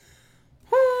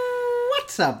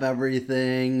What's up,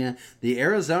 everything? The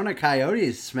Arizona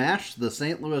Coyotes smashed the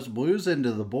St. Louis Blues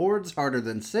into the boards harder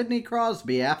than Sidney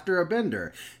Crosby after a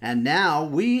bender, and now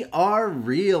we are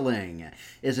reeling.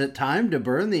 Is it time to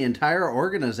burn the entire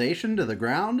organization to the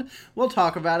ground? We'll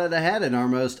talk about it ahead in our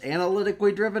most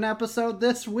analytically driven episode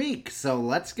this week, so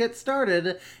let's get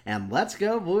started, and let's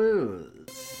go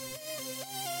Blues!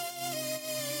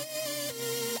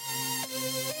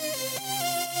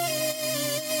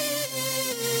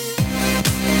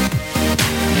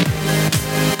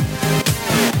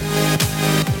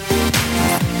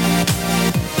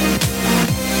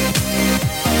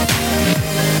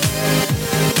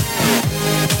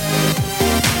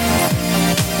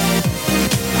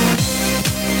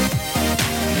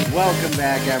 Welcome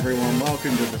back, everyone.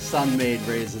 Welcome to the Sun-Made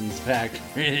Raisins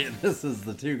Factory. This is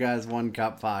the Two Guys, One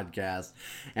Cup podcast,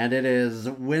 and it is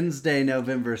Wednesday,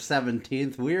 November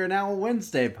 17th. We are now a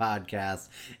Wednesday podcast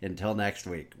until next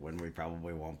week, when we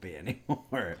probably won't be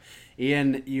anymore.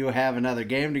 Ian, you have another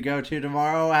game to go to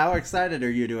tomorrow. How excited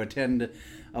are you to attend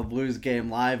a Blues game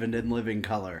live and in living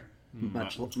color?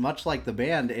 Much like the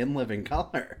band In Living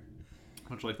Color.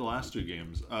 Much like the last two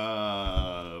games.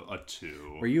 A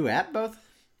 2. Were you at both?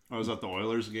 I was at the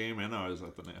Oilers game and I was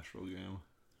at the Nashville game.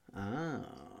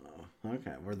 Oh,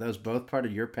 okay. Were those both part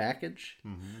of your package?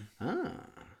 Mm-hmm. Ah,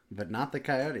 but not the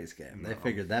Coyotes game. No. They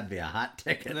figured that'd be a hot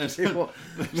ticket. They said,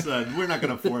 we're not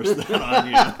going to force that on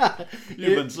you.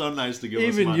 You've been so nice to give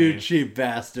us money. Even you cheap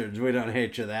bastards, we don't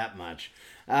hate you that much.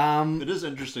 It is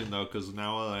interesting, though, because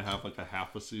now I have like a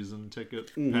half a season ticket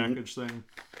package thing.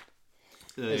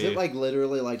 Is it like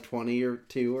literally like 20 or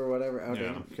 2 or whatever? Oh,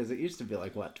 yeah. Because it used to be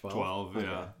like, what, 12? 12, okay.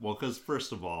 Yeah. Well, because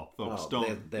first of all, folks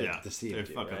they deceived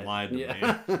you, fucking right? lied to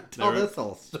me. Tell this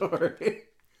whole story.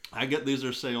 I get these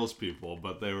are salespeople,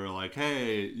 but they were like,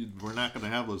 hey, we're not going to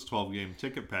have those 12-game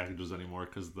ticket packages anymore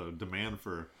because the demand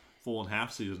for full and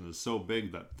half season is so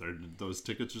big that those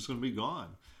tickets are just going to be gone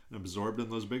and absorbed in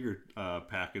those bigger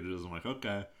packages. I'm like,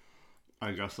 okay,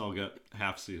 I guess I'll get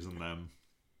half season then.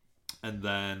 And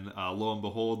then, lo and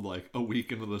behold, like a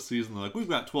week into the season, they're like, we've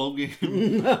got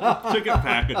 12-game ticket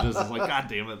packages. It's like, God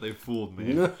damn it, they fooled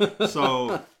me.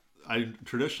 So I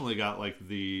traditionally got like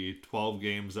the 12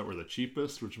 games that were the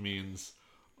cheapest, which means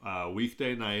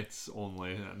weekday nights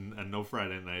only and no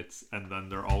Friday nights. And then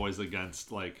they're always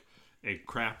against like a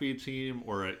crappy team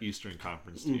or an Eastern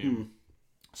Conference team. Mm-hmm.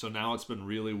 So now it's been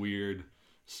really weird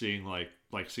seeing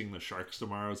seeing the Sharks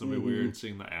tomorrow is going to be weird.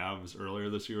 Seeing the Avs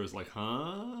earlier this year was like,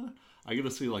 huh? I get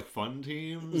to see like fun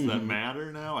teams that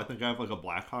matter now. I think I have like a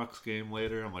Blackhawks game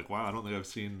later. I'm like, wow, I don't think I've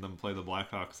seen them play the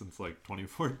Blackhawks since like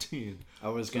 2014. I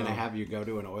was going to have you go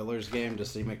to an Oilers game to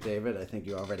see McDavid. I think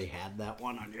you already had that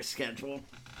one on your schedule.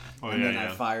 I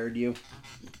fired you,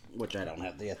 which I don't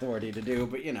have the authority to do,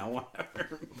 but you know,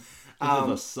 whatever.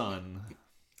 The Sun.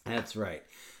 That's right.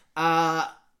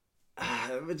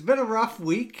 It's been a rough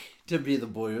week to be the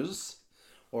Blues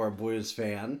or a Blues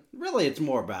fan. Really, it's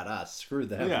more about us. Screw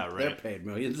them. Yeah, right. They're paid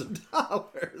millions of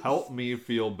dollars. Help me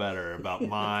feel better about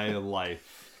my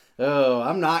life. Oh,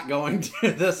 I'm not going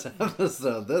to this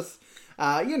episode.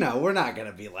 We're not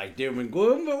going to be like doom and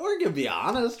gloom, but we're going to be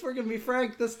honest. We're going to be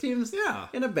frank. This team's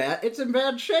in bad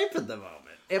shape at the moment.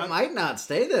 It might not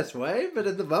stay this way, but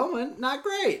at the moment, not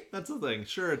great. That's the thing.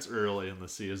 Sure, it's early in the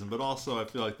season, but also I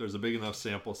feel like there's a big enough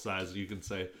sample size that you can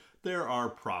say there are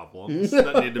problems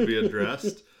that need to be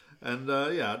addressed. And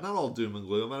not all doom and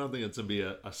gloom. I don't think it's going to be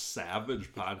a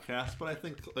savage podcast, but I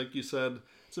think, like you said,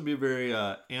 it's going to be a very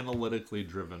analytically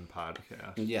driven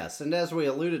podcast. Yes, and as we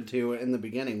alluded to in the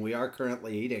beginning, we are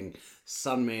currently eating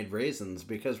Sun-Made Raisins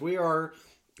because we are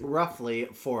roughly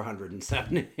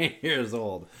 478 years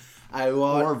old.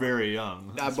 Or very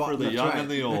young. For the young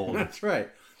and the old. That's right.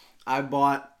 I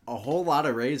bought a whole lot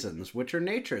of raisins, which are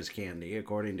nature's candy,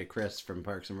 according to Chris from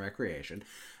Parks and Recreation,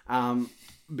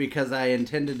 because I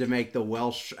intended to make the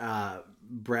Welsh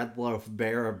bread loaf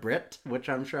bear a Brit, which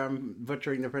I'm sure I'm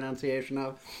butchering the pronunciation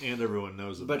of. And everyone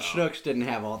knows about. But Schnucks didn't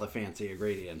have all the fancy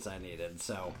ingredients I needed,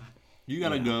 so... I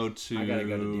gotta go to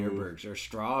Deerbergs or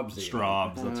Straub's.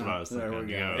 Straub's, that's what I was thinking.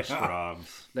 Yeah,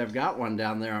 Straub's. They've got one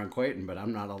down there on Quayton, but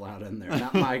I'm not allowed in there.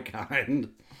 Not my kind.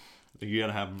 I think you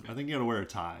gotta wear a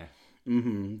tie.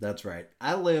 Mm-hmm, that's right.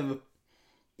 I live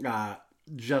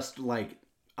just like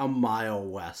a mile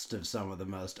west of some of the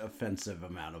most offensive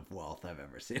amount of wealth I've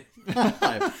ever seen in my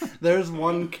life. There's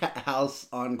one house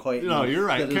on Quayton. No, you're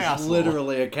right. That is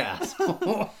literally a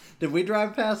castle. Did we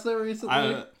drive past there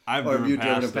recently? I've driven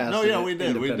past it. No, yeah, we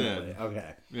did.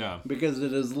 Okay. Yeah. Because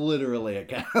it is literally a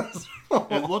castle.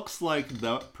 It looks like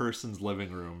that person's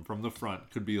living room from the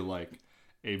front could be like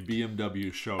a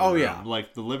BMW showroom. Oh, yeah.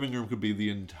 Like the living room could be the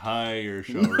entire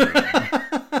showroom.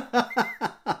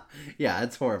 Yeah,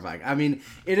 it's horrifying. I mean,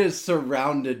 it is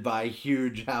surrounded by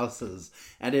huge houses,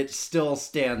 and it still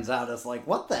stands out as like,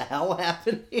 what the hell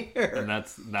happened here? And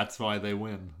that's why they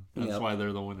win. That's why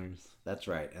they're the winners. That's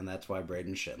right, and that's why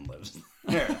Braden Shin lives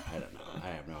there. I don't know. I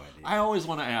have no idea. I always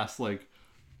want to ask, like,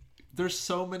 there's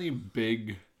so many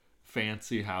big,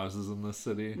 fancy houses in this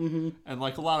city, and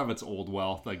like a lot of it's old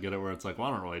wealth. I get it, where it's like, well,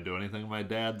 I don't really do anything. My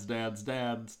dad's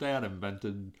dad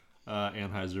invented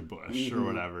Anheuser-Busch or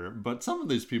whatever. But some of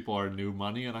these people are new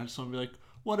money, and I just want to be like,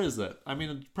 what is it? I mean,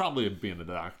 it's probably being a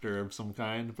doctor of some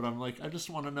kind, but I'm like, I just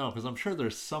want to know, because I'm sure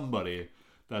there's somebody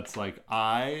that's like,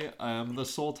 I am the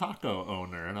Soul Taco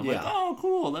owner, and I'm like, oh,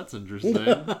 cool, that's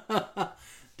interesting.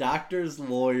 Doctors,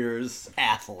 lawyers,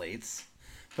 athletes.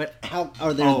 But how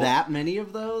are there that many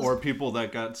of those? Or people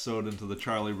that got sewed into the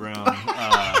Charlie Brown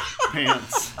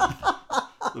pants.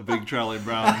 The big Charlie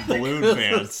Brown balloon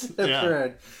pants. That's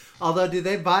right. Although, do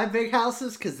they buy big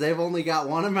houses? Because they've only got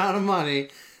one amount of money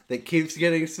that keeps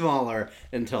getting smaller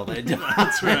until they die.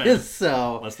 That's right.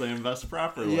 So, unless they invest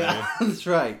properly. Yeah, that's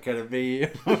right. Could it be you?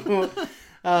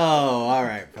 Oh, all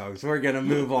right, folks. We're going to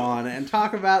move on and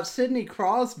talk about Sidney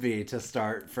Crosby to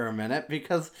start for a minute,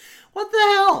 because what the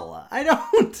hell? I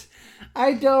don't.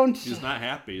 He's not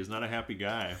happy. He's not a happy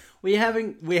guy. We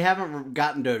haven't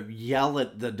gotten to yell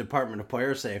at the Department of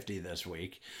Player Safety this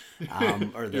week,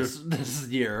 or this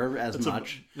year as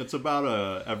much. It's about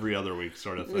a every other week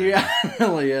sort of thing. Yeah, it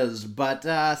really is.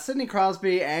 But Sidney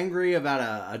Crosby angry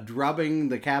about a drubbing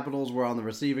the Capitals were on the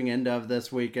receiving end of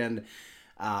this weekend.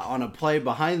 On a play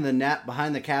behind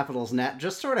the Capitals net,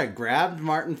 just sort of grabbed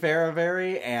Martin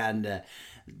Ferravari and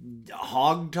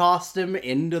hog tossed him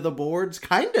into the boards,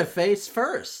 kind of face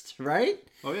first, right?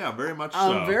 Oh yeah, very much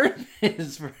so. Very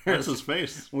face first. That's his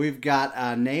face. We've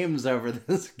got names over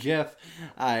this GIF.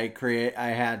 I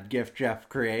had GIF Jeff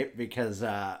create because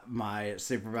my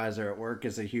supervisor at work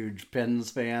is a huge Pens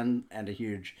fan and a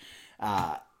huge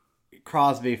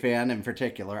Crosby fan in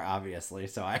particular, obviously.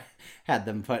 So I had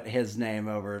them put his name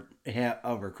over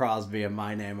Crosby and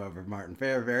my name over Martin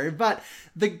Ferravari. But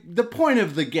the point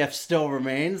of the GIF still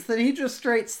remains that he just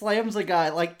straight slams a guy,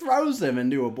 like throws him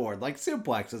into a board, like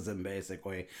suplexes him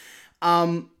basically.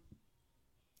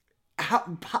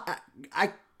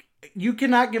 You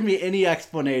cannot give me any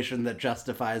explanation that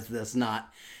justifies this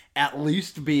not at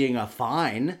least being a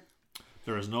fine.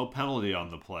 There is no penalty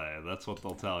on the play. That's what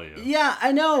they'll tell you. Yeah,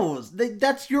 I know.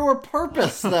 That's your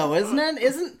purpose, though, isn't it?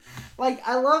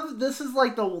 This is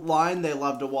like the line they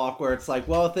love to walk where it's like,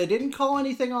 well, if they didn't call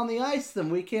anything on the ice, then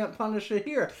we can't punish it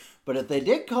here. But if they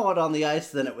did call it on the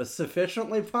ice, then it was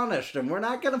sufficiently punished, and we're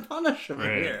not going to punish them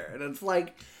here. And it's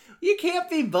like, you can't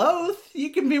be both.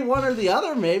 You can be one or the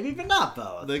other, maybe, but not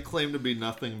both. They claim to be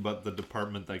nothing but the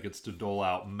department that gets to dole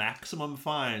out maximum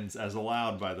fines as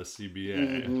allowed by the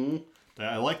CBA. Mm-hmm.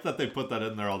 I like that they put that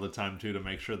in there all the time, too, to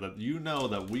make sure that you know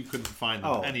that we couldn't find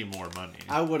them any more money.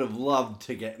 I would have loved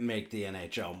to make the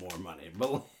NHL more money,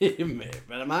 believe me,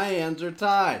 but my hands are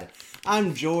tied.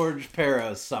 I'm George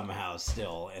Peros somehow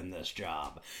still in this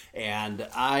job, and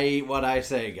what I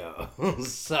say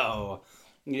goes. So,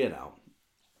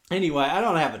 Anyway, I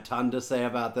don't have a ton to say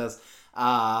about this.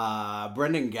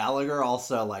 Brendan Gallagher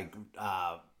also,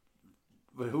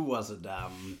 who was it?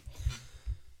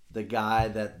 The guy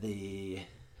that the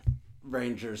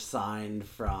Rangers signed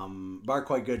from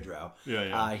Barclay Goodrow.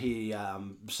 Yeah. He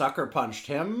sucker punched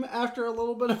him after a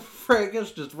little bit of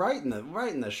fracas, just right in the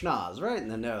schnoz, right in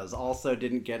the nose. Also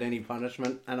didn't get any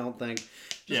punishment, I don't think.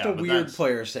 Just a weird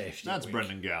player safety. That's week.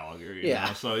 Brendan Gallagher, you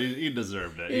know, so he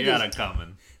deserved it. He had it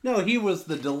coming. No, he was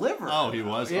the deliverer. Oh, he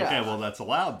was? Yeah. Okay, well, that's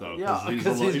allowed, though,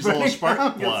 because he's a little spark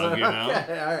plug, you know?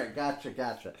 Okay, all right,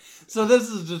 gotcha. So this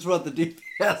is just what the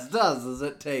DPS does, is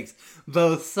it takes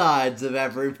both sides of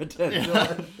every potential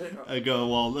issue. I go,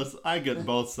 well, I get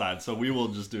both sides, so we will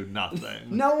just do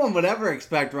nothing. No one would ever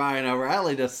expect Ryan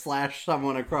O'Reilly to slash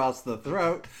someone across the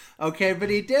throat. Okay, but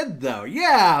he did, though.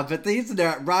 Yeah, but he's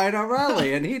not Ryan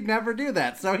O'Reilly, and he'd never do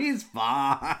that, so he's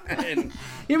fine.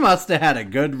 He must have had a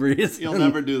good reason. He'll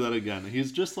never do that again.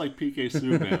 He's just like PK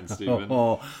Subban, Steven.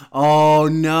 Oh,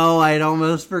 no, I'd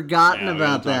almost forgotten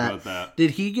about that.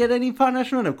 Did he get any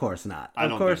punishment? Of course not. I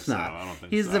don't think so.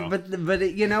 But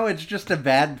it's just a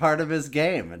bad part of his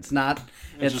game. He's not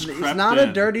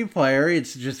a dirty player.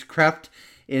 It's just crept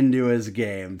into his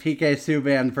game. PK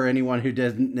Subban, for anyone who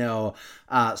didn't know,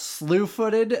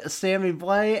 slew-footed Sammy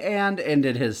Blais and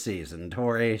ended his season.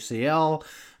 Tore ACL.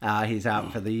 He's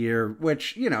out for the year,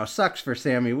 which, sucks for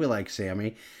Sammy. We like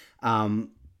Sammy. Yeah,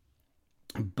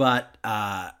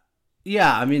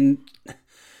 I mean,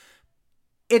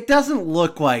 it doesn't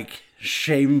look like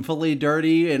shamefully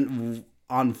dirty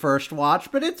on first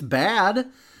watch, but it's bad.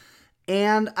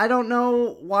 And I don't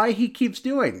know why he keeps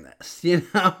doing this, you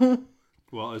know?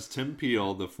 Well, as Tim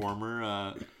Peel, the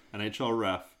former NHL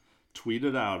ref,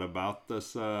 tweeted out about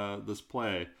this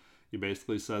play, he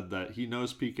basically said that he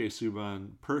knows PK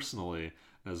Subban personally,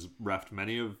 has reffed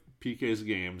many of PK's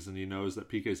games, and he knows that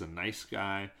PK's a nice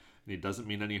guy, and he doesn't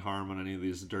mean any harm on any of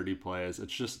these dirty plays.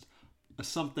 It's just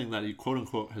something that he, quote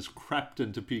unquote, has crept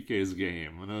into PK's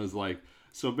game. And I was like,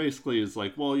 so basically it's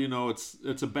like, well, you know,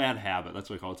 it's a bad habit. That's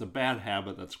what I call it. It's a bad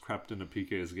habit that's crept into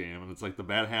PK's game. And it's like, the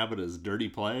bad habit is dirty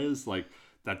plays. Like,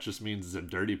 that just means it's a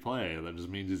dirty play. That just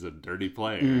means he's a dirty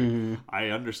player. Mm-hmm. I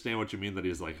understand what you mean, that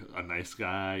he's like a nice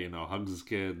guy, you know, hugs his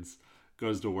kids,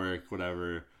 goes to work,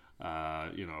 whatever,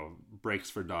 you know, breaks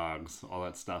for dogs, all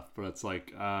that stuff. But it's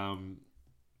like,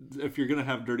 if you're going to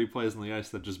have dirty plays on the ice,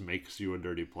 that just makes you a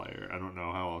dirty player. I don't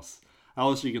know how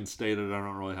else you can state it. I don't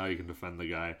know really how you can defend the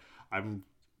guy.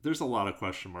 There's a lot of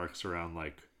question marks around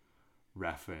like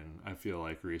reffing, I feel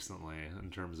like, recently, in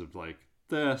terms of like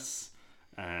this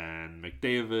and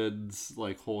McDavid's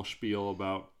like whole spiel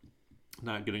about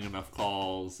not getting enough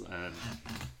calls and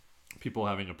people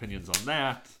having opinions on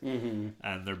that,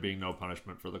 and there being no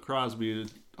punishment for the Crosby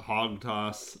hog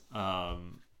toss.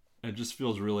 It just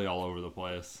feels really all over the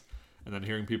place. And then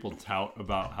hearing people tout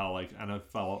about how like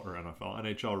NHL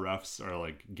refs are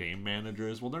like game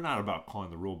managers. Well, they're not about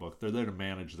calling the rule book. They're there to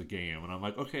manage the game. And I'm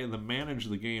like, okay, then manage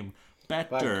the game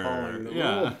better. By calling the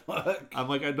rule book. I'm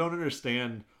like, I don't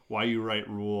understand why you write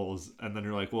rules and then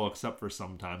you're like, well, except for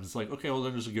sometimes. It's like, okay, well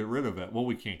then just get rid of it. Well,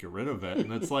 we can't get rid of it.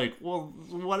 And it's like, well,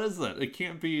 what is it? It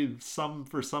can't be some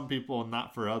for some people and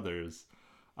not for others.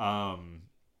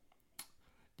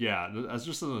 Yeah, as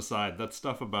just an aside, that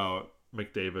stuff about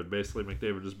McDavid, basically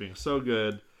McDavid just being so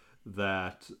good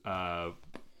that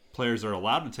players are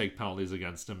allowed to take penalties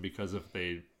against him, because if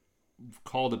they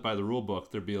called it by the rule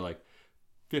book, there'd be like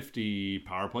 50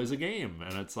 power plays a game,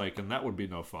 and it's like, and that would be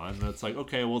no fun. And it's like,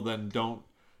 okay, well then don't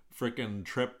freaking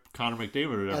trip Connor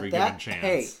McDavid at every given chance.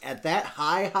 Hey, at that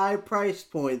high price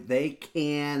point, they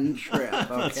can trip,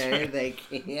 okay? Right. They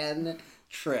can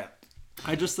trip.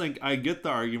 I just think I get the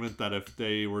argument that if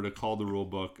they were to call the rule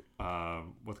book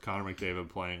with Connor McDavid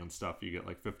playing and stuff, you get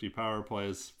like 50 power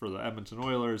plays for the Edmonton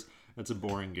Oilers. It's a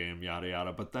boring game, yada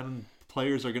yada. But then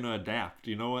players are going to adapt.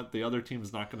 You know what? The other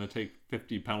team's not going to take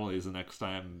 50 penalties the next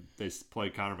time they play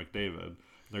Connor McDavid.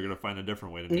 They're going to find a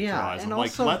different way to neutralize him.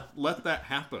 Also, like, let that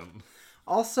happen.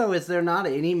 Also, is there not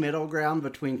any middle ground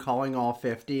between calling all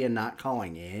 50 and not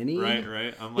calling any?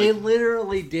 Right. They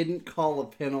literally didn't call a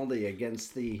penalty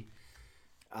against the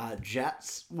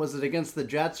Jets. Was it against the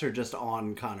Jets or just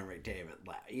on Connor McDavid?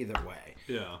 Either way.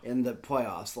 Yeah. In the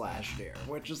playoffs last year.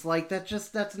 Which is like,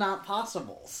 that's not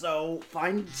possible. So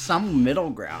find some middle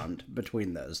ground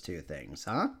between those two things,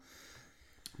 huh?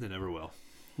 They never will.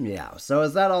 Yeah. So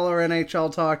is that all our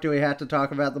NHL talk? Do we have to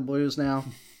talk about the Blues now?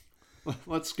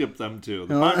 Let's skip them too.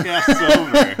 The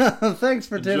podcast's over. Thanks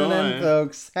for tuning in,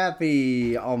 folks.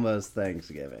 Happy almost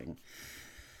Thanksgiving.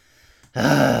 All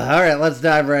right, let's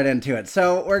dive right into it.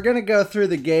 So we're going to go through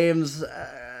the games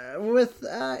with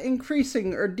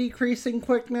increasing or decreasing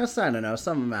quickness. I don't know,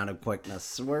 some amount of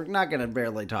quickness. We're not going to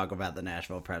barely talk about the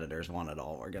Nashville Predators one at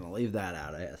all. We're going to leave that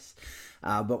out of this.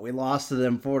 But we lost to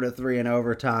them 4-3 in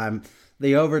overtime.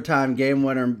 The overtime game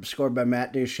winner scored by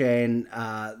Matt Duchene.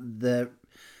 The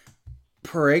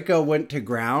Parayko went to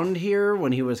ground here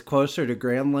when he was closer to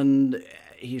Granlund.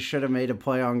 He should have made a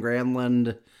play on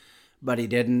Granlund, but he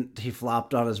didn't. He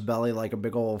flopped on his belly like a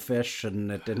big old fish,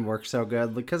 and it didn't work so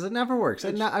good because it never works.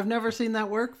 I've never seen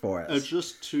that work for us. It's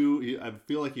just too. I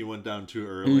feel like he went down too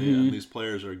early, and these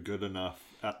players are good enough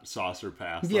at saucer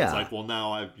pass. Yeah. It's like, well,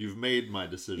 now you've made my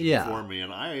decision for me,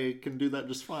 and I can do that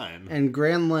just fine. And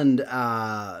Granlund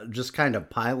just kind of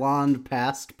pyloned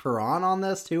past Perron on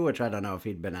this too, which I don't know if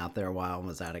he'd been out there a while and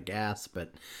was out of gas,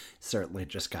 but certainly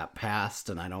just got past.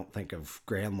 And I don't think of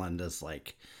Granlund as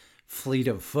like fleet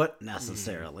of foot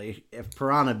necessarily. If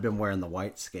Perron had been wearing the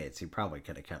white skates, he probably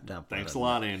could have kept up. Thanks a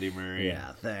lot, Andy Murray.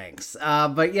 Yeah, thanks.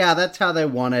 But yeah, that's how they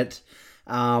won it.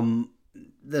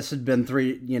 This had been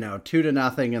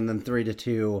 2-0 and then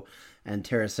 3-2, and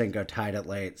Tarasenko tied it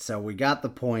late. So we got the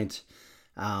point.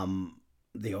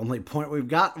 The only point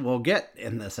we'll get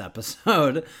in this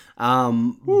episode.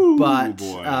 But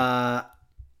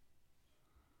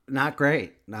not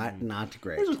great. Not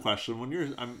great. Here's a question: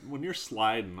 when you're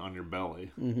sliding on your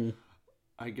belly,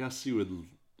 I guess you would.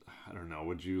 I don't know.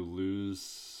 Would you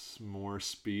lose more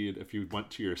speed if you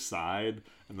went to your side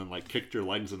and then like kicked your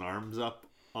legs and arms up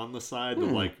on the side to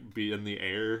like be in the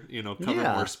air, cover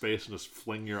more space and just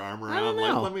fling your arm around.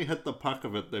 Like, let me hit the puck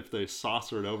of it if they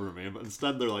saucer it over me. But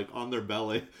instead they're like on their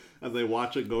belly and they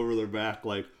watch it go over their back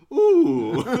like,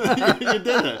 ooh, you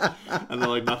did it. And they're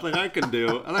like, nothing I can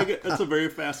do. And it's a very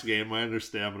fast game, I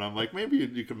understand, but I'm like, maybe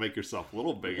you can make yourself a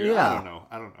little bigger. Yeah.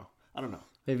 I don't know.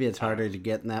 Maybe it's harder to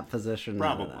get in that position.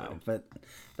 Probably. But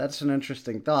that's an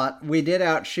interesting thought. We did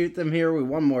outshoot them here. We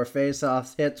won more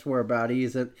face-offs. Hits were about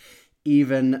even.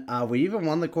 We even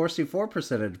won the Corsi 4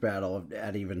 percentage battle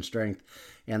at even strength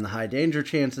and the high danger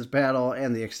chances battle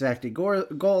and the expected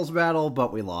goals battle,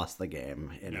 but we lost the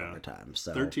game in overtime.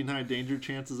 So 13 high danger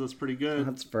chances, that's pretty good.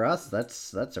 That's for us.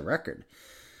 That's a record.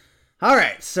 All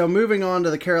right, so moving on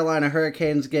to the Carolina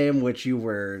Hurricanes game, which you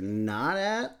were not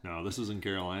at. No, this was in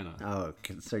Carolina. Oh,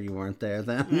 so you weren't there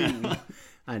then? Yeah.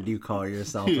 I do call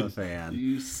yourself a fan.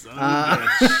 You son of a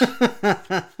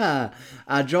bitch.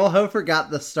 Joel Hofer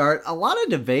got the start. A lot of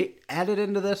debate added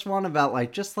into this one about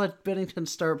like just let Binnington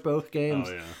start both games.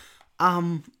 Oh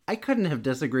yeah. I couldn't have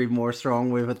disagreed more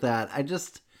strongly with that.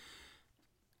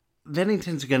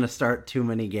 Binnington's going to start too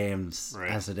many games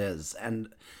as it is, and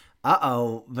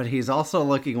but he's also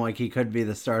looking like he could be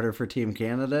the starter for Team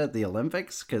Canada at the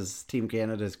Olympics because Team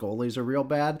Canada's goalies are real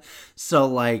bad. So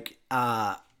like.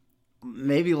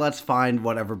 Maybe let's find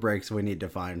whatever breaks we need to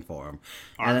find for him.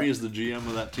 Army is the GM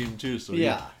of that team too, so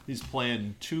he's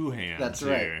playing two hands. That's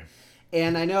right. Here.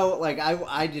 And I know, like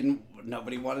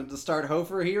nobody wanted to start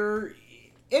Hofer here.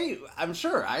 I'm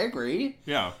sure, I agree.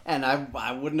 Yeah. And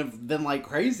I wouldn't have been like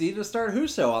crazy to start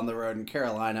Husso on the road in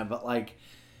Carolina, but like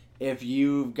if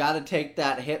you've got to take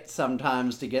that hit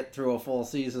sometimes to get through a full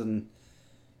season,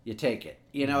 you take it.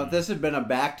 If this had been a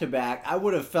back-to-back, I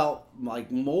would have felt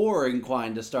like more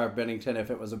inclined to start Binnington if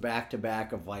it was a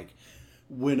back-to-back of like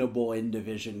winnable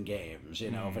in-division games,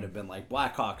 if it had been like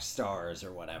Blackhawks Stars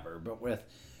or whatever. But with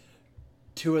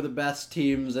two of the best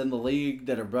teams in the league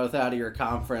that are both out of your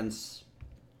conference,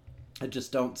 I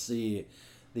just don't see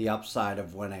the upside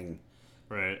of winning.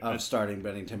 Right. Of starting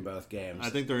Binnington both games. I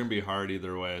think they're going to be hard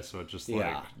either way, so it just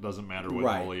doesn't matter what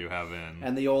goalie you have in.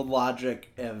 And the old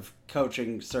logic of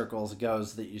coaching circles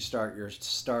goes that you start your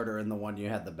starter in the one you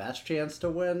had the best chance to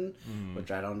win, which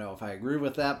I don't know if I agree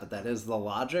with that, but that is the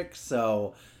logic.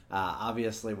 So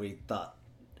obviously we thought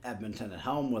Edmonton at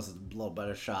home was a little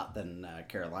better shot than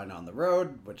Carolina on the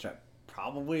road, which I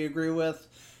probably agree with.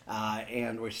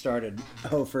 And we started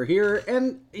Hofer here,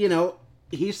 and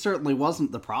he certainly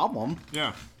wasn't the problem.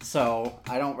 Yeah. So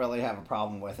I don't really have a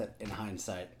problem with it in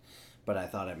hindsight. But I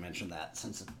thought I'd mention that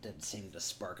since it did seem to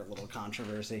spark a little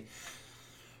controversy.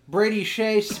 Brady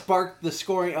Shea sparked the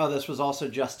scoring. Oh, this was also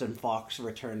Justin Falk's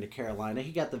return to Carolina.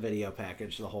 He got the video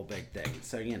package, the whole big thing.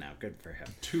 So, good for him.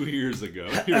 2 years ago,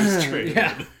 he was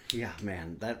traded. Yeah,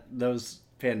 man. Those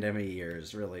pandemic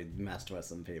years really messed with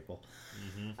some people.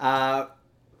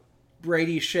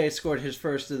 Brady Shea scored his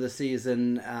first of the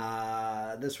season.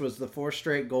 This was the fourth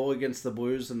straight goal against the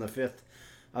Blues and the fifth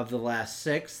of the last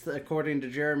six, according to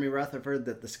Jeremy Rutherford,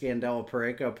 that the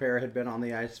Scandella-Parayko pair had been on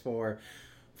the ice for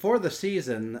the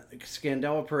season.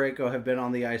 Scandella-Parayko have been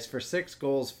on the ice for 6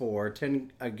 goals for,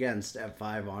 10 against at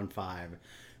 5-on-5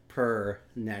 per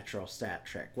natural stat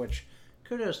check, which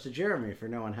kudos to Jeremy for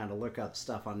knowing how to look up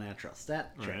stuff on natural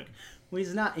stat check. Right.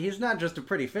 Well, he's not just a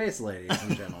pretty face, ladies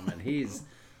and gentlemen. He's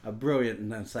a brilliant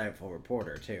and insightful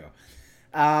reporter, too.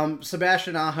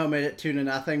 Sebastian Aho made it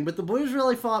 2-0, but the Blues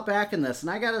really fought back in this.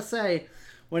 And I got to say,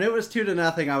 when it was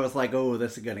 2-0, I was like, oh,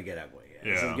 this is going to get ugly.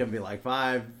 This is going to be like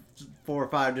 4 or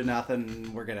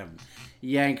 5-0. We're going to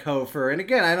yank Hofer. And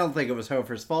again, I don't think it was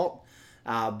Hofer's fault.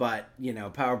 But,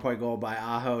 power play goal by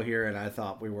Aho here, and I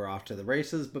thought we were off to the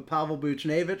races. But Pavel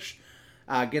Buchnevich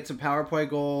gets a power play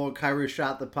goal. Kyrou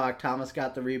shot the puck. Thomas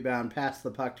got the rebound, passed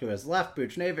the puck to his left.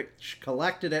 Buchnevich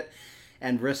collected it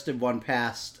and wristed one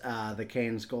past the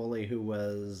Canes goalie, who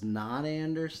was not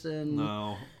Anderson.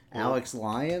 No. Alex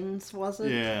Lyons, was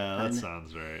it? Yeah, that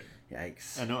sounds right.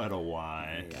 Yikes. I know it had a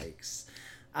Y. Yikes.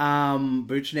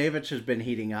 Buchnevich has been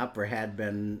heating up, or had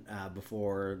been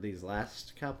before these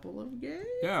last couple of games.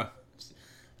 Yeah.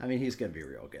 I mean, he's going to be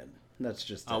real good. That's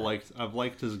just I've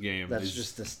liked his game. That's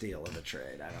just a steal of a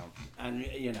trade.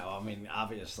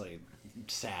 Obviously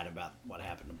sad about what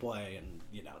happened to play, and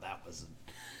that was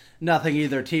nothing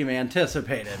either team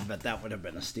anticipated, but that would have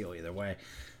been a steal either way.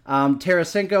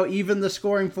 Tarasenko even the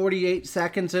scoring 48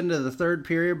 seconds into the third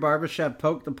period. Barbashev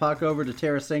poked the puck over to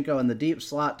Tarasenko in the deep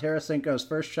slot. Tarasenko's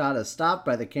first shot is stopped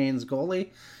by the Canes goalie.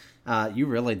 You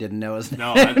really didn't know his name.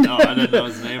 No, I didn't know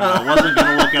his name. I wasn't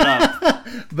going to look it up.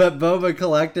 But Boba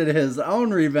collected his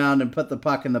own rebound and put the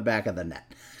puck in the back of the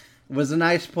net. It was a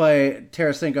nice play.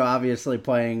 Tarasenko obviously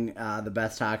playing the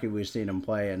best hockey we've seen him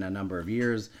play in a number of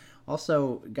years.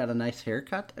 Also got a nice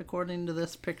haircut, according to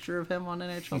this picture of him on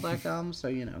NHL.com.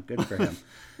 So, good for him.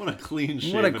 What a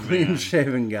clean-shaven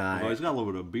clean-shaven guy. Oh, he's got a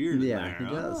little bit of beard in there. He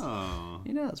does. Oh.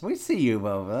 He does. We see you,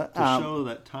 Bova. To show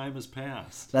that time has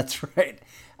passed. That's right.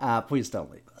 Please don't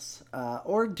leave us.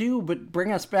 Or do, but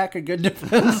bring us back a good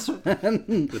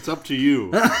defenseman. It's up to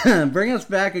you. Bring us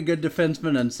back a good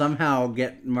defenseman and somehow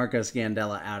get Marcos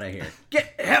Scandella out of here.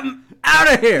 Get him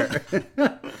out of here!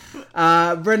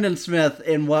 Brendan Smith,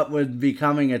 in what would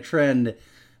becoming a trend,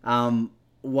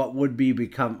 what would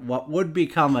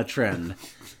become a trend,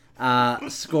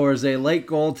 scores a late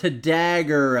goal to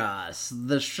dagger us.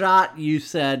 The shot you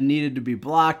said needed to be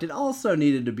blocked. It also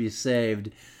needed to be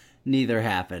saved. Neither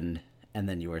happened, and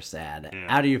then you were sad. Yeah.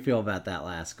 How do you feel about that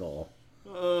last goal?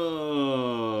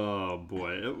 Oh,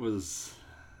 boy. It was...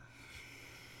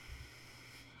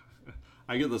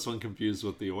 I get this one confused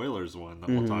with the Oilers one that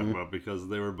we'll talk about because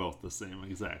they were both the same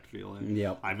exact feeling.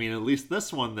 Yep. I mean, at least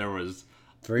this one there was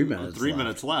 3 minutes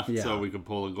minutes left, yeah. So we could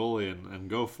pull a goalie and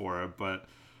go for it. But,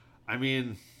 I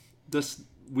mean,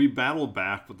 we battled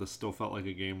back, but this still felt like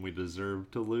a game we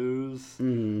deserved to lose.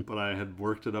 Mm-hmm. But I had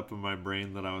worked it up in my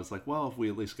brain that I was like, well, if we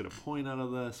at least get a point out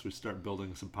of this, we start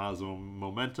building some positive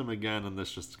momentum again, and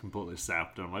this just completely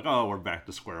sapped it. I'm like, oh, we're back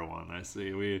to square one. I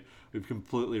see. We've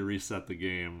completely reset the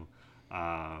game.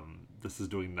 This is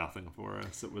doing nothing for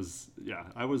us. It was, yeah,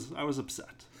 I was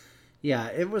upset. Yeah,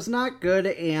 it was not good,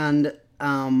 and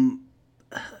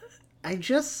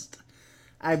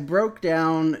I broke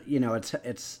down,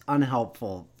 it's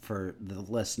unhelpful for the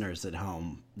listeners at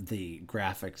home, the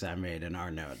graphics I made in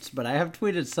our notes, but I have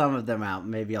tweeted some of them out.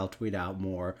 Maybe I'll tweet out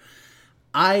more.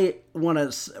 I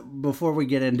want to, before we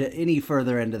get into any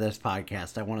further into this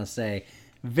podcast, I want to say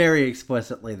very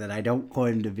explicitly that I don't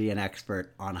claim to be an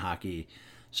expert on hockey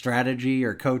strategy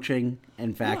or coaching.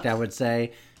 In fact, I would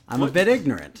say I'm a bit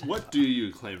ignorant. What do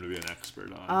you claim to be an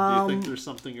expert on? Do you think there's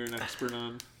something you're an expert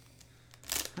on?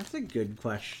 That's a good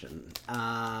question.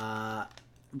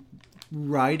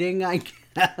 Writing, I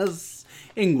guess.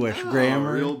 English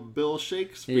grammar. Real Bill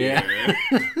Shakespeare.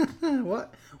 Yeah.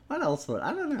 What else would...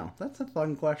 I don't know. That's a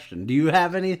fun question. Do you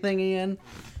have anything, Ian?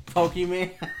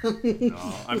 Pokemon?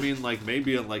 No, I mean, like,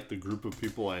 maybe in, like, the group of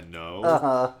people I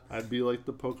know, I'd be, like,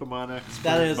 the Pokemon expert.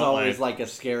 That is always, like, a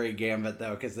scary gambit,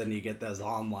 though, because then you get those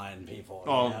online people,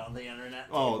 the internet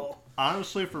people.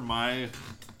 Honestly, for my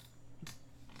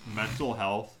mental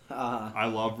health, I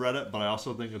love Reddit, but I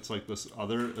also think it's, like, this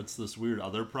weird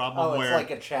other problem where... it's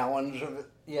like a challenge of it?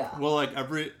 Yeah. Well, like,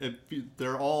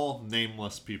 they're all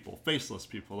nameless people, faceless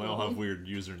people. They all have weird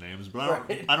usernames, but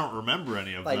I don't remember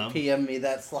any of them. Like, PM me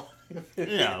that slide.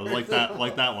 Yeah, like that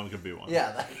one could be one.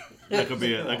 Yeah, that could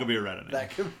be a Reddit name. That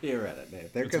could be a Reddit name.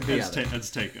 It's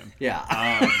taken. Yeah.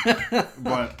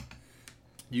 But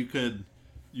you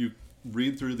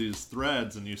read through these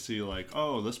threads and you see, like,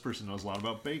 oh, this person knows a lot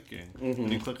about baking. Mm-hmm.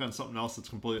 And you click on something else that's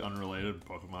completely unrelated,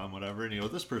 Pokemon, whatever, and you go,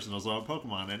 this person knows a lot about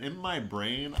Pokemon. And in my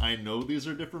brain, I know these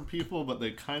are different people, but they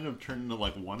kind of turn into,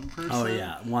 like, one person. Oh,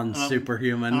 yeah. One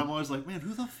superhuman. And I'm always like, man,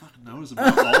 who the fuck knows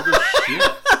about all this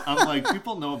shit? I'm like,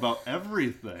 people know about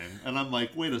everything. And I'm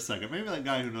like, wait a second. Maybe that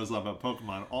guy who knows a lot about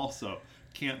Pokemon also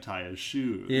can't tie his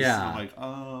shoes. Yeah. I'm like,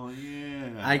 oh,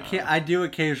 yeah. I do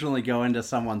occasionally go into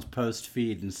someone's post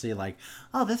feed and see, like,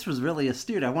 oh, this was really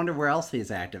astute. I wonder where else he's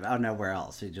active. Oh, no, where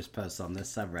else? He just posts on this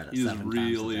subreddit. He's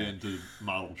really into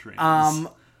model trains.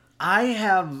 I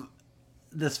have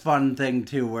this fun thing,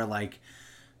 too, where, like,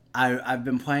 I've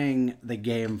been playing the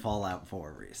game Fallout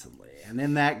 4 recently. And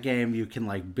in that game, you can,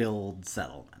 like, build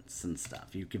settlements and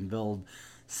stuff. You can build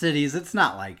cities. It's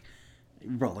not like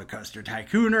Roller Coaster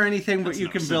Tycoon or anything, but you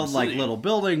can build like little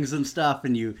buildings and stuff,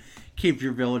 and you keep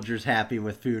your villagers happy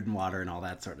with food and water and all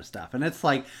that sort of stuff. And it's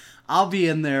like, I'll be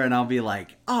in there and I'll be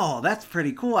like, oh, that's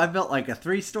pretty cool. I built like a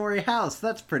 3-story house.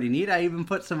 That's pretty neat. I even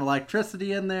put some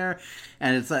electricity in there,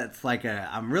 and it's like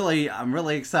I'm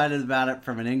really excited about it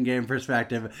from an in-game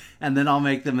perspective. And then I'll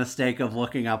make the mistake of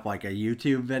looking up like a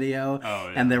YouTube video,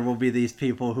 and there will be these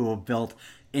people who have built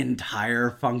entire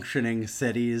functioning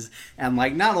cities, and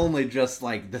like not only just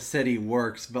like the city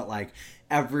works, but like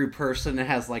every person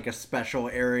has like a special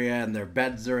area and their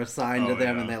beds are assigned to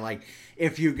them, and they like,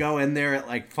 if you go in there, it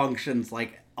like functions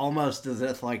like almost as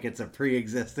if like it's a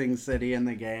pre-existing city in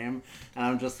the game. And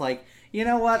I'm just like, you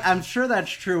know what? I'm sure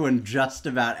that's true in just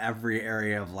about every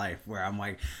area of life where I'm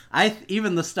like,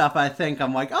 even the stuff I think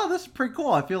I'm like, oh, this is pretty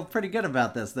cool. I feel pretty good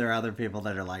about this. There are other people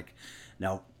that are like,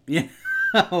 nope. You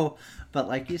know? But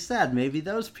like you said, maybe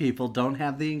those people don't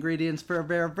have the ingredients for a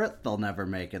Bear Brit they'll never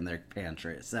make in their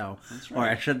pantry. So, That's or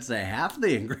right. I should say, half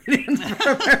the ingredients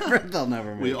for a Bear Brit they'll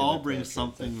never make. We in all their bring pantry.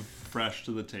 something fresh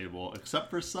to the table, except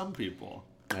for some people.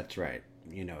 That's right.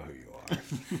 You know who you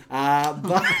are.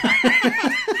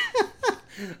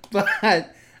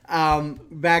 But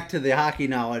back to the hockey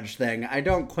knowledge thing. I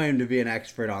don't claim to be an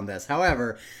expert on this.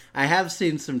 However, I have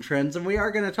seen some trends, and we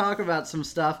are going to talk about some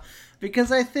stuff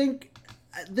because I think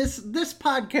this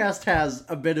podcast has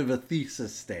a bit of a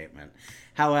thesis statement.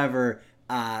 However,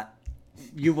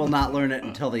 you will not learn it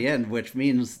until the end, which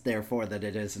means, therefore, that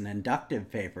it is an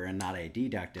inductive paper and not a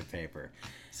deductive paper.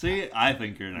 See, I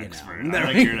think you're an expert. There I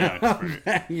we think you're an go. expert.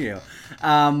 Thank you.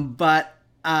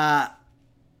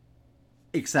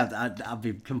 Except I'll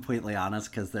be completely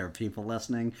honest, because there are people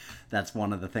listening. That's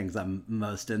one of the things I'm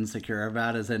most insecure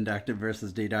about is inductive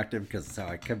versus deductive, because so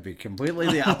I could be completely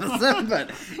the opposite.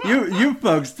 But you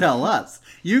folks tell us,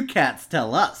 you cats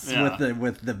tell us Yeah.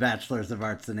 with the Bachelors of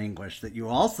Arts in English that you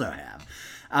also have.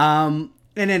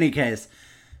 In any case,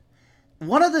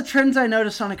 one of the trends I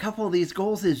noticed on a couple of these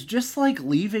goals is just like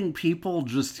leaving people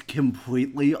just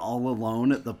completely all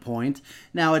alone at the point.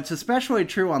 Now, it's especially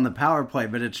true on the power play,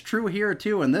 but it's true here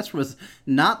too, and this was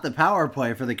not the power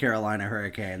play for the Carolina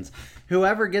Hurricanes.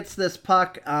 Whoever gets this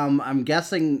puck, I'm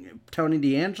guessing Tony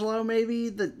DeAngelo maybe,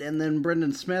 and then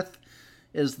Brendan Smith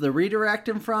is the redirect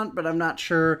in front, but I'm not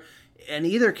sure. In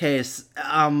either case,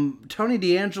 Tony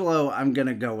DeAngelo, I'm going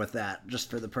to go with that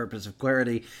just for the purpose of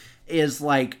clarity, is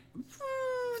like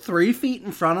 3 feet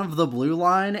in front of the blue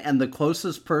line, and the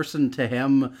closest person to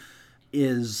him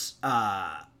is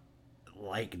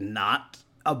like not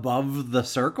above the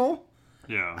circle.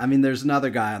 Yeah. I mean, there's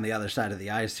another guy on the other side of the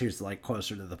ice who's like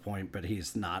closer to the point, but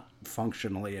he's not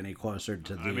functionally any closer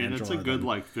to the. I mean, it's a good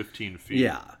like 15 feet.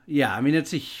 Yeah. I mean,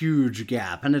 it's a huge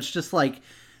gap, and it's just like,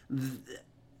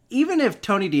 even if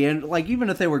Tony DeAngelo, like, even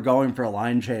if they were going for a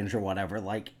line change or whatever,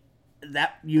 like,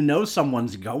 that, you know,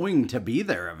 someone's going to be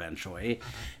there eventually,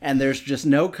 and there's just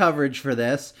no coverage for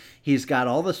this. He's got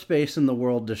all the space in the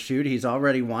world to shoot. He's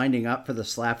already winding up for the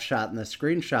slap shot and the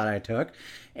screenshot I took,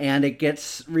 and it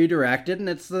gets redirected, and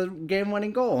it's the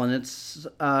game-winning goal, and it's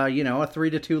a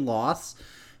 3-2 loss.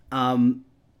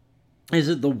 Is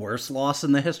it the worst loss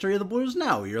in the history of the Blues?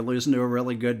 No, you're losing to a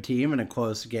really good team in a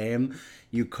close game.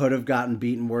 You could have gotten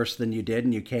beaten worse than you did,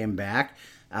 and you came back.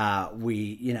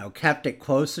 We kept it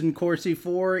close in Corsi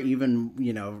 4,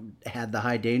 even, had the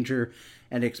high danger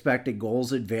and expected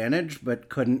goals advantage, but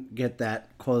couldn't get that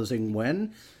closing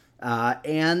win.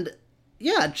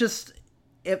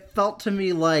 It felt to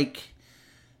me like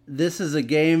this is a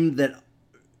game that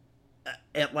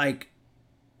it, like,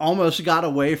 almost got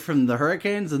away from the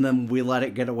Hurricanes, and then we let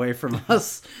it get away from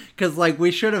us. Because, like,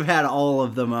 we should have had all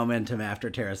of the momentum after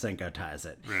Tarasenko ties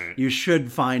it. Right. You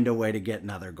should find a way to get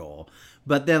another goal.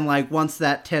 But then, like, once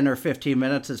that 10 or 15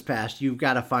 minutes has passed, you've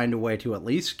got to find a way to at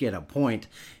least get a point.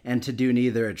 And to do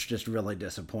neither, it's just really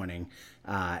disappointing.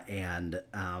 It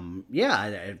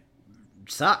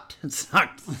sucked. It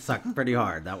sucked pretty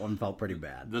hard. That one felt pretty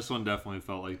bad. This one definitely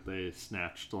felt like they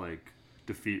snatched, like,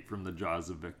 defeat from the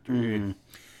jaws of victory.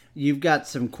 You've got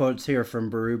some quotes here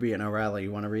from Berube and O'Reilly.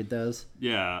 You want to read those?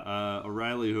 Yeah,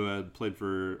 O'Reilly, who had played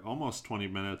for almost 20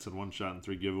 minutes and 1 shot and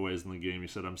 3 giveaways in the game, he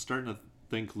said, "I'm starting to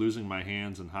think losing my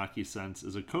hands and hockey sense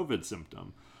is a COVID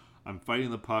symptom. I'm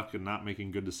fighting the puck and not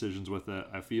making good decisions with it.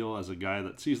 I feel as a guy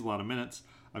that sees a lot of minutes,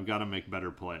 I've got to make better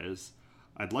plays.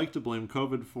 I'd like to blame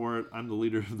COVID for it. I'm the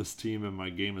leader of this team and my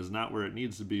game is not where it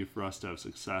needs to be for us to have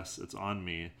success. It's on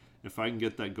me. If I can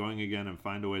get that going again and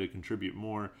find a way to contribute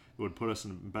more, it would put us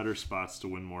in better spots to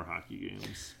win more hockey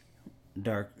games."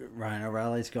 Ryan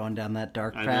O'Reilly's going down that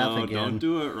dark I path know, again. don't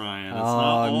do it, Ryan. It's Oh,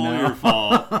 not all no. your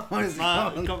fault. It's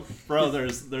not, bro,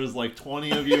 there's like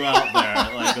 20 of you out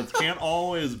there. Like, it can't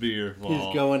always be your fault.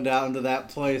 He's going down to that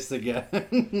place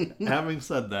again. Having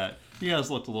said that, he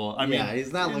has looked a little.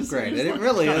 He's not looked great. he's And it looking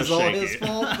really kinda is all shaky. his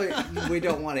fault, but we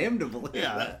don't want him to believe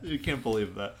that. You can't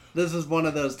believe that. This is one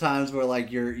of those times where,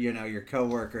 like, your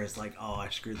coworker is like, "Oh, I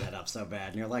screwed that up so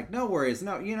bad," and you're like, "No worries,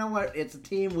 no, you know what? It's a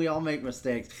team. We all make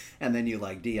mistakes." And then you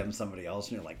like DM somebody else,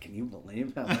 and you're like, "Can you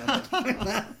believe how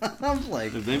that?" I'm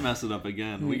like, If they mess it up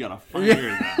again, we gotta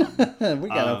fire them. we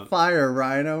gotta fire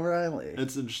Ryan O'Reilly.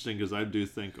 It's interesting because I do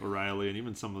think O'Reilly and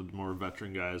even some of the more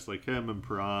veteran guys like him and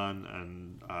Perron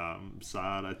and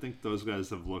Saad, I think those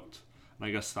guys have looked, and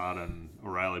I guess Saad and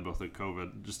O'Reilly both at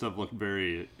COVID, just have looked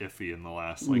very iffy in the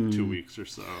last 2 weeks or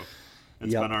so.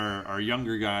 It's been our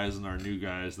younger guys and our new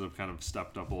guys that have kind of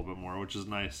stepped up a little bit more, which is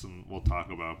nice, and we'll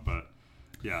talk about. But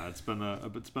yeah, it's been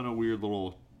a weird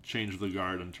little change the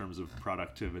guard in terms of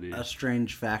productivity. A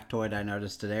strange factoid I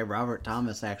noticed today, Robert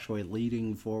Thomas actually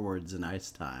leading forwards in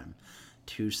ice time.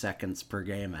 2 seconds per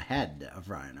game ahead of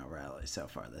Ryan O'Reilly so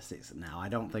far this season. Now, I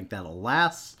don't think that'll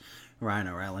last. Ryan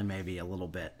O'Reilly maybe a little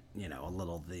bit,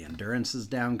 the endurance is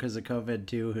down because of COVID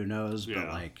too. Who knows?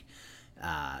 Yeah.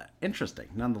 But interesting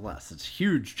nonetheless. It's a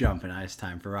huge jump in ice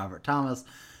time for Robert Thomas.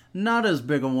 Not as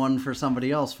big a one for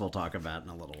somebody else we'll talk about in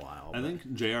a little while. I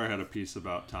think JR had a piece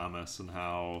about Thomas and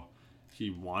how he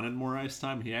wanted more ice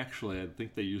time. He actually, I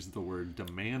think they used the word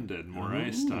demanded more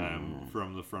ice time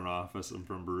from the front office and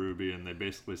from Berube, and they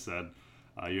basically said,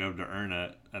 you have to earn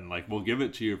it, and we'll give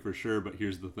it to you for sure, but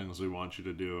here's the things we want you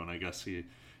to do. And I guess he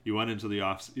went into the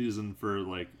off season for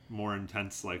more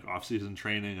intense off season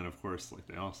training, and of course, like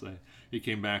they all say, he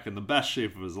came back in the best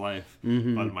shape of his life, but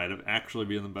it might have actually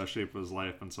been in the best shape of his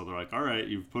life. And so they're like, all right,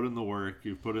 you've put in the work,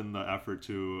 you've put in the effort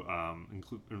to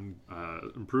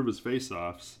improve his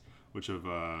face-offs, which have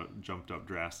jumped up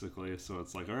drastically. So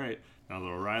it's like, all right, now that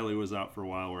O'Reilly was out for a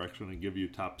while, we're actually going to give you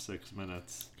top 6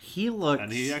 minutes.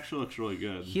 And he actually looks really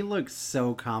good. He looks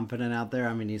so confident out there.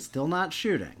 I mean, he's still not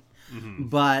shooting,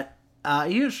 but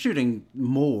he is shooting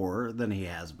more than he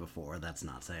has before. That's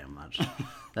not saying much.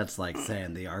 That's like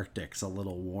saying the Arctic's a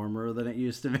little warmer than it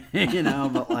used to be,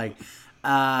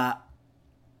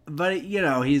 but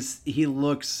he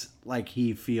looks like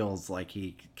he feels like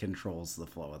he controls the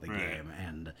flow of the game,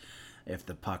 and if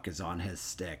the puck is on his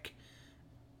stick,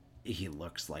 he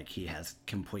looks like he has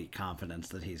complete confidence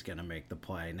that he's going to make the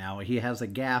play. Now, he has a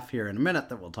gaffe here in a minute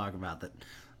that we'll talk about that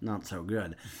not so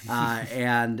good. But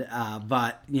I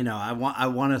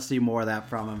want to see more of that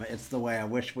from him. It's the way I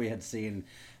wish we had seen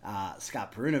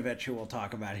Scott Perunovich, who we'll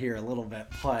talk about here a little bit,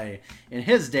 play in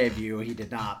his debut. He did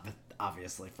not, but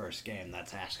obviously first game,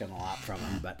 that's asking a lot from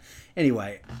him. But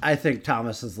anyway, I think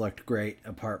Thomas has looked great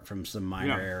apart from some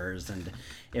minor errors. And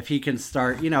if he can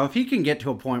start, if he can get to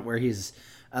a point where he's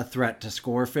a threat to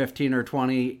score 15 or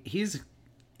 20, he's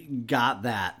got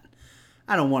that.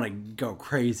 I don't want to go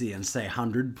crazy and say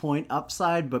 100-point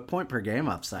upside, but point per game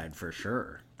upside for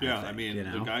sure. Yeah, I mean,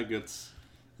 the guy is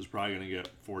probably going to get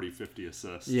 40, 50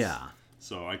 assists. Yeah.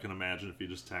 So I can imagine if he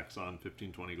just tacks on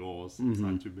 15, 20 goals, it's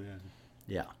not too bad.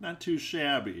 Yeah. Not too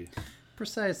shabby.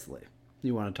 Precisely.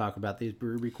 You want to talk about these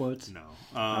Berube quotes? No.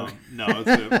 No,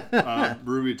 it's good.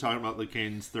 Berube talking about the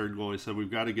Canes' third goal. He said, we've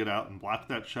got to get out and block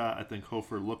that shot. I think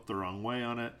Hofer looked the wrong way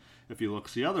on it. If he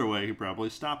looks the other way, he probably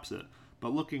stops it.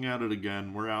 But looking at it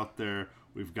again, we're out there.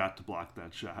 We've got to block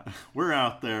that shot. We're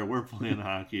out there. We're playing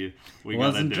hockey. We got to do it.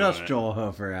 Wasn't just Joel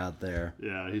Hofer out there.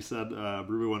 Yeah, he said,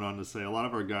 Berube went on to say, a lot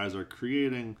of our guys are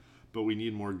creating, but we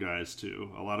need more guys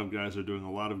too. A lot of guys are doing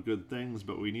a lot of good things,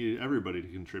 but we need everybody to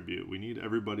contribute. We need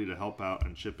everybody to help out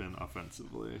and chip in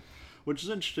offensively. Which is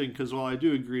interesting because while I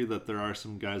do agree that there are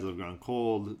some guys that have gone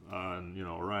cold, and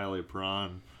O'Reilly,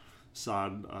 Perron,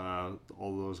 Saad,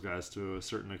 all those guys to a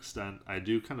certain extent, I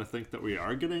do kind of think that we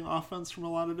are getting offense from a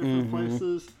lot of different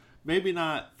places. Maybe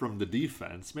not from the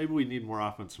defense. Maybe we need more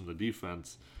offense from the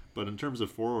defense. But in terms of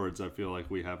forwards, I feel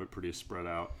like we have it pretty spread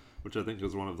out, which I think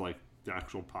is one of the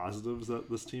actual positives that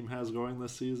this team has going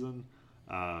this season.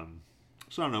 So I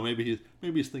don't know. Maybe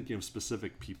he's thinking of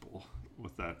specific people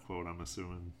with that quote, I'm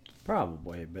assuming.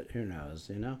 Probably, but who knows,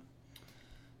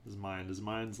 His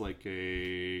mind's like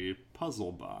a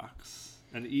puzzle box.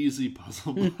 An easy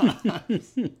puzzle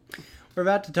box. We're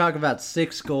about to talk about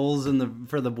 6 goals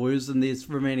for the Blues in these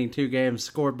remaining 2 games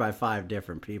scored by 5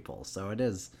 different people. So it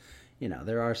is,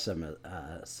 there are some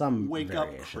Wake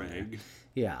variation up, Craig. there.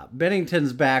 Yeah,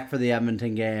 Bennington's back for the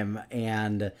Edmonton game,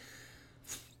 and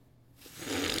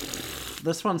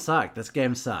this one sucked. This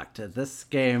game sucked. This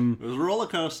game... It was a roller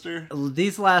coaster.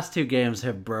 These last 2 games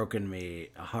have broken me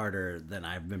harder than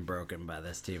I've been broken by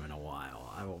this team in a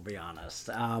while, I will be honest.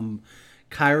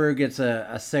 Kyrou gets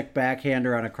a sick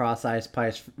backhander on a cross-ice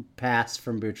pass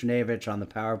from Buchnevich on the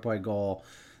power play goal.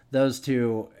 Those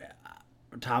 2...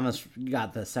 Thomas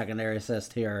got the secondary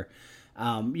assist here.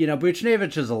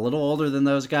 Buchnevich is a little older than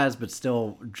those guys, but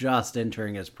still just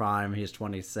entering his prime. He's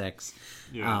 26.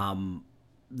 Yeah.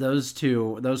 Those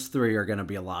 3 are going to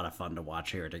be a lot of fun to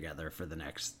watch here together for the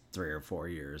next 3 or 4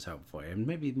 years, hopefully, and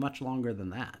maybe much longer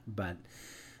than that. But,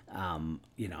 I'm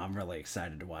really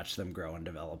excited to watch them grow and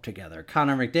develop together.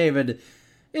 Connor McDavid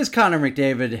is Connor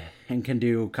McDavid and can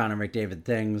do Connor McDavid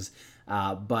things.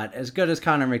 But as good as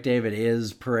Connor McDavid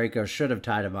is, Parayko should have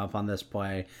tied him up on this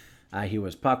play. He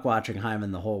was puck watching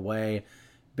Hyman the whole way.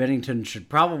 Binnington should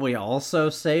probably also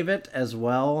save it as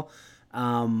well.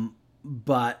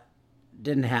 But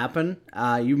didn't happen.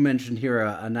 You mentioned here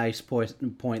a nice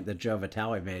point that Joe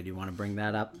Vitale made. You want to bring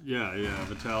that up? Yeah.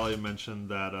 Vitale mentioned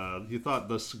that he thought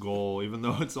this goal, even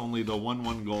though it's only the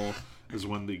 1-1 goal, is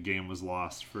when the game was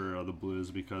lost for the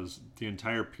Blues, because the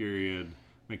entire period,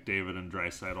 McDavid and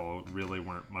Draisaitl really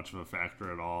weren't much of a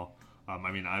factor at all.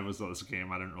 I was at this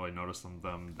game. I didn't really notice them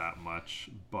that much.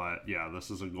 But, yeah, this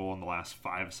is a goal in the last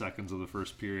 5 seconds of the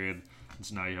first period. And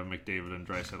so now you have McDavid and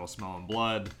Draisaitl smelling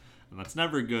blood. And that's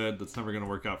never good. That's never going to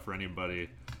work out for anybody.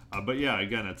 But, yeah,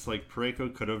 again, it's like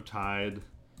Parayko could have tied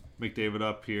McDavid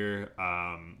up here.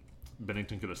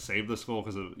 Bennington could have saved this goal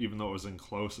because even though it was in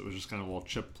close, it was just kind of a little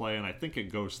chip play. And I think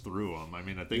it goes through him. I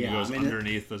think it goes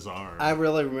underneath his arm. I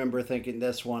really remember thinking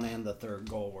this one and the third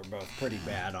goal were both pretty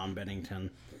bad on Bennington.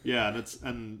 Yeah,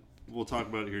 and we'll talk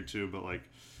about it here too, but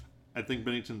I think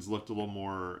Bennington's looked a little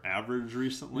more average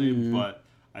recently, but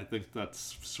I think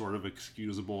that's sort of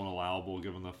excusable and allowable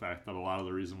given the fact that a lot of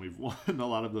the reason we've won a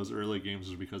lot of those early games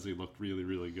is because he looked really,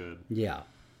 really good. Yeah.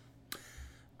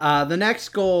 The next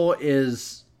goal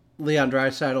is Leon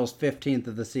Draisaitl's 15th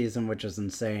of the season, which is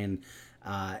insane.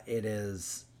 It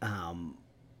is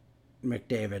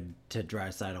McDavid to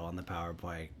Draisaitl on the power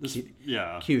play.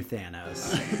 Cue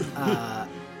Thanos.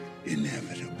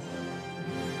 Inevitable.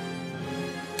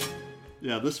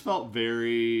 Yeah, this felt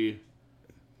very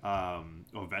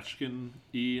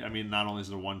Ovechkin-y. Not only is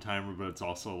it a one-timer, but it's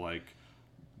also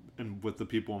and with the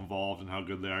people involved and how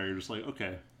good they are, you're just like,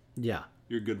 okay, yeah,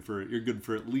 you're good for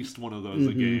at least one of those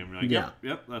a game. You're like,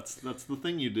 yep, that's the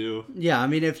thing you do. Yeah,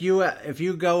 if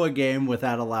you go a game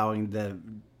without allowing the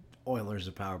Oilers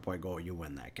a power play goal, you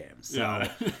win that game. So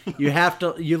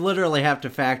you literally have to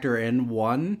factor in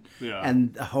one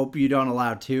and hope you don't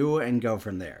allow two and go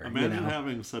from there. Imagine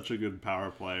having such a good power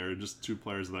play or just two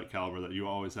players of that caliber that you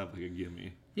always have a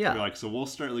gimme. Yeah. You're so we'll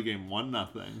start the game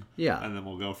 1-0. Yeah. And then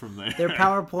we'll go from there. Their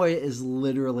power play is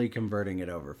literally converting it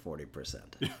over 40%.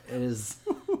 It is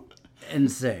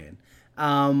insane.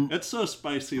 It's so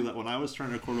spicy that when I was trying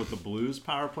to record what the Blues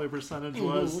power play percentage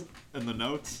was in the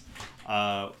notes,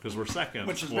 because we're second,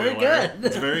 which is very good.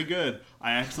 It's very good.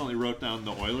 I accidentally wrote down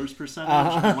the Oilers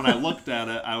percentage, and when I looked at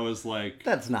it, I was like,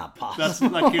 "That's not possible.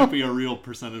 That can't be a real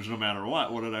percentage, no matter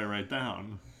what." What did I write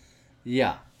down?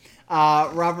 Yeah,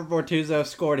 Robert Bortuzzo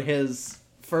scored his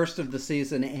first of the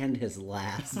season and his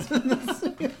last of the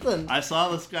season. I saw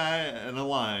this guy in a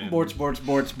line. Sports.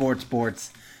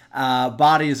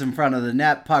 Bodies in front of the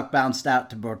net. Puck bounced out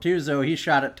to Bortuzzo. He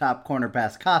shot it top corner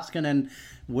past Koskinen.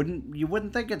 You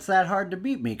wouldn't think it's that hard to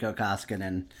beat Mikko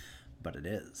Koskinen, but it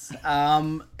is.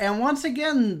 And once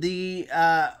again, the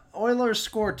Oilers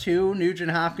score 2.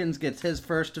 Nugent Hopkins gets his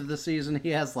first of the season.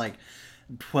 He has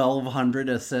 1,200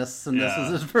 assists, and this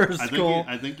is his first goal.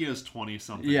 I think he has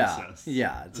 20-something assists.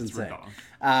 Yeah, it's insane.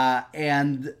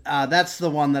 And that's the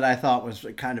one that I thought was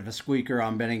kind of a squeaker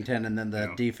on Bennington, and then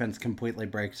the defense completely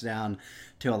breaks down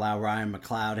to allow Ryan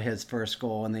McLeod his first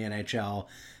goal in the NHL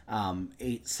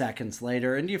 8 seconds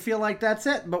later. And you feel like that's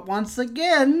it. But once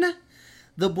again,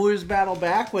 the Blues battle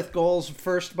back with goals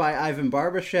first by Ivan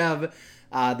Barbashev.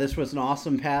 This was an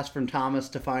awesome pass from Thomas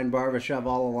to find Barbashev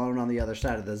all alone on the other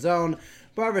side of the zone.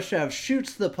 Barbashev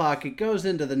shoots the puck. It goes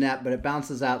into the net, but it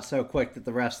bounces out so quick that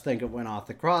the refs think it went off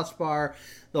the crossbar.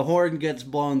 The horn gets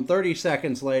blown 30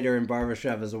 seconds later, and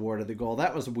Barbashev is awarded the goal.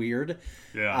 That was weird.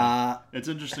 Yeah. It's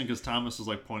interesting because Thomas was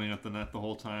pointing at the net the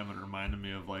whole time, and it reminded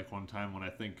me of one time when I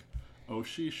think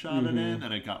Oshie shot it in,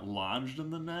 and it got lodged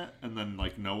in the net, and then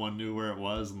no one knew where it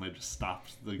was, and they just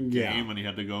stopped the game, and he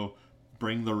had to go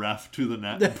bring the ref to the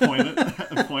net and point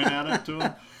at it to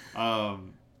him.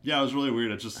 Yeah, it was really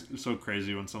weird. It's just so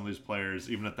crazy when some of these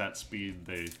players, even at that speed,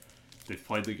 they've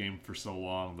played the game for so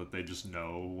long that they just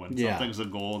know when something's a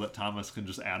goal that Thomas can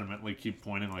just adamantly keep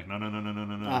pointing no, that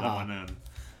went in.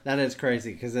 That is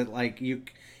crazy because it you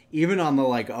even on the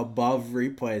above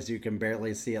replays you can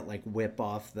barely see it whip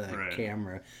off the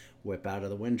camera, whip out of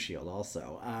the windshield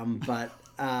also. But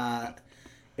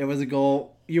it was a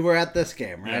goal. You were at this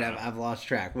game, right? Yeah. I've lost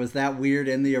track. Was that weird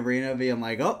in the arena being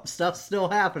oh, stuff's still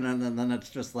happening, and then it's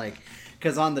just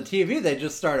because on the TV they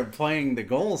just started playing the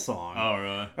goal song. Oh,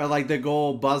 really? Or the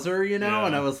goal buzzer, and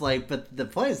I was but the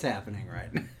play's happening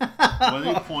right now. When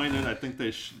he pointed, I think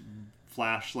they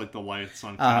flashed the lights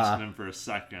on Koskinen for a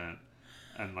second.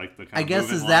 And the kind I guess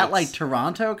is lights. That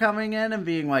Toronto coming in and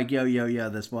being yo,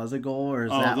 this was a goal, or is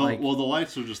that well, the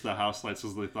lights are just the house lights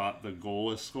because they thought the goal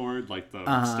was scored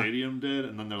the stadium did,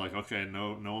 and then they're okay,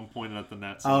 no one pointed at the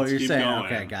net, so let's you're keep saying going.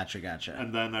 Okay, gotcha.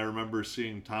 And then I remember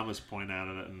seeing Thomas point at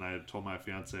it, and I told my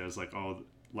fiance, I was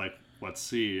let's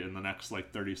see in the next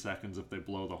like 30 seconds if they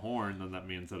blow the horn, then that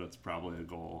means that it's probably a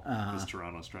goal because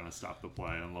Toronto's trying to stop the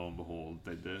play, and lo and behold,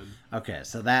 they did. Okay,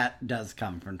 so that does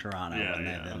come from Toronto, and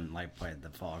they then like played the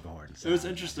foghorn. It was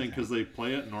interesting because they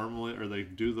play it normally, or they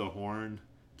do the horn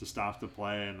to stop the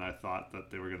play, and I thought that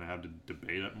they were going to have to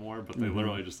debate it more, but they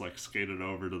literally just like skated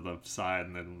over to the side,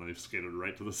 and then they skated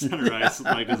right to the center ice,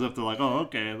 like as if they're like, oh,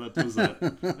 okay, that was it.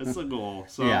 It's a goal.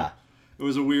 So it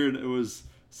was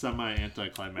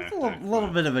semi-anticlimactic. A little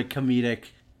bit of a comedic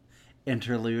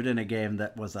interlude in a game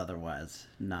that was otherwise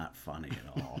not funny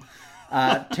at all.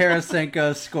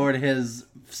 Tarasenko scored his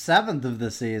 7th of the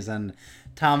season.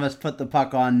 Thomas put the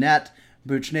puck on net.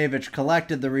 Buchnevich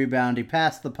collected the rebound. He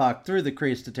passed the puck through the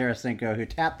crease to Tarasenko, who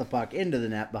tapped the puck into the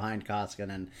net behind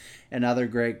Koskinen. Another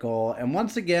great goal. And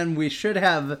once again, we should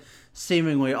have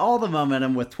seemingly all the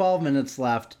momentum with 12 minutes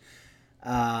left.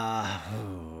 And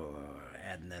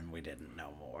then we didn't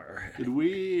know more.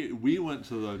 We went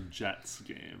to the Jets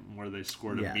game where they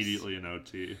scored immediately in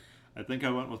OT. I think I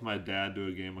went with my dad to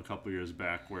a game a couple years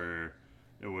back where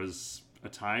it was a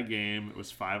tie game. It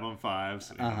was 5-on-5,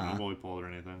 so no goalie pulled or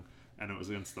anything. And it was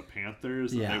against the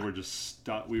Panthers, and they were just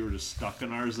stuck. We were just stuck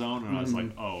in our zone, and I was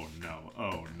like, "Oh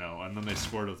no!" And then they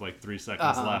scored with like 3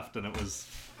 seconds left, and it was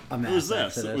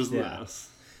this.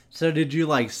 So did you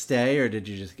like stay, or did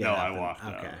you just get? No, up I walked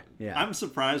out. Yeah, I'm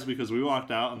surprised because we walked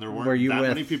out, and there weren't that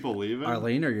many people leaving.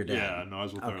 Arlene or your dad? Yeah, no, I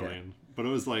was with Arlene, but it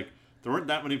was like there weren't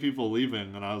that many people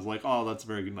leaving, and I was like, "Oh, that's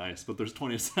very nice," but there's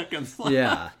 20 seconds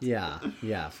left.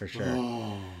 Yeah, for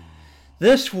sure.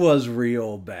 This was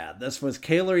real bad. This was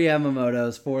Kailer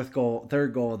Yamamoto's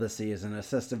third goal of the season,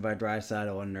 assisted by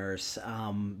Draisaitl and Nurse.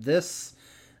 This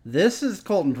is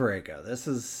Colton Parayko. This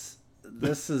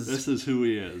is who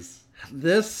he is.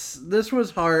 This was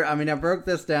hard. I mean, I broke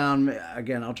this down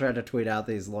again. I'll try to tweet out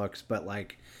these looks, but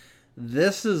like,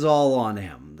 this is all on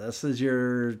him. This is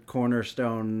your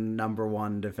cornerstone number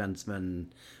one defenseman,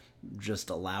 just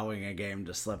allowing a game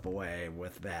to slip away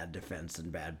with bad defense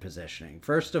and bad positioning.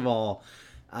 First of all,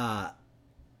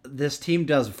 this team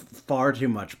does far too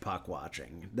much puck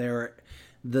watching.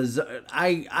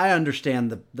 I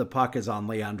understand the puck is on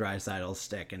Leon Draisaitl's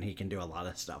stick, and he can do a lot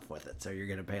of stuff with it, so you're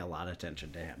going to pay a lot of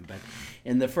attention to him. But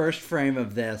in the first frame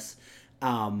of this,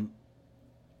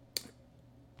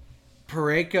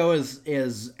 Parayko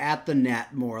is at the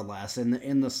net more or less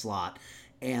in the slot,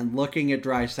 and looking at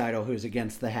Draisaitl, who's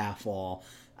against the half wall,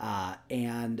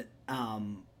 and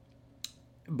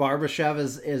Barbashev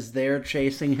is there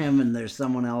chasing him, and there's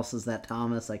someone else. Is that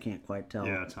Thomas? I can't quite tell.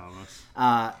 Yeah, Thomas.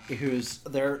 Who's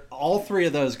there? All three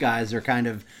of those guys are kind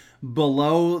of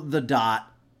below the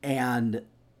dot and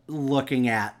looking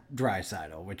at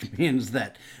Draisaitl, which means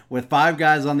that with 5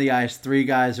 guys on the ice, 3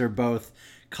 guys are both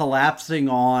collapsing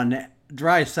on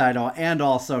Draisaitl and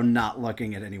also not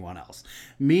looking at anyone else.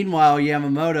 Meanwhile,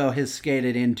 Yamamoto has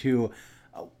skated into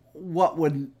what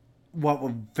would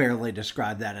fairly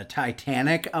describe that a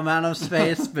titanic amount of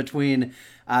space between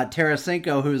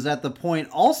Tarasenko, who's at the point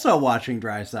also watching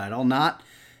Draisaitl, not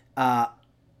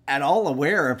at all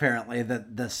aware apparently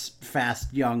that this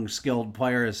fast, young, skilled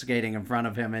player is skating in front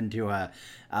of him into an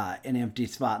empty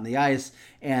spot in the ice,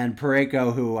 and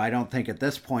Parayko, who I don't think at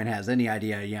this point has any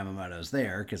idea Yamamoto's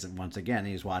there, because once again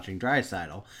he's watching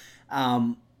Draisaitl.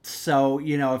 So,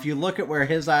 if you look at where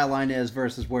his eye line is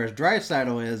versus where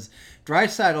Draisaitl is,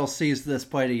 Draisaitl sees this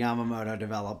play to Yamamoto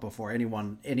develop before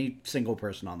any single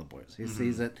person on the Blues. He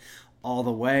sees it all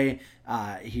the way.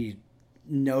 He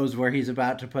knows where he's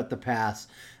about to put the pass,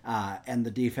 and the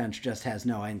defense just has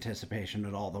no anticipation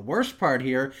at all. The worst part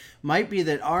here might be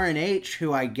that RNH,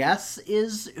 who I guess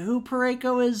is who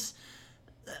Parayko is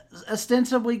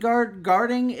ostensibly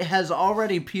guarding, has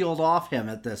already peeled off him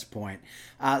at this point.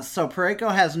 So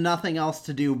Parayko has nothing else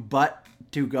to do but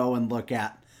to go and look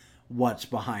at what's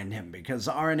behind him, because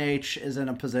RNH is in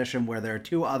a position where there are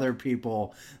 2 other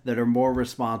people that are more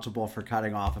responsible for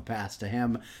cutting off a pass to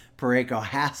him. Parayko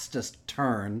has to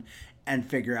turn and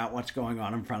figure out what's going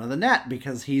on in front of the net,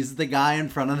 because he's the guy in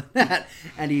front of the net,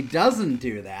 and he doesn't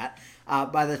do that.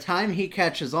 By the time he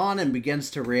catches on and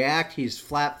begins to react, he's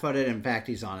flat-footed. In fact,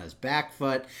 he's on his back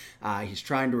foot. He's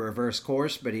trying to reverse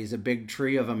course, but he's a big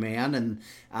tree of a man, and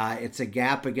it's a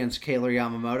gap against Kailer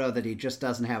Yamamoto that he just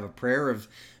doesn't have a prayer of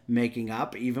making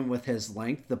up, even with his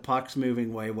length. The puck's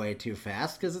moving way, way too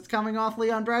fast because it's coming off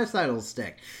Leon Draisaitl's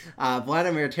stick.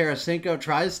 Vladimir Tarasenko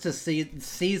tries to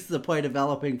seize the play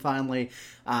developing finally,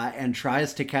 and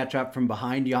tries to catch up from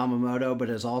behind Yamamoto, but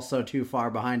is also too far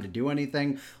behind to do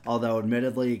anything, although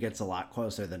admittedly he gets a lot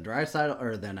closer than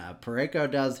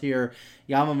Parayko does here.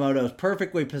 Yamamoto is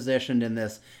perfectly positioned in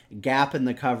this gap in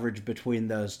the coverage between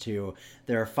those two.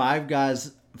 There are 5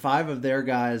 guys 5 of our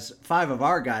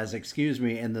guys,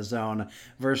 in the zone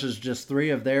versus just 3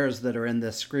 of theirs that are in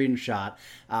this screenshot.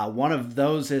 One of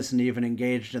those isn't even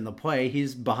engaged in the play.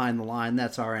 He's behind the line.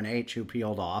 That's RNH who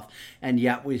peeled off. And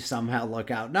yet we somehow look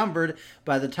outnumbered.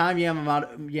 By the time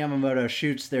Yamamoto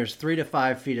shoots, there's 3 to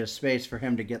 5 feet of space for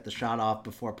him to get the shot off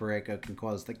before Parayko can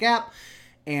close the gap.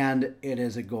 And it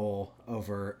is a goal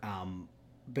over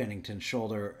Binnington's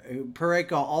shoulder.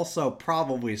 Parayko also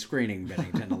probably screening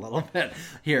Binnington a little bit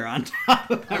here on top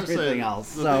of everything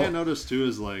else. The thing I noticed too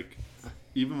is like,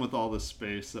 even with all the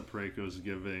space that Parayko is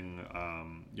giving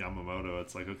Yamamoto,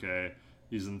 it's like, okay,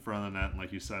 he's in front of the net, and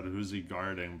like you said, who's he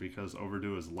guarding? Because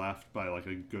Overdue is left by like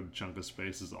a good chunk of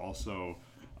space is also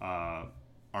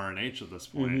RNH at this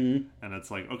point. And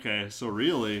it's like, okay, so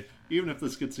really, even if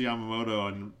this gets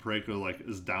Yamamoto and Parayko like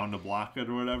is down to block it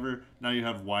or whatever, now you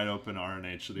have wide open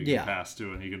RNH that he can pass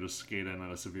to, and he can just skate in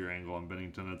at a severe angle on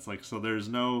Binnington. It's like, so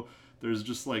there's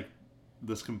just like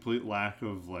this complete lack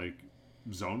of like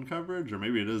zone coverage, or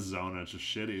maybe it is zone and it's just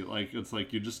shitty. Like, it's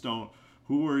like you just don't.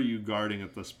 Who are you guarding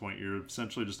at this point? You're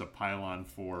essentially just a pylon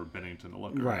for Binnington to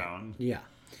look around. Yeah.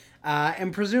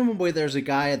 And presumably there's a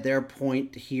guy at their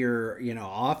point here,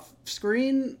 off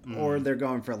screen, or they're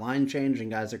going for line change and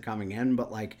guys are coming in.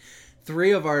 But like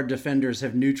 3 of our defenders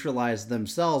have neutralized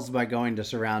themselves by going to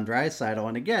surround Draisaitl.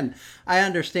 And again, I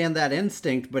understand that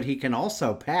instinct, but he can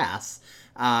also pass.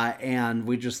 And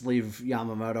we just leave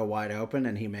Yamamoto wide open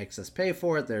and he makes us pay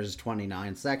for it. There's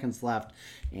 29 seconds left.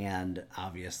 And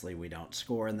obviously we don't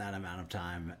score in that amount of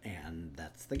time. And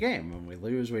that's the game. When we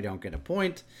lose, we don't get a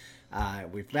point.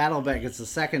 We've battled back. It's the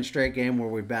second straight game where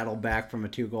we battled back from a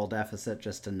 2-goal deficit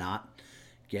just to not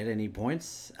get any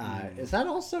points. Is that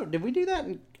also... Did we do that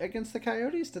against the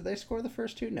Coyotes? Did they score the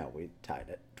first 2? No, we tied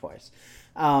it twice.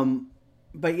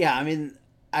 But yeah, I mean,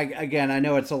 I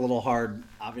know it's a little hard.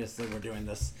 Obviously, we're doing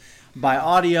this by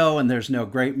audio, and there's no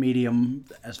great medium,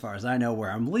 as far as I know, where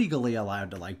I'm legally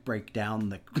allowed to like break down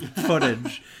the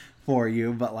footage for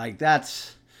you. But like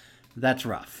that's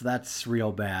rough. That's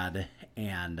real bad.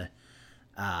 And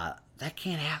that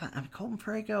can't happen. I mean, Colton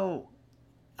Parayko,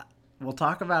 we'll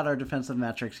talk about our defensive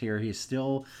metrics here. He's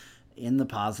still in the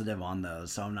positive on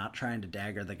those, so I'm not trying to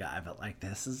dagger the guy, but like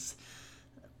this is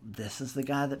the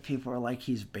guy that people are like,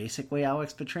 he's basically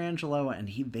Alex Pietrangelo, and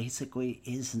he basically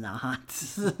is not.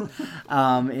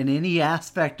 In any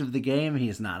aspect of the game,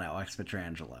 he's not Alex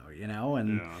Pietrangelo,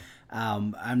 And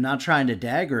I'm not trying to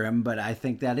dagger him, but I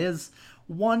think that is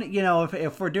one,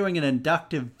 if we're doing an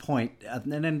inductive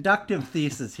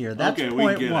thesis here, that's okay,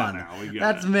 point 1.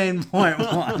 That's main point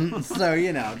 1.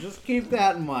 So, just keep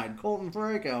that in mind. Colton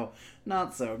Parayko,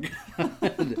 not so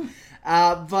good.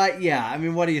 But yeah, I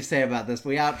mean, what do you say about this?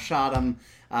 We outshot them.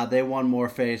 They won more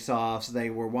face-offs. They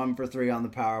were 1 for 3 on the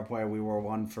power play. We were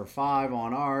 1 for 5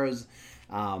 on ours.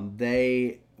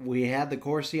 We had the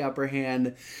Corsi upper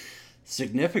hand.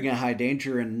 Significant high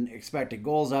danger and expected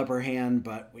goals upper hand,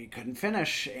 but we couldn't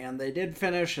finish, and they did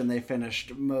finish, and they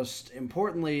finished most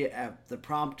importantly at the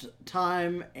prompt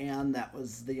time, and that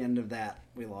was the end of that.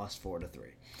 We lost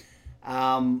 4-3.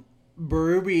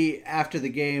 Berube, after the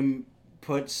game,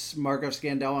 puts Marco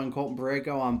Scandella and Colton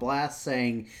Parayko on blast,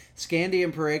 saying, Scandy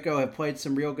and Parayko have played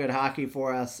some real good hockey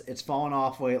for us. It's fallen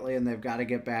off lately, and they've got to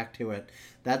get back to it.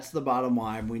 That's the bottom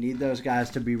line. We need those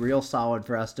guys to be real solid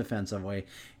for us defensively,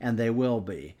 and they will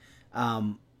be.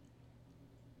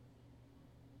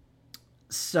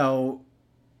 So,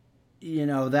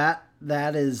 that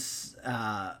is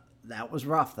that was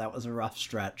rough. That was a rough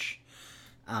stretch.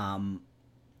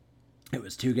 It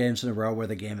was 2 games in a row where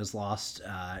the game is lost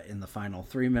in the final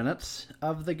 3 minutes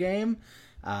of the game.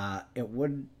 It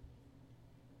would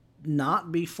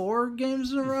not be 4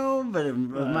 games in a row, but it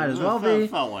might as well be.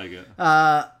 Felt like it.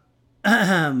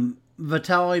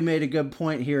 Vitali made a good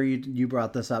point here. You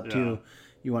brought this up too.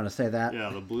 You want to say that? Yeah,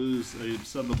 the Blues. You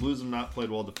said the Blues have not played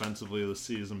well defensively this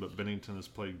season, but Binnington has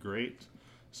played great.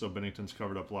 So Binnington's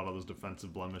covered up a lot of those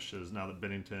defensive blemishes. Now that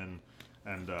Binnington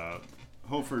and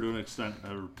Hofer, to an extent,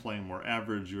 are playing more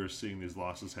average, you are seeing these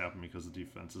losses happen because the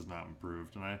defense is not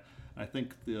improved. And I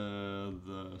think the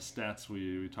stats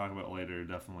we talk about later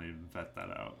definitely vet that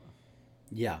out.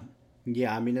 Yeah.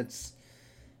 I mean, it's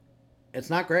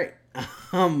not great.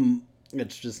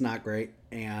 It's just not great.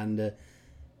 And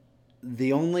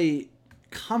the only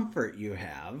comfort you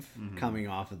have coming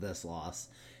off of this loss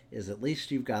is at least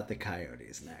you've got the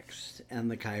Coyotes next. And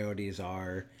the Coyotes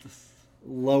are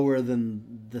lower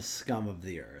than the scum of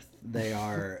the earth. They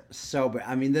are so bad.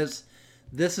 I mean, this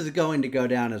this is going to go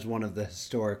down as one of the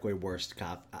historically worst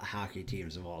hockey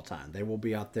teams of all time. They will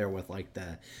be up there with like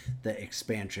the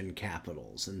expansion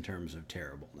capitals in terms of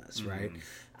terribleness, right?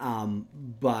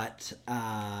 But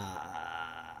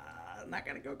not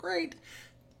going to go great.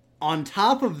 On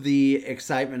top of the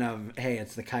excitement of, hey,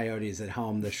 it's the Coyotes at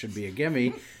home, this should be a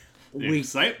gimme.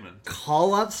 Excitement.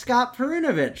 Call up Scott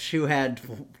Perunovich, who had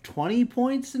 20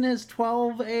 points in his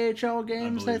 12 AHL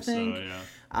games, I think. So,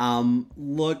 yeah.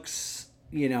 Looks,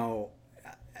 you know,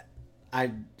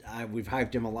 we've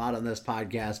hyped him a lot on this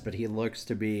podcast, but he looks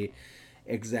to be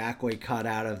exactly cut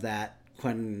out of that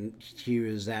Quentin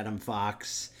Hughes, Adam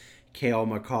Fox, Cale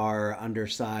Makar,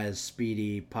 undersized,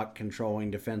 speedy, puck-controlling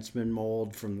defenseman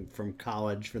mold from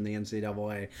college, from the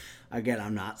NCAA. Again,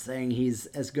 I'm not saying he's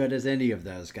as good as any of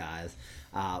those guys,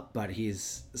 but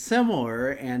he's similar,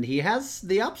 and he has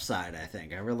the upside, I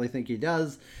think. I really think he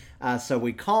does. So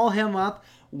we call him up.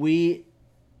 We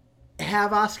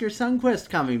have Oscar Sundqvist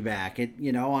coming back.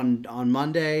 On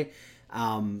Monday,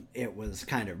 it was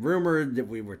kind of rumored that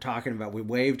we were talking about, we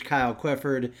waived Kyle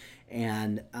Clifford,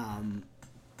 and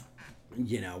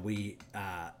we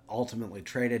ultimately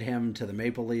traded him to the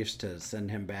Maple Leafs to send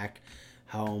him back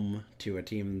home to a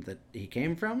team that he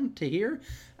came from, to here.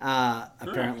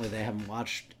 Apparently they haven't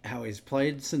watched how he's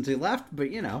played since he left, but,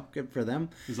 good for them.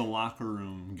 He's a locker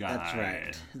room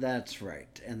guy. That's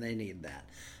right. And they need that.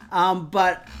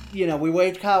 But, we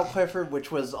waived Kyle Clifford, which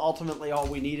was ultimately all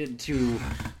we needed to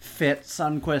fit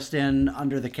Sundqvist in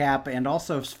under the cap and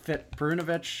also fit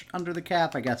Perunovich under the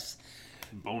cap. I guess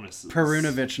bonuses.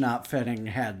 Perunovich not fitting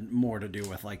had more to do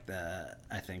with the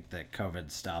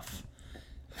COVID stuff,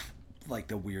 like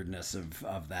the weirdness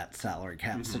of that salary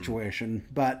cap situation.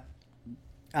 But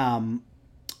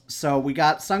so we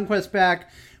got Sundqvist back,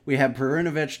 we had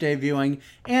Perunovich debuting,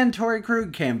 and Torrey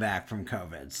Krug came back from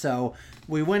COVID. So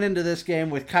we went into this game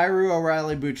with Kyrou,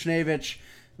 O'Reilly, Buchnevich,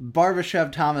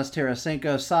 Barbashev, Thomas,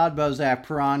 Tarasenko, Saad, Bozak,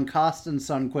 Perron, Kostin,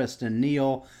 Sundqvist, and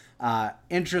Neal.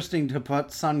 Interesting to put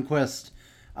Sundqvist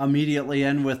immediately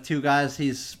in with two guys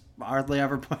he's hardly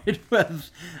ever played with.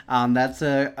 That's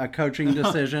a coaching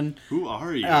decision. Who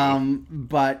are you?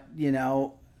 But,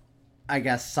 I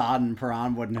guess Saad and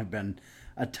Perron wouldn't have been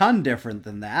a ton different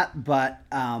than that. But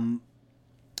Scandella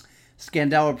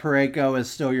Parayko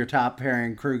is still your top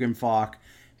pairing. Krug and Falk.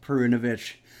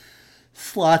 Perunovich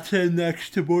slots in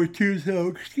next to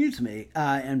Bortuzzo,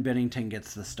 and Bennington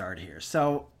gets the start here.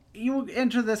 So you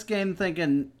enter this game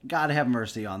thinking, God have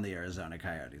mercy on the Arizona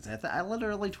Coyotes. I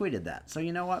literally tweeted that. So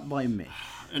you know what? Blame me.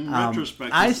 In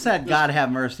retrospect, I said God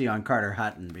have mercy on Carter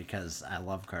Hutton because I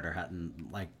love Carter Hutton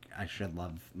like I should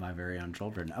love my very own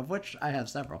children, of which I have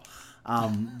several.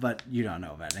 But you don't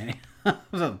know about any of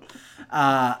them.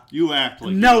 You act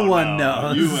like no one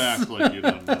knows. You act like you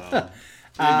don't know.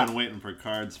 They've been waiting for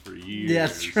cards for years.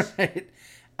 That's right.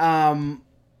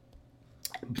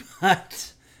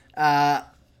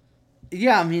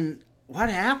 Yeah, I mean, what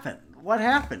happened? What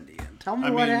happened, Ian? Tell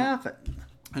me what happened.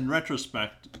 In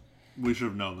retrospect, we should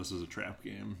have known this was a trap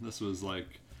game. This was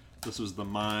the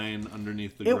mine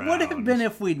underneath the ground. It would have been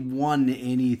if we'd won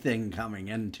anything coming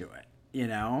into it,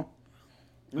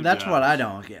 That's what I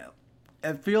don't get.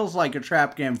 It feels like a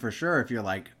trap game for sure if you're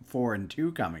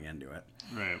 4-2 coming into it.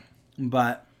 Right.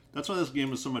 But that's why this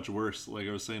game is so much worse. Like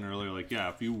I was saying earlier,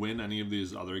 if you win any of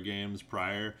these other games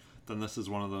prior, then this is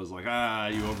one of those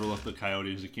you overlook the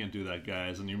Coyotes, you can't do that,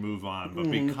 guys, and you move on.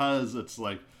 But because it's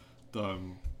the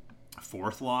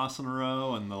fourth loss in a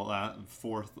row and the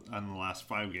fourth in the last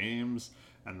 5 games,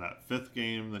 and that 5th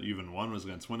game that you even won was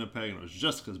against Winnipeg, and it was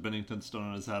just because Bennington's still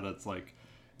in his head, it's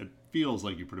it feels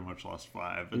like you pretty much lost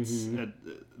 5.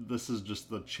 This is just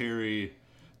the cherry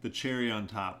on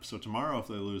top. So tomorrow, if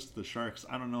they lose to the Sharks,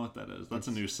 I don't know what that is. That's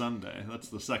a new Sunday. That's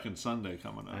the second Sunday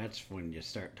coming up. That's when you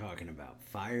start talking about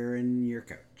firing your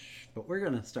coach. But we're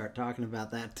going to start talking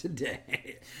about that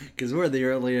today because we're the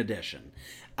early edition.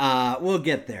 We'll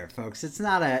get there, folks. It's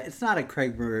not a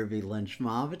Craig Berube lynch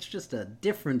mob. It's just a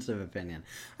difference of opinion.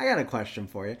 I got a question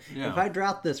for you. Yeah. If I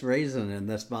drop this raisin in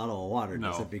this bottle of water,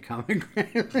 does it become a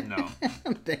grape? No.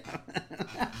 Damn.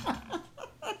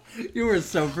 You were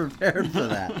so prepared for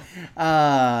that.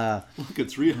 Look,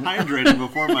 it's rehydrating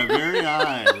before my very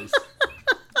eyes.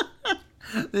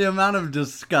 The amount of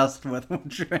disgust with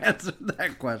which you answered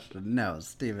that question. No,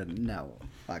 Steven, no.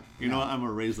 Fuck. You know what? I'm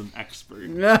a raisin expert.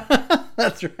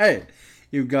 That's right.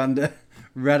 You've gone to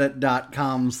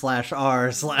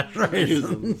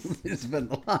reddit.com/r/raisins. You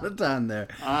spent a lot of time there.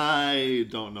 I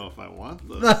don't know if I want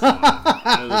this.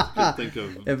 I could think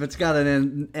of... If it's got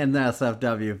an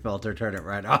NSFW filter, turn it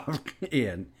right off,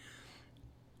 Ian.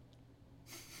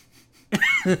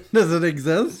 Does it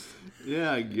exist?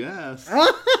 Yeah, I guess.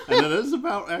 And it is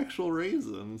about actual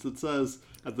raisins. It says,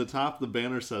 at the top, the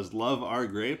banner says, "Love our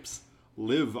grapes,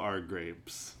 live our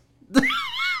grapes."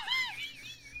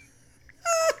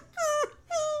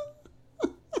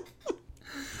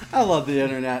 I love the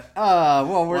internet.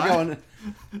 Well, we're Why? going...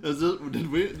 Is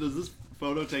this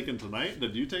photo taken tonight?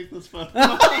 Did you take this photo?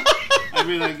 I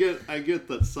mean, I get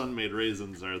that Sun-made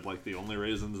raisins are like the only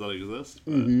raisins that exist,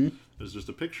 but there's just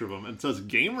a picture of them. It says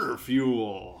Gamer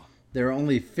Fuel. There are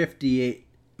only 58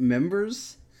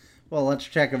 members? Well, let's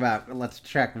check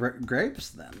grapes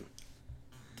then.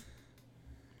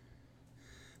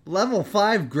 Level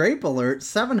 5 grape alert,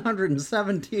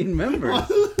 717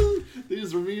 members.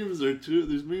 These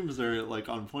memes are like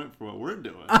on point for what we're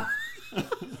doing.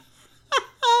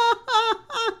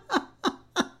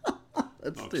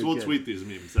 We'll tweet these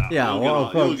memes out. Yeah,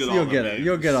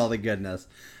 you'll get all the goodness.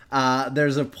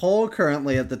 There's a poll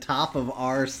currently at the top of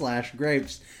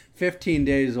r/grapes, 15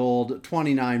 days old,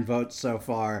 29 votes so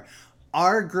far.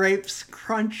 Are grapes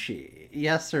crunchy?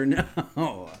 Yes or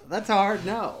no? That's a hard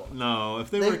no. No,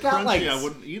 if they were crunchy, I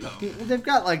wouldn't eat them. They've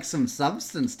got like some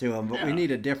substance to them, but we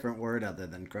need a different word other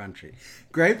than crunchy.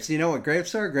 Grapes, you know what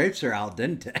grapes are? Grapes are al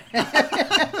dente.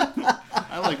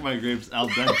 I like my grapes al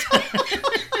dente.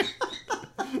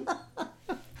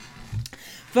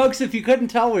 Folks, if you couldn't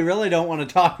tell, we really don't want to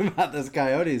talk about this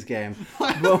Coyotes game.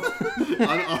 On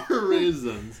our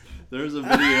raisins, there's a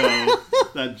video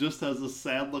that just has a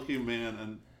sad-looking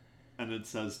man, and it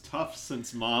says, "Tough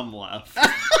since mom left."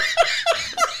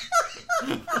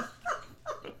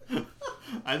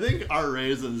 I think our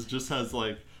raisins just has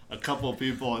like a couple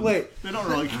people, and they don't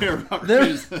really care about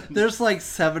raisins. There's like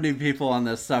 70 people on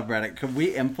this subreddit. Could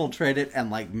we infiltrate it and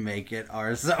like make it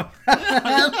our subreddit?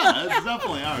 Yeah, it's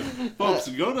definitely ours. Folks,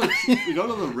 go to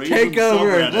the raisins take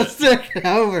over. subreddit. Let's take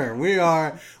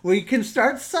over. We can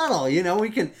start subtle. You know,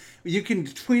 you can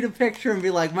tweet a picture and be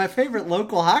like, my favorite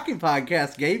local hockey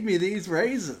podcast gave me these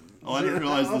raisins. Oh, I didn't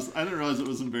realize it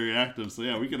wasn't very active. So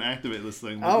yeah, we can activate this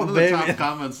thing. Oh, one of the top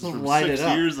comments is from 6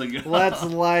 years ago. Let's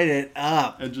light it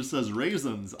up. It just says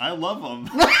raisins. I love them.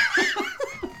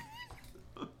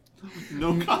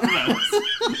 No comments.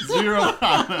 0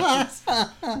 comments.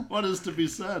 What is to be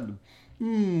said?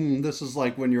 This is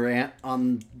like when your aunt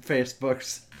on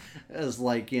Facebook's is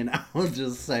like, you know,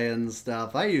 just saying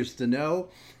stuff. I used to know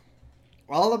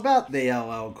all about the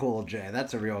LL Cool J.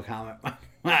 That's a real comment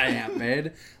my aunt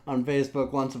made on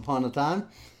Facebook once upon a time.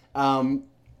 All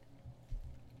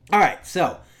right,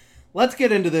 so let's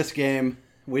get into this game.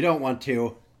 We don't want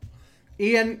to.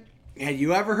 Ian, had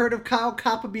you ever heard of Kyle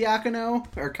Capobianco?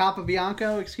 Or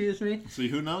Capobianco, excuse me? See,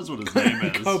 who knows what his name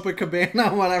is?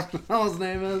 Copacabana, whatever the hell his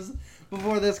name is,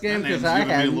 before this game, because I had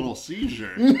had a little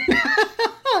seizure.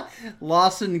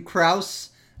 Lawson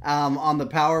Krause on the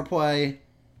power play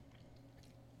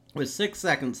with 6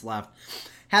 seconds left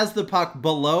has the puck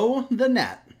below the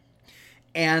net,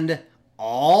 and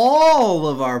all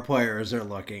of our players are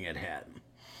looking at him.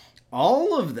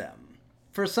 All of them.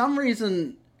 For some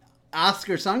reason,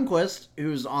 Oscar Sundqvist,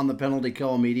 who's on the penalty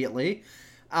kill immediately,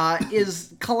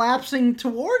 is collapsing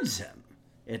towards him,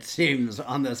 it seems,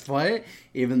 on this play,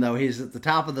 even though he's at the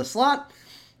top of the slot.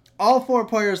 All 4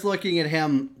 players looking at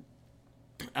him.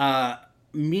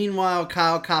 Meanwhile,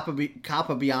 Kyle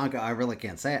Capobianco, I really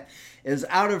can't say it, is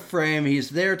out of frame. He's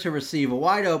there to receive a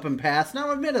wide open pass.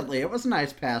 Now, admittedly, it was a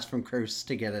nice pass from Cruz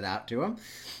to get it out to him.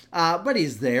 But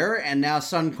he's there, and now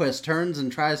Sundqvist turns and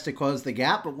tries to close the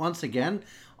gap. But once again,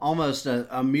 almost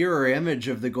a mirror image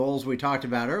of the goals we talked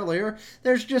about earlier.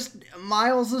 There's just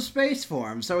miles of space for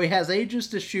him. So he has ages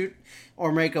to shoot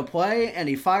or make a play, and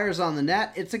he fires on the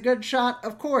net. It's a good shot,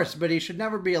 of course, but he should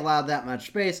never be allowed that much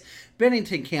space.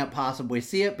 Bennington can't possibly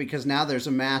see it because now there's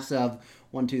a mass of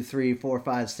 1, 2, 3, 4,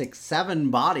 5, 6,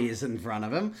 7 bodies in front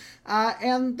of him.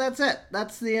 And that's it.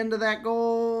 That's the end of that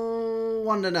goal.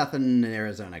 1-0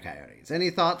 Arizona Coyotes. Any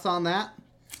thoughts on that?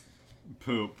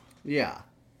 Poop. Yeah.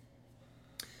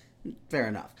 Fair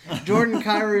enough. Jordan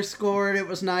Kyrou scored. It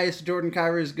was nice. Jordan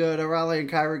Kyrou's good. O'Reilly and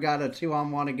Kyrou got a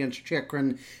 2-on-1 against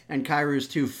Chychrun, and Kyrou's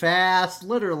too fast.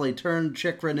 Literally turned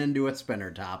Chychrun into a spinner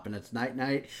top, and it's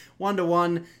night-night.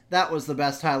 1-1. That was the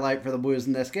best highlight for the Blues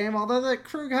in this game, although the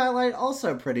Krug highlight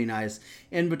also pretty nice.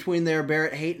 In between there,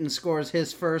 Barrett Hayton scores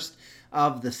his first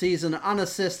of the season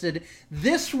unassisted.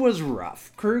 This was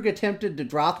rough. Krug attempted to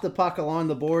drop the puck along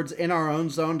the boards in our own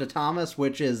zone to Thomas,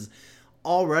 which is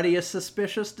already a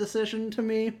suspicious decision to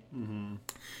me.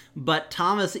 but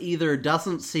Thomas either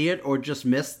doesn't see it or just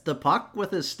missed the puck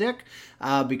with his stick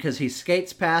because he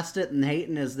skates past it, and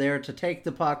Hayton is there to take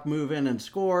the puck, move in, and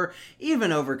score,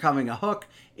 even overcoming a hook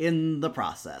in the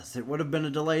process. It would have been a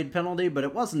delayed penalty, but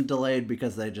it wasn't delayed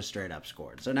because they just straight up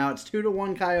scored. So now it's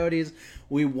 2-1 Coyotes.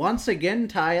 We once again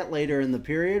tie it later in the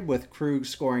period with Krug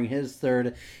scoring his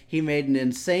third. He made an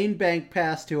insane bank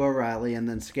pass to O'Reilly and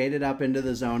then skated up into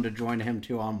the zone to join him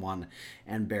 2-on-1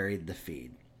 and buried the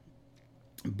feed.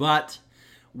 But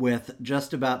with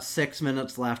just about 6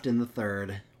 minutes left in the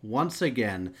third, once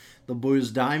again, the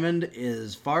Blues' diamond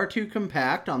is far too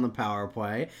compact on the power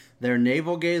play. They're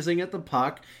navel-gazing at the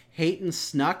puck. Hayton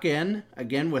snuck in,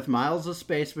 again with miles of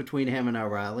space between him and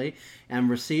O'Reilly, and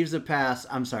receives a pass.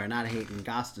 I'm sorry, not Hayton.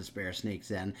 Gostisbehere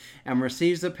sneaks in and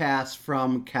receives a pass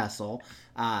from Kessel.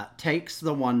 Takes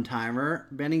the one-timer.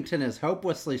 Bennington is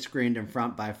hopelessly screened in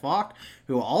front by Falk,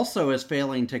 who also is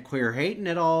failing to clear Hayton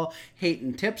at all.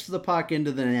 Hayton tips the puck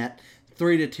into the net.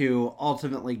 3-2,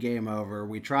 ultimately game over.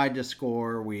 We tried to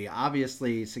score. We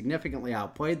obviously significantly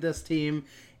outplayed this team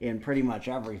in pretty much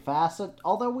every facet,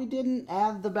 although we didn't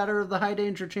have the better of the high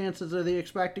danger chances or the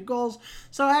expected goals.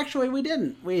 So actually we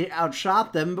didn't. We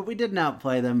outshot them, but we didn't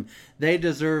outplay them. They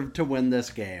deserved to win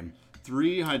this game.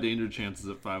 3 high danger chances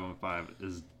at 5-on-5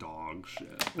 is dog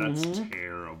shit. That's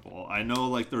terrible. I know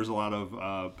like there's a lot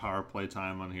of power play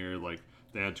time on here. Like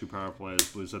they had 2 power plays,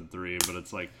 Blues had 3, but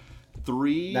it's like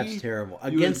 3. That's terrible.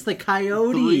 Against the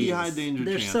Coyotes. 3 high danger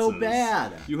They're chances. so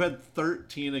bad. You had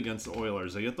 13 against the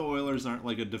Oilers. I get the Oilers aren't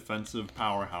like a defensive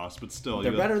powerhouse, but still.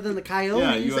 They're better than the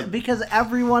Coyotes Yeah, because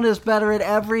everyone is better at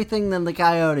everything than the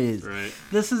Coyotes. Right.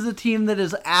 This is a team that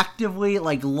is actively,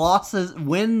 like,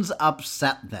 wins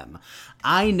upset them.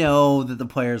 I know that the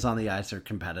players on the ice are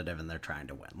competitive and they're trying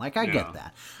to win. Like, I get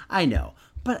that. I know.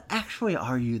 But actually,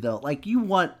 are you, though? Like, you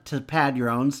want to pad your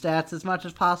own stats as much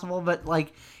as possible, but,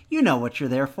 like, you know what you're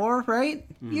there for, right?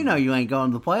 You know you ain't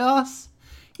going to the playoffs.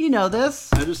 You know this.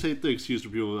 I just hate the excuse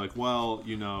where people are like, well,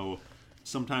 you know,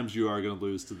 sometimes you are going to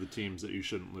lose to the teams that you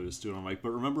shouldn't lose to. And I'm like,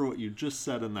 but remember what you just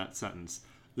said in that sentence.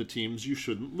 The teams you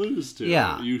shouldn't lose to.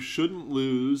 Yeah. You shouldn't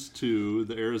lose to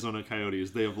the Arizona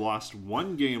Coyotes. They have lost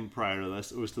 1 game prior to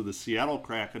this. It was to the Seattle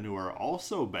Kraken, who are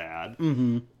also bad.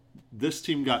 Mm-hmm. This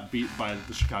team got beat by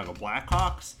the Chicago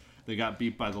Blackhawks. They got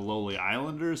beat by the lowly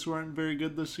Islanders, who aren't very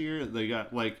good this year.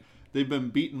 They've been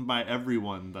beaten by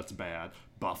everyone that's bad.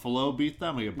 Buffalo beat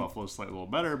them. I get Buffalo slightly a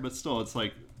little better, but still, it's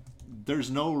like there's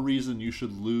no reason you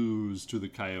should lose to the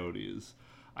Coyotes.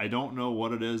 I don't know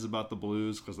what it is about the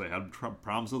Blues because they had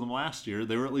problems with them last year.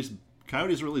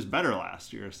 Coyotes were at least better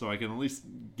last year, so I can at least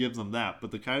give them that.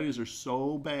 But the Coyotes are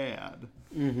so bad,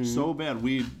 so bad.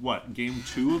 Game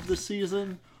 2 of the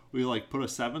season? We put a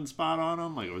 7 spot on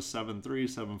them, like it was 7-3,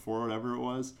 7-4, whatever it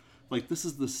was. Like this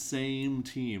is the same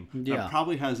team that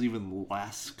probably has even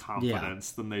less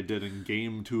confidence than they did in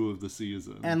game 2 of the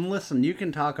season. And listen, you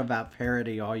can talk about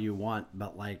parity all you want,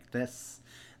 but like this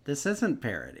isn't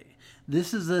parity.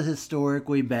 This is a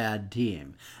historically bad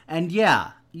team. And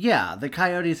yeah, the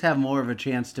Coyotes have more of a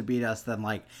chance to beat us than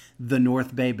like the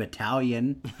North Bay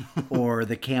Battalion or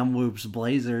the Kamloops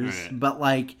Blazers. Right. But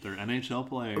like they're NHL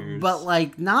players. But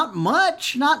like not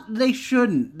much. They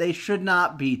should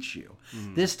not beat you.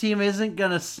 This team isn't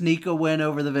going to sneak a win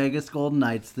over the Vegas Golden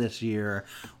Knights this year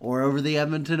or over the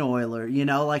Edmonton Oilers. You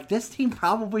know, like this team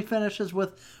probably finishes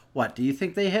with what? Do you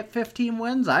think they hit 15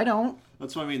 wins? I don't.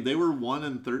 That's what I mean. They were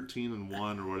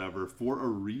 1-13-1 or whatever for a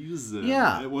reason.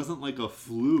 Yeah. It wasn't like a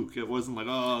fluke. It wasn't like,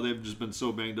 oh, they've just been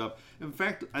so banged up. In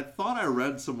fact, I thought I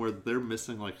read somewhere that they're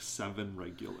missing like 7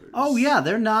 regulars. Oh, yeah.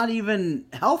 They're not even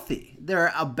healthy.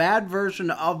 They're a bad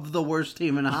version of the worst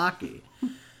team in hockey.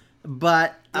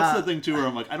 But that's the thing, too, where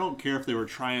I'm like, I don't care if they were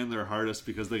trying their hardest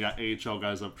because they got AHL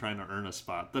guys up trying to earn a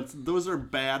spot. Those are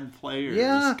bad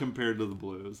players compared to the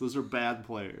Blues. Those are bad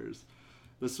players.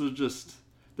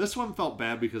 This one felt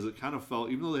bad because it kind of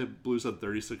felt, even though the Blues had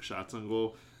 36 shots on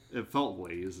goal, it felt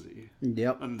lazy.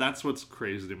 Yep. And that's what's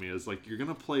crazy to me is like you're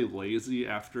going to play lazy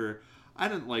after. I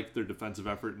didn't like their defensive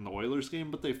effort in the Oilers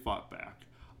game, but they fought back.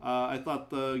 I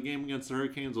thought the game against the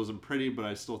Hurricanes wasn't pretty, but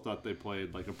I still thought they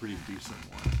played like a pretty decent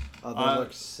one. Oh, they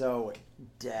look so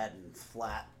dead and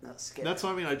flat. That's what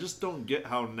I mean. I just don't get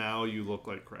how now you look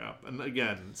like crap. And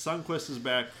again, Sundqvist is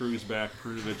back, Krug's back,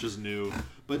 Perunovic is new,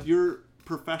 but you're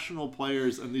professional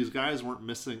players, and these guys weren't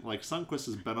missing. Like Sundqvist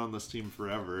has been on this team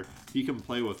forever. He can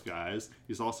play with guys.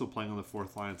 He's also playing on the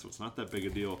 4th line, so it's not that big a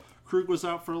deal. Krug was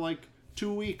out for like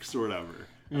 2 weeks or whatever.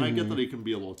 And I get that he can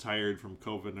be a little tired from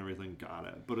COVID and everything, got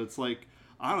it. But it's like,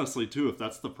 honestly, too, if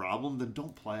that's the problem, then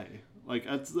don't play. Like,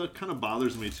 that kind of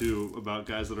bothers me, too, about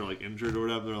guys that are, like, injured or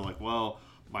whatever. They're like, well,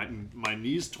 my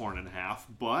knee's torn in half,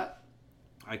 but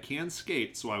I can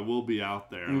skate, so I will be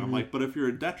out there. And I'm like, but if you're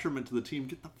a detriment to the team,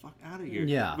 get the fuck out of here.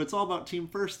 Yeah. If it's all about team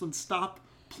first, then stop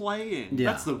playing.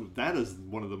 Yeah. That is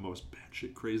one of the most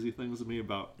batshit crazy things to me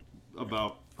about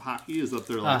hockey, is that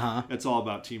they're like, it's all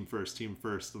about team first,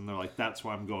 and they're like, that's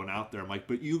why I'm going out there. I'm like,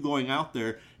 but you going out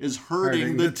there is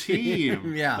hurting the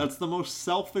team. Yeah. That's the most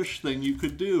selfish thing you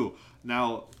could do.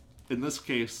 Now, in this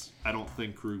case, I don't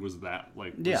think Krug was that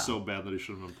was so bad that he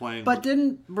shouldn't have been playing. But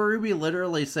didn't Berube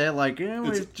literally say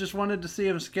we just wanted to see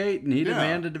him skate and he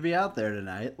demanded to be out there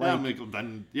tonight?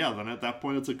 Then at that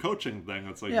point it's a coaching thing.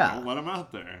 It's like, don't let him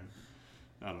out there.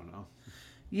 I don't know.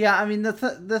 Yeah, I mean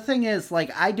the thing is,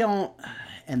 I don't,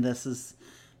 and this is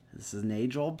an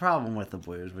age-old problem with the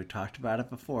Blues. We talked about it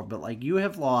before, but you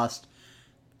have lost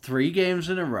 3 games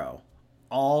in a row,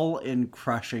 all in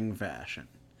crushing fashion.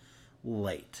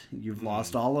 Late. You've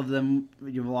lost all of them.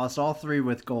 You've lost all 3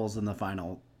 with goals in the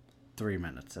final 3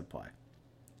 minutes of play.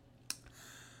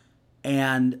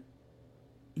 And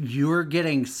you're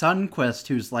getting Sundqvist,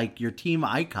 who's your team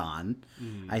icon,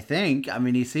 I think. I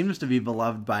mean, he seems to be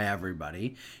beloved by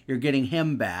everybody. You're getting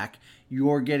him back.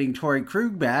 You're getting Torrey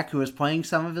Krug back, who was playing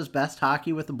some of his best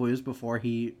hockey with the Blues before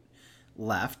he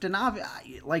left. And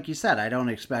like you said, I don't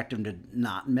expect him to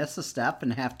not miss a step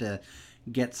and have to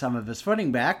get some of his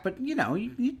footing back, but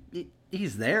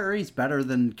he's there. He's better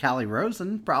than Calle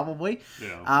Rosen, probably.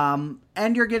 Yeah.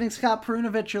 And you're getting Scott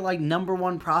Perunovich, your number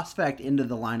 1 prospect, into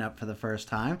the lineup for the first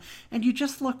time, and you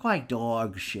just look like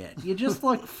dog shit. You just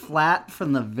look flat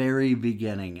from the very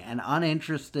beginning, and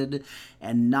uninterested,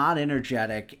 and not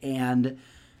energetic, and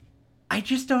I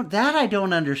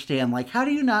don't understand. How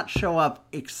do you not show up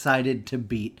excited to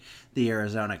beat the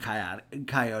Arizona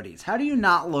Coyotes? How do you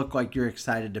not look like you're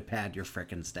excited to pad your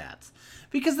frickin' stats?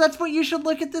 Because that's what you should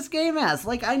look at this game as.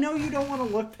 I know you don't want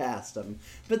to look past them,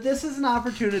 but this is an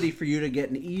opportunity for you to get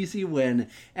an easy win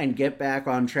and get back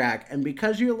on track. And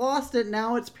because you lost it,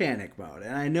 now it's panic mode.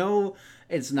 And I know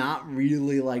it's not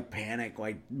really panic,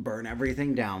 burn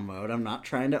everything down mode. I'm not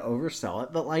trying to oversell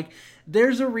it, but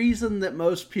there's a reason that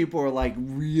most people are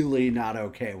really not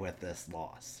okay with this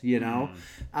loss, you know?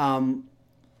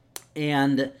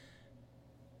 And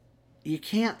you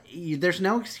can't, there's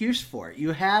no excuse for it.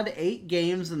 You had 8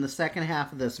 games in the second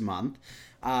half of this month.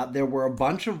 There were a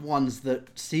bunch of ones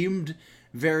that seemed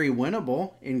very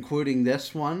winnable, including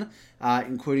this one,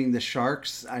 including the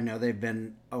Sharks. I know they've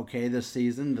been okay this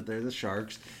season, but they're the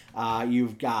Sharks.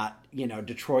 You've got,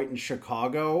 Detroit and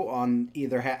Chicago on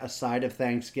either side of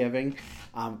Thanksgiving.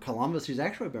 Columbus, who's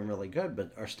actually been really good,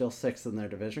 but are still 6th in their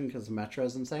division because the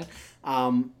Metro's insane.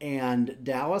 And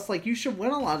Dallas, you should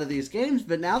win a lot of these games,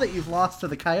 but now that you've lost to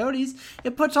the Coyotes,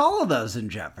 it puts all of those in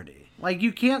jeopardy.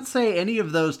 You can't say any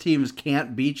of those teams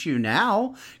can't beat you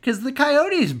now, because the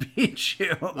Coyotes beat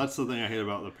you. That's the thing I hate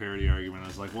about the parity argument.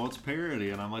 It's it's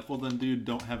parity. And I'm like, well, then, dude,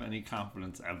 don't have any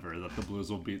confidence ever that the Blues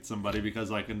will beat somebody,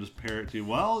 because I can just pair it to,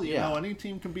 well, you know, any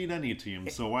team can beat any team,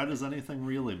 so why does anything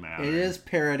really matter? It is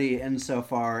parity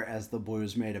insofar as the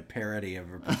Blues made a parody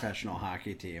of a professional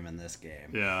hockey team in this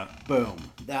game. Yeah. Boom.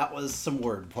 That was some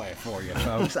wordplay for you,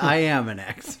 folks. I am an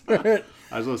expert.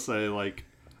 I was going to say,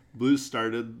 Blues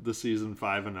started the season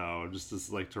 5-0, just as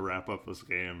to wrap up this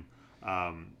game.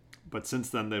 But since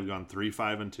then they've gone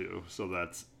 3-5-2, so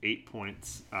that's 8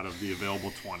 points out of the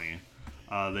available 20.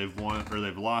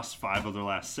 They've lost 5 of their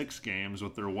last 6 games,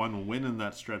 with their one win in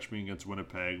that stretch being against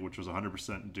Winnipeg, which was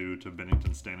 100% due to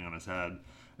Binnington standing on his head.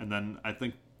 And then I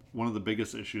think one of the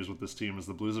biggest issues with this team is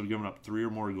the Blues have given up 3 or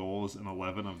more goals in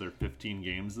 11 of their 15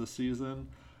 games this season.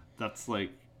 That's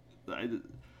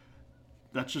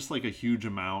that's just a huge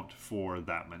amount for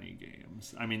that many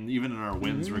games. I mean, even in our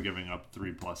wins, we're giving up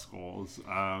 3+ goals.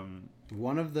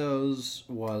 One of those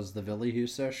was the Ville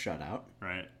Husso shutout.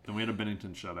 Right. Then we had a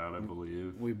Binnington shutout, I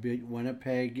believe. We beat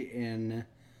Winnipeg in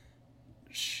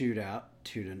shootout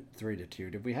 3-2.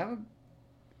 Did we have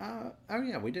a? Oh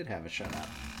yeah, we did have a shutout.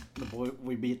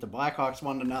 We beat the Blackhawks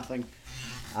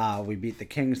 1-0. We beat the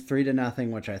Kings 3-0,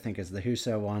 which I think is the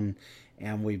Husso one,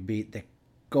 and we beat the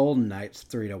Golden Knights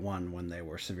 3-1 when they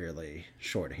were severely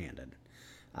shorthanded,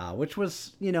 which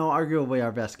was, arguably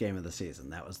our best game of the season.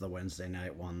 That was the Wednesday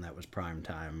night one. That was prime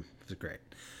time. It was great.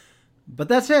 But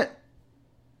that's it.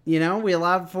 We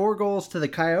allowed 4 goals to the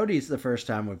Coyotes the first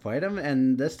time we played them,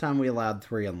 and this time we allowed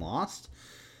 3 and lost.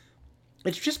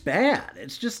 It's just bad.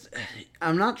 It's just,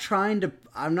 I'm not trying to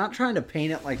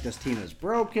paint it like this team is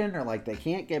broken or like they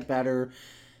can't get better.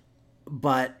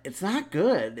 But it's not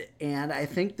good, and I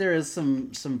think there is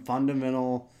some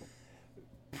fundamental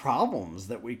problems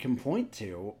that we can point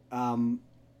to.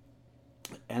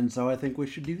 And so I think we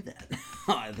should do that.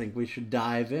 I think we should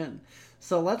dive in.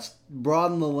 So let's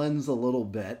broaden the lens a little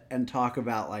bit and talk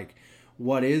about like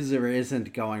what is or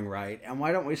isn't going right. And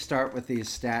why don't we start with these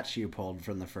stats you pulled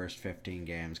from the first 15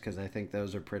 games? Because I think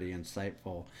those are pretty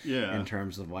insightful in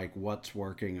terms of like what's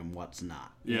working and what's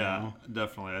not. Yeah,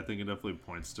 definitely. I think it definitely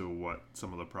points to what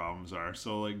some of the problems are.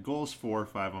 So like goals for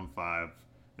 5-on-5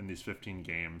 in these 15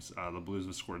 games, the Blues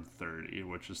have scored 30,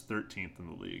 which is 13th in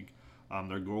the league.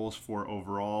 Their goals for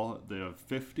overall, they have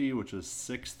 50, which is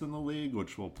 6th in the league,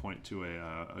 which will point to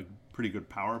a pretty good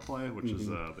power play, which is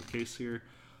the case here.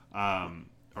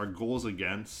 Our goals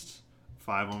against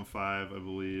 5-on-5, I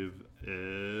believe,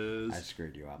 is... I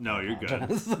screwed you up. No, you're good.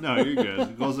 No, you're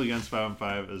good. Goals against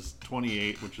 5-on-5 is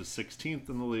 28, which is 16th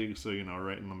in the league, so,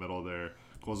 right in the middle there.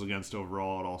 Goals against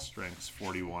overall at all strengths,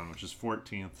 41, which is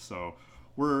 14th, so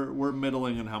we're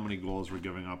middling in how many goals we're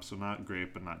giving up, so not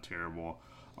great, but not terrible.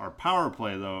 Our power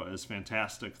play, though, is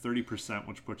fantastic, 30%,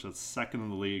 which puts us second in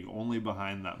the league, only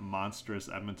behind that monstrous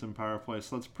Edmonton power play.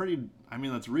 So that's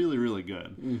that's really, really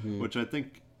good, which I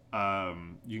think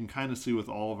you can kind of see with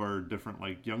all of our different,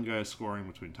 young guys scoring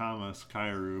between Thomas,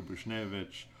 Kyrou,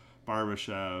 Buchnevich,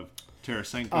 Barbashev,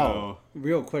 Tarasenko. Oh,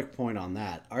 real quick point on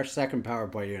that. Our second power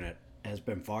play unit has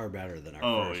been far better than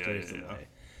our first recently. Yeah.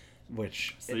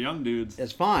 Which it's the young dudes.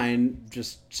 It's fine.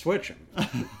 Just switch them.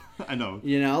 I know.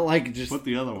 Just put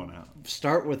the other one out.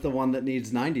 Start with the one that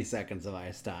needs 90 seconds of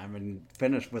ice time and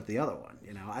finish with the other one.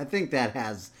 I think that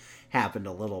has happened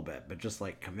a little bit, but just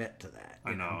commit to that.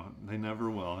 I know. They never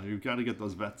will. You've got to get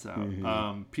those vets out.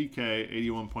 PK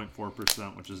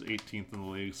 81.4%, which is 18th in the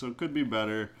league, so it could be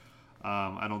better.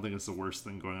 I don't think it's the worst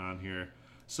thing going on here.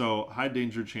 So high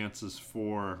danger chances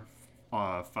for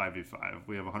 5v5.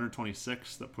 We have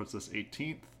 126, that puts us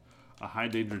 18th. A high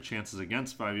danger chances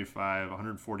against 5v5,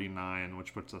 149,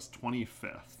 which puts us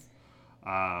 25th.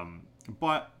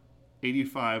 But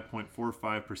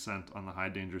 85.45% on the high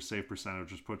danger save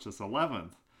percentage, which puts us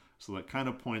 11th. So that kind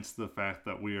of points to the fact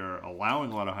that we are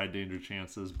allowing a lot of high danger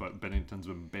chances, but Bennington's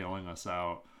been bailing us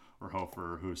out, or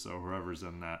Hofer or Husso, whoever's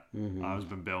in that, has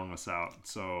been bailing us out.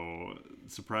 So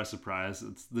surprise, surprise,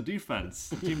 it's the defense,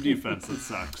 the team defense that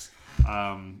sucks.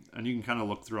 And you can kind of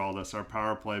look through all this. Our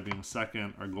power play being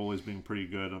second, our goalies being pretty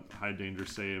good, high danger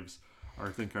saves. I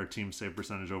think our team save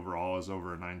percentage overall is over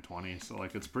 920, so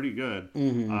it's pretty good.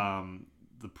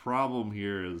 The problem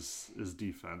here is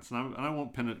defense, and I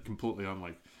won't pin it completely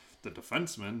on the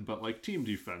defensemen, but team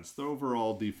defense. The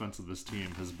overall defense of this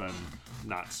team has been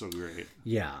not so great.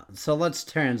 Yeah, so let's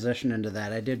transition into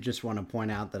that. I did just want to point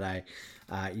out that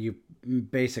you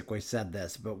basically said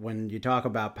this, but when you talk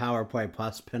about power play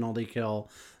plus penalty kill,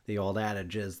 the old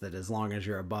adage is that as long as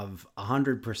you're above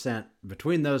 100%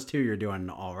 between those two, you're doing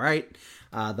all right.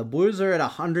 The Blues are at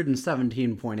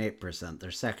 117.8%.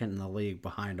 They're second in the league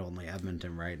behind only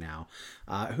Edmonton right now,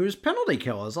 whose penalty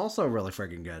kill is also really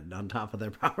freaking good on top of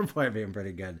their power play being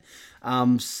pretty good.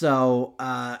 That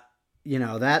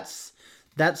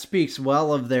speaks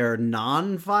well of their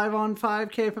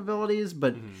non-5-on-5 capabilities,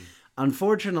 but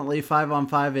unfortunately,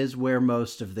 5-on-5 is where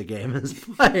most of the game is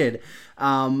played.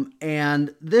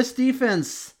 And this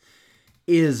defense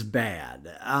is bad.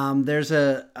 There's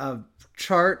a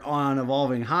chart on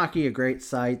Evolving Hockey, a great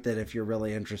site that if you're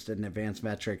really interested in advanced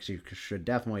metrics, you should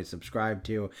definitely subscribe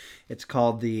to. It's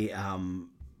called the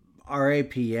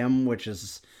RAPM, which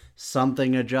is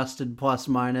something adjusted plus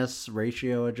minus,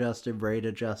 ratio adjusted, rate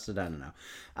adjusted, I don't know.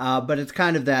 But it's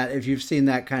kind of that, if you've seen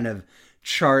that kind of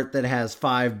chart that has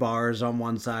 5 bars on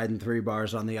one side and 3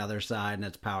 bars on the other side, and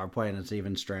it's power play and it's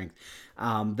even strength.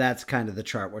 That's kind of the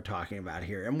chart we're talking about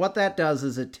here. And what that does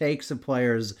is it takes a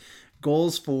player's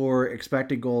goals for,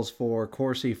 expected goals for,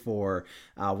 Corsi for,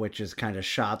 which is kind of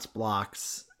shots, block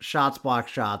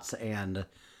shots, and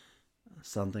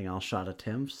something else, shot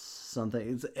attempts.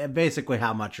 It's basically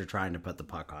how much you're trying to put the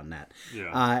puck on net.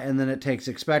 Yeah. And then it takes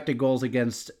expected goals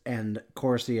against and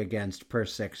Corsi against per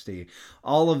 60,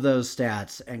 all of those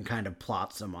stats, and kind of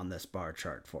plots them on this bar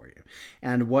chart for you.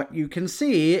 And what you can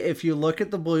see if you look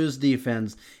at the Blues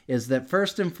defense is that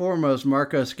first and foremost,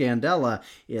 Marco Scandella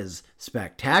is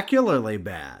spectacularly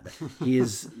bad. He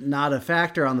is not a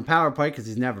factor on the power play because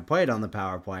he's never played on the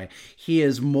power play. He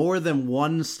is more than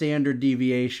one standard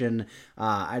deviation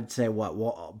I'd say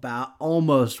about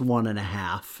almost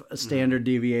 1.5 standard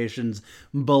deviations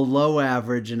below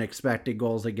average in expected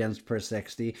goals against per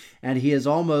 60. And he is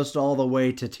almost all the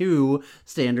way to 2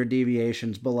 standard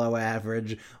deviations below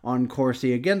average on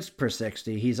Corsi against per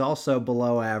 60. He's also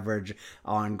below average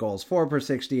on goals for per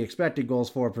 60, expected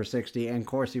goals for per 60, and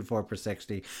Corsi for per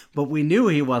 60. But we knew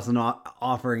he wasn't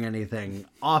offering anything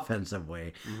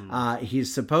offensively.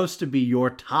 He's supposed to be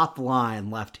your top line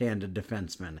left-handed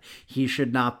defenseman. He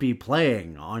should not be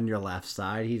playing on your left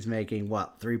side. He's making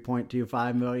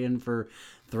 $3.25 million for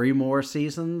 3 more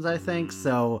seasons, I think.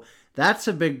 So that's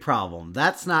a big problem.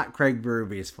 That's not Craig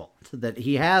Berube's fault. That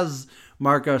he has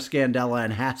Marco Scandella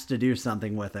and has to do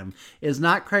something with him is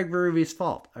not Craig Berube's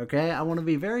fault, okay? I want to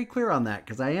be very clear on that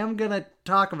because I am going to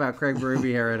talk about Craig Berube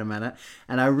here in a minute,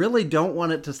 and I really don't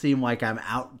want it to seem like I'm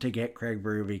out to get Craig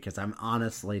Berube because I'm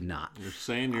honestly not. You're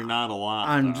saying you're not a lot.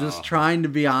 I'm just trying to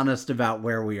be honest about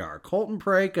where we are. Colton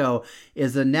Parayko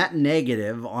is a net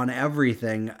negative on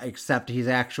everything except he's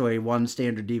actually 1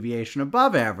 standard deviation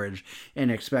above average in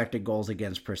expected goals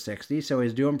against per 60, so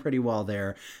he's doing pretty well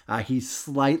there. He's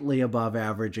slightly above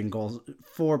average in goals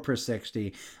for per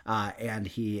 60, and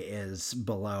he is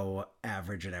below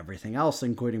average in everything else,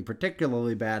 including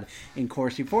particularly bad in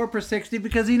Corsi for per 60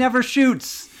 because he never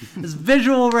shoots. This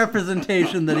visual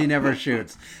representation that he never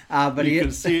shoots. But you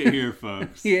can see it here,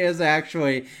 folks. He is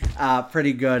actually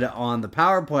pretty good on the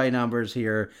power play numbers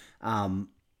here.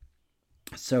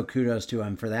 So kudos to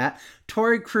him for that.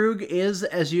 Torrey Krug is,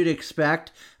 as you'd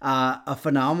expect, a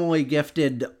phenomenally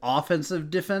gifted offensive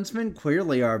defenseman,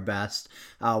 clearly our best,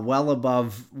 well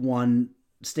above 1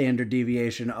 standard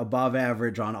deviation above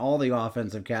average on all the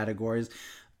offensive categories.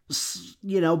 Close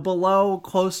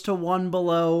to 1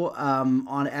 below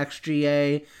on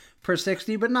XGA per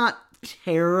 60, but not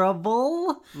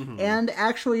terrible, and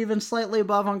actually even slightly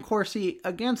above on Corsi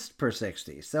against per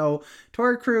 60. So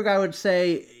Torrey Krug, I would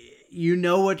say, you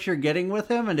know what you're getting with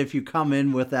him, and if you come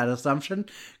in with that assumption,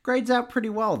 grades out pretty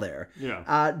well there.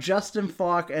 Yeah. Justin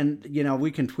Falk, and we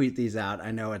can tweet these out.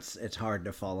 I know it's hard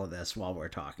to follow this while we're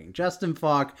talking. Justin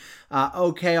Falk,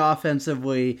 okay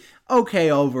offensively,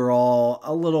 okay overall,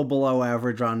 a little below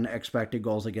average on expected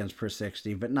goals against per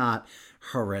 60, but not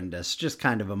horrendous. Just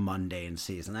kind of a mundane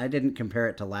season. I didn't compare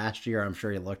it to last year. I'm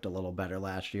sure he looked a little better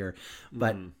last year,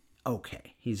 but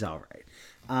okay, he's all right.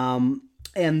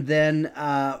 And then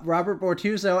Robert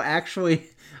Bortuzzo, actually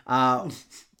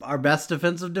our best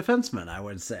defensive defenseman, I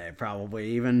would say,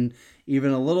 probably even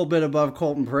a little bit above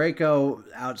Colton Parayko.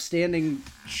 Outstanding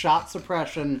shot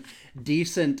suppression,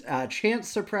 decent chance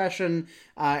suppression,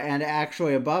 and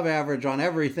actually above average on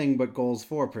everything but goals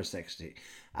for per 60.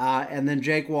 And then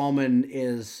Jake Wallman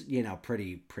is,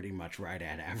 pretty much right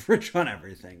at average on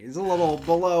everything. He's a little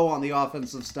below on the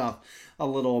offensive stuff, a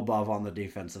little above on the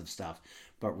defensive stuff,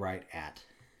 but right at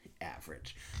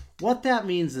average. What that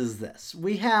means is this.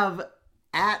 We have,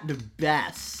 at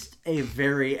best, a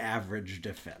very average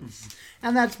defense.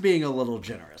 And that's being a little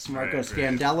generous. Marco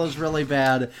Scandella's really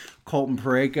bad. Colton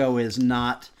Parayko is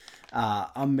not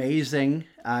amazing.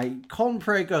 Colton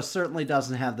Parayko certainly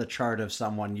doesn't have the chart of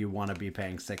someone you want to be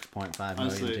paying $6.5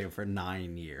 million to for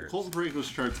 9 years. Colton Parayko's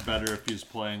chart's better if he's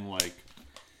playing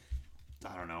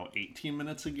 18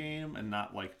 minutes a game and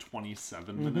not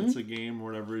 27 minutes a game or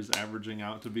whatever he's averaging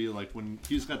out to be. When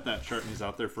he's got that chart and he's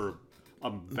out there for a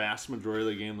vast majority of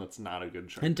the game, that's not a good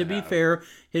chart. And to be fair,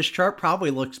 his chart probably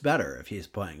looks better if he's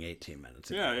playing 18 minutes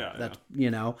a game. Yeah. That's,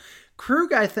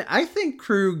 Krug, I think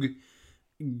Krug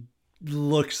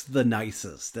looks the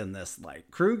nicest in this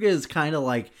light. Krug is kind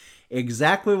of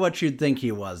exactly what you'd think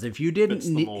he was. If you didn't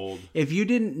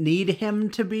need him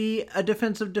to be a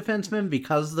defensive defenseman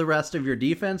because the rest of your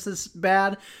defense is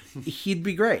bad, he'd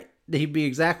be great. He'd be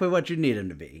exactly what you need him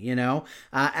to be,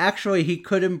 Actually, he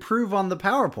could improve on the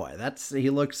power play. He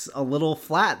looks a little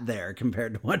flat there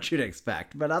compared to what you'd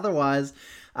expect. But otherwise,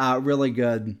 really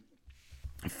good.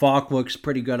 Falk looks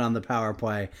pretty good on the power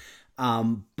play.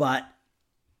 But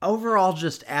overall,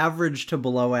 just average to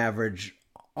below average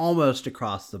almost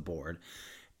across the board.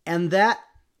 And that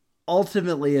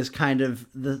ultimately is kind of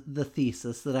the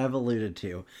thesis that I've alluded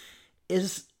to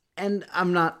is, and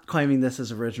I'm not claiming this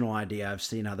as original idea. I've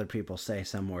seen other people say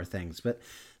similar things, but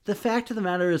the fact of the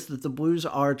matter is that the Blues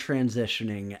are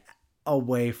transitioning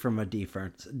away from a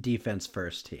defense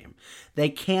first team. They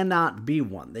cannot be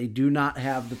one. They do not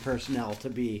have the personnel to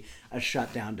be a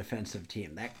shutdown defensive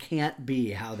team. That can't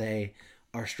be how they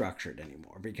are structured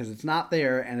anymore because it's not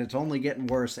there and it's only getting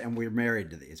worse and we're married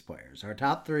to these players. Our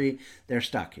top three, they're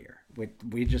stuck here.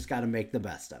 We just got to make the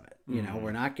best of it. You know,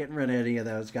 we're not getting rid of any of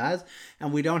those guys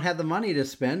and we don't have the money to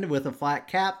spend with a flat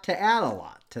cap to add a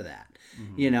lot to that.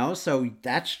 You know, so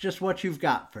that's just what you've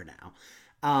got for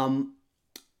now.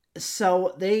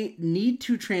 So they need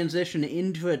to transition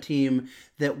into a team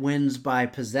that wins by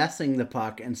possessing the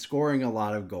puck and scoring a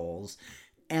lot of goals.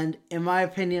 And in my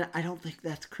opinion, I don't think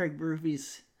that's Craig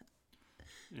Berube's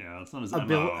that's not his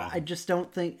ability. MO. I just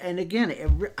don't think. And again,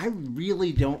 I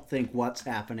really don't think what's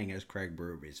happening is Craig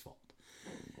Berube's fault.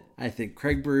 I think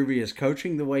Craig Berube is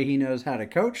coaching the way he knows how to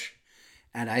coach.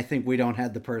 And I think we don't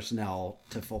have the personnel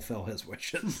to fulfill his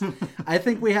wishes. I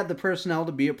think we had the personnel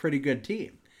to be a pretty good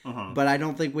team. But I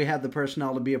don't think we had the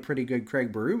personnel to be a pretty good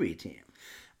Craig Berube team.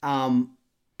 And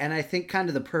I think kind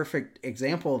of the perfect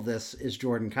example of this is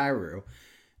Jordan Kyrou.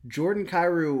 Jordan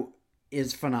Kyrou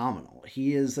is phenomenal.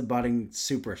 He is a budding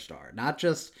superstar. Not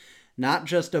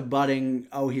just a budding,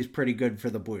 he's pretty good for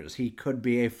the Blues. He could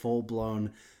be a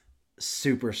full-blown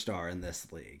superstar in this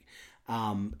league.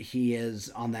 He is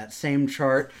on that same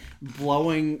chart,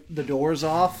 blowing the doors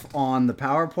off on the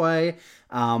power play,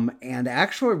 and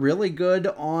actually really good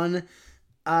on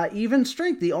even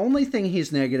strength. The only thing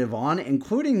he's negative on,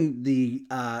 including the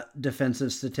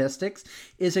defensive statistics,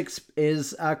 is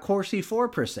Corsi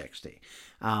 4/60.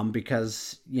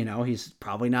 Because, you know, he's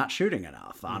probably not shooting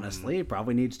enough, honestly. He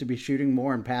probably needs to be shooting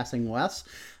more and passing less.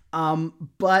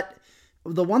 But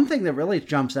the one thing that really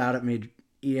jumps out at me,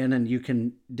 Ian, and you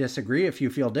can disagree if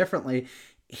you feel differently,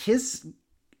 his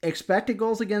expected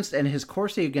goals against and his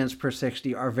Corsi against per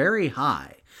 60 are very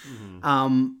high.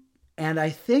 And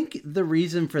I think the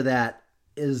reason for that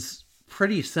is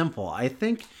pretty simple. I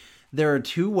think there are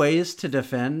two ways to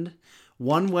defend.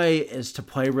 One way is to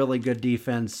play really good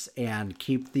defense and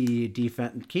keep the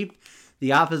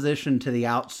opposition to the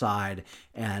outside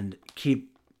and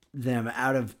keep them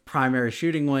out of primary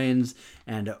shooting lanes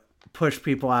and push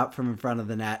people out from in front of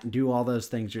the net and do all those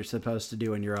things you're supposed to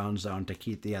do in your own zone to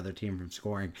keep the other team from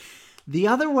scoring. The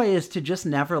other way is to just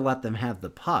never let them have the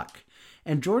puck.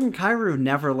 And Jordan Kyrou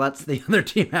never lets the other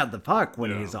team have the puck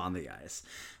when he's on the ice.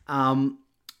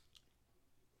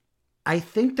 I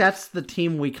think that's the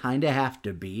team we kind of have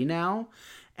to be now.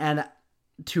 And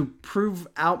to prove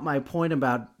out my point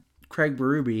about Craig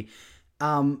Berube,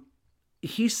 Jordan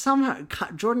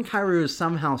Kyrou is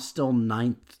somehow still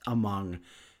ninth among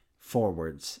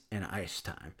forwards in ice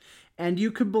time. And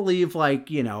you could believe, like,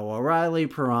 you know, O'Reilly,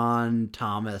 Perron,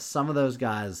 Thomas, some of those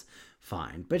guys,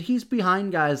 fine. But he's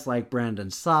behind guys like Brandon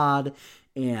Saad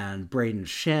and Braden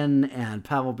Shin and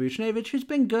Pavel Buchnevich, who's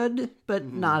been good,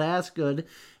 but not as good.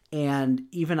 And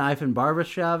even Ivan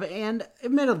Barbashev. And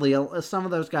admittedly, some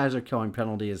of those guys are killing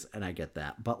penalties, and I get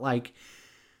that. But, like,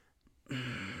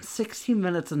 16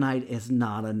 minutes a night is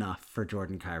not enough for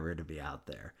Jordan Kyrou to be out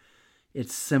there.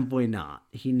 It's simply not.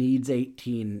 He needs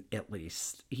 18 at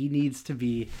least. He needs to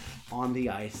be on the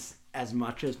ice as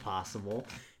much as possible.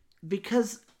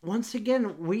 Because, once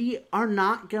again, we are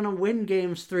not going to win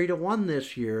games 3-1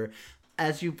 this year.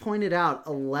 As you pointed out,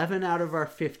 11 out of our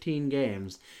 15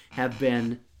 games have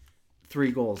been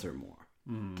 3 goals or more.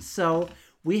 So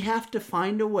we have to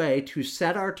find a way to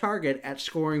set our target at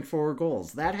scoring 4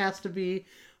 goals. That has to be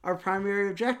our primary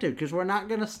objective because we're not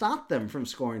going to stop them from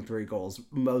scoring 3 goals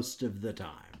most of the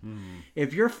time.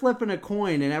 If you're flipping a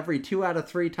coin and every 2 out of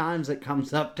 3 times it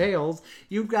comes up tails,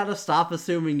 you've got to stop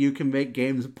assuming you can make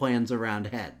games plans around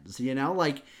heads. You know,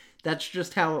 like, that's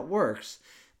just how it works.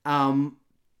 And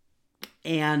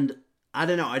I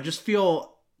don't know, I just feel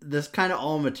this kind of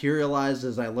all materialized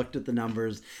as I looked at the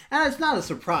numbers. And it's not a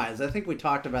surprise. I think we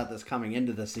talked about this coming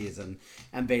into the season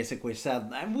and basically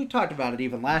said, and we talked about it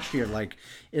even last year, like,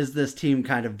 is this team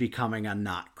kind of becoming a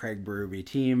not Craig Berube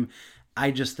team? I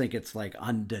just think it's, like,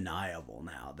 undeniable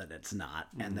now that it's not,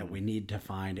 and that we need to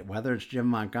find it, whether it's Jim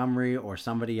Montgomery or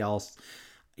somebody else,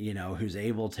 you know, who's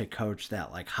able to coach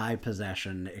that, like, high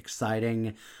possession,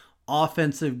 exciting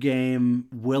offensive game,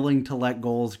 willing to let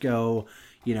goals go,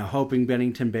 you know, hoping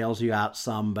Bennington bails you out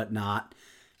some, but not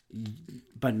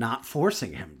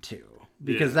forcing him to.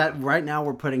 Because that right now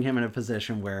we're putting him in a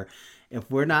position where if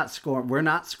we're not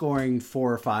scoring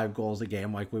 4 or 5 goals a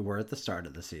game like we were at the start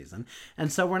of the season,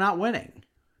 and so we're not winning.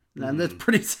 And that's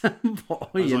pretty simple,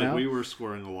 you know. We were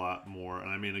scoring a lot more, and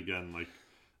I mean, again, like,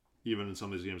 even in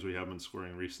some of these games we have been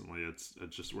scoring recently, it's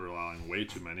just we're allowing way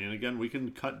too many. And again, we can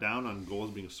cut down on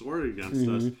goals being scored against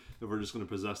us if we're just going to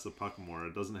possess the puck more.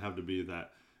 It doesn't have to be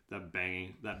that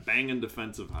banging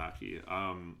defensive hockey.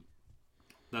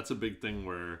 That's a big thing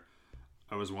where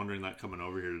I was wondering that coming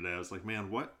over here today. I was like,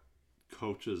 man, what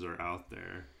coaches are out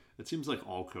there it seems like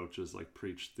all coaches like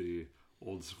preach the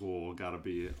old school got to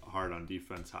be hard on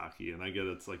defense hockey, and I get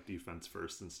it's like defense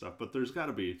first and stuff, but there's got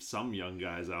to be some young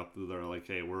guys out there that are like,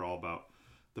 hey, we're all about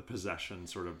the possession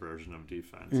sort of version of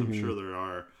defense. I'm sure there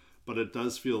are, but it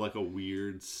does feel like a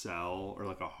weird sell or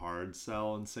like a hard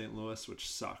sell in St. Louis, which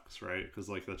sucks, right? Because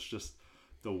like that's just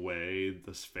the way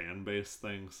this fan base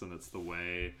thinks, and it's the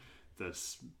way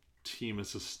this team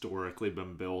has historically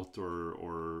been built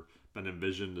or been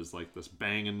envisioned as like this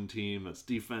banging team that's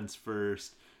defense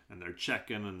first, and they're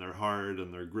checking and they're hard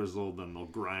and they're grizzled and they'll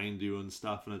grind you and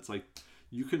stuff. And it's like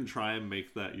you can try and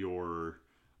make that your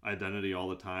identity all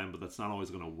the time, but that's not always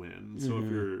going to win.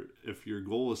 So if your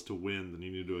goal is to win, then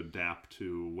you need to adapt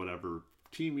to whatever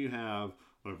team you have,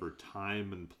 whatever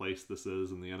time and place this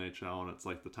is in the NHL. And it's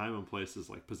like the time and place is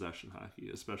like possession hockey,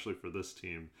 especially for this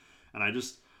team. And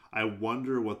I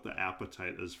wonder what the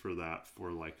appetite is for that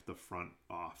for like the front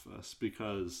office,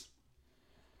 because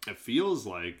it feels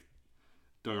like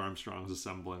Doug Armstrong's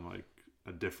assembling like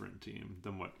a different team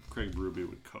than what Craig Berube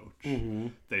would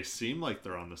coach. They seem like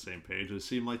they're on the same page. It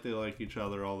seem like they like each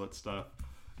other, all that stuff.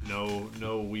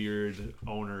 No weird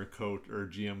owner coach or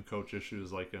GM coach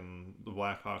issues like in the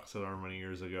Blackhawks that are many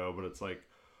years ago. But it's like,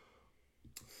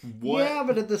 what? Yeah,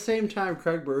 but at the same time,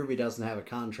 Craig Berube doesn't have a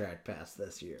contract past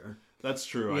this year. That's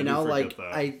true. You know, like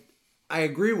that. I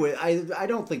agree with. I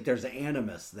don't think there's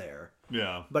animus there.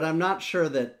 Yeah, but I'm not sure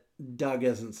that Doug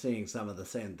isn't seeing some of the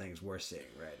same things we're seeing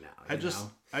right now. I just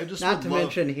not to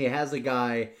mention he has a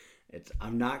guy.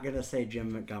 I'm not gonna say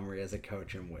Jim Montgomery as a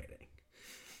coach in waiting,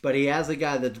 but he has a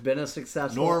guy that's been a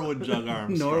successful. Nor would Doug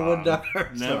Armstrong. Nor would Doug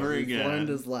Armstrong. Never again. He's learned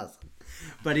his lesson.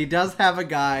 But he does have a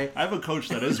guy. I have a coach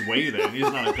that is waiting. He's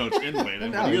not a coach in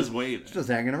waiting, but he is waiting. He's just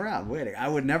hanging around, waiting. I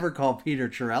would never call Peter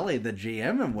Chiarelli the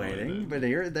GM in waiting, but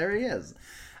there he is.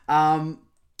 But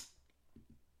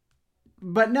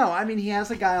no, I mean, he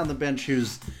has a guy on the bench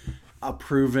who's a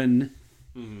proven,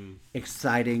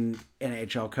 exciting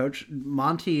NHL coach.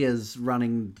 Monty is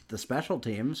running the special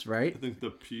teams, right? I think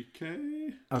the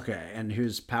PK. Okay, and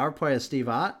whose power play is Steve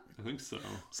Ott? I think so.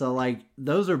 So, like,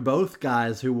 those are both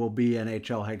guys who will be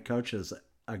NHL head coaches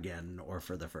again or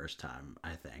for the first time,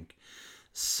 I think.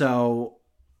 So,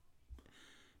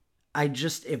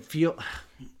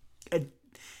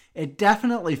 it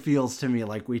definitely feels to me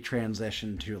like we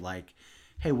transitioned to, like,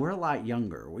 hey, we're a lot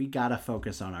younger. We got to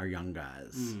focus on our young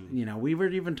guys. You know, we were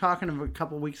even talking a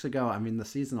couple weeks ago. I mean, the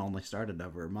season only started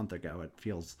over a month ago. It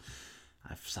feels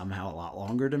somehow a lot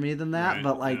longer to me than that. Right,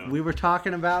 but, like, we were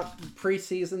talking about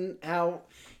preseason how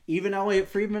even Elliot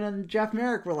Friedman and Jeff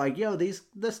Merrick were like, yo,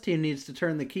 this team needs to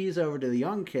turn the keys over to the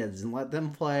young kids and let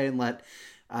them play and let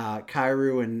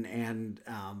Kyrou and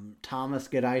Thomas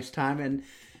get ice time. And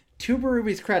to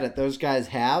Berube's credit, those guys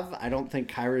have. I don't think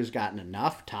Kyrou's gotten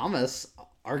enough. Thomas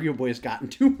arguably has gotten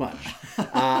too much.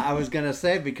 I was going to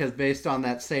say, because based on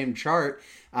that same chart,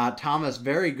 Thomas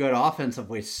very good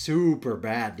offensively, super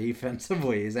bad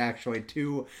defensively. He's actually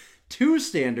two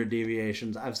standard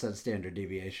deviations. I've said standard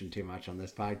deviation too much on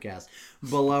this podcast.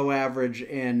 Below average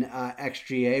in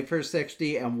XGA per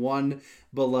 60 and one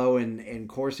below in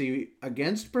Corsi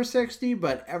against per 60,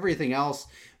 but everything else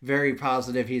very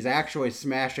positive. He's actually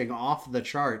smashing off the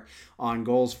chart on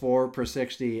goals for per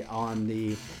 60 on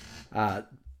the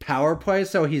power play.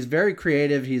 So he's very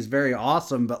creative. He's very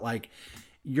awesome, but like,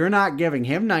 you're not giving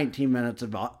him 19 minutes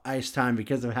of ice time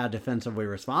because of how defensively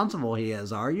responsible he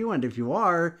is, are you? And if you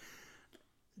are,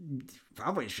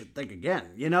 probably should think again,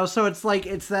 you know? So it's like,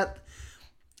 it's that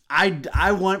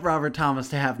I want Robert Thomas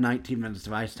to have 19 minutes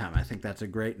of ice time. I think that's a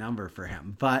great number for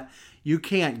him, but you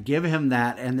can't give him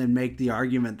that and then make the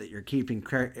argument that you're keeping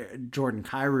Jordan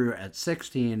Kyrou at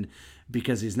 16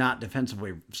 because he's not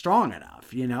defensively strong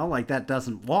enough, you know, like that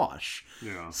doesn't wash.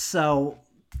 Yeah. So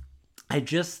I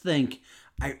just think,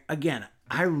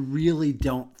 I really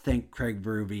don't think Craig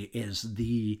Berube is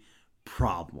the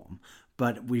problem.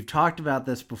 But we've talked about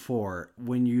this before.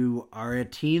 When you are a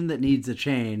team that needs a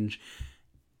change,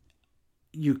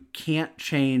 you can't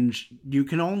change. You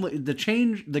can only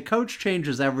the coach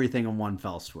changes everything in one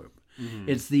fell swoop. Mm-hmm.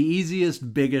 It's the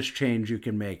easiest, biggest change you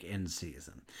can make in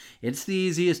season. It's the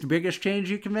easiest, biggest change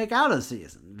you can make out of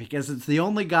season because it's the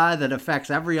only guy that affects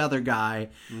every other guy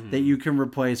that you can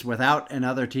replace without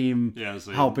another team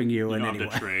helping you in any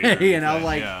way. You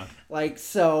know,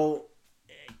 so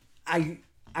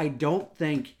I don't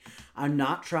think, I'm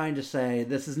not trying to say,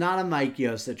 this is not a Mike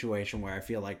Yeo situation where I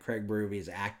feel like Craig Berube is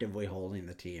actively holding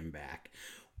the team back.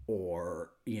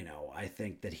 Or, you know, I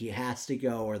think that he has to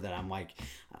go, or that I'm like,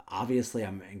 obviously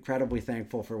I'm incredibly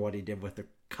thankful for what he did with the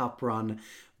cup run,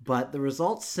 but the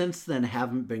results since then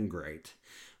haven't been great.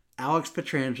 Alex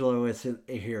Petrangelo isn't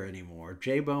here anymore.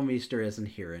 Jay Bouwmeester isn't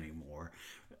here anymore.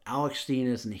 Alex Steen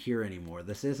isn't here anymore.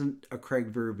 This isn't a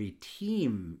Craig Berube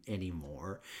team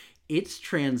anymore. It's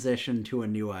transitioned to a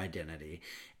new identity.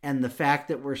 And the fact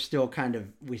that we still kind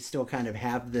of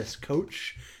have this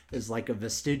coach as like a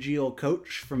vestigial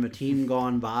coach from a team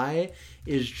gone by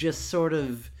is just sort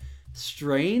of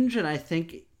strange. And I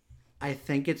think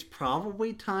it's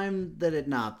probably time that it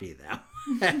not be that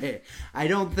way. I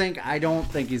don't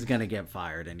think he's gonna get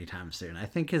fired anytime soon. I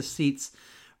think his seat's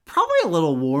probably a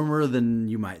little warmer than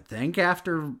you might think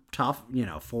after tough,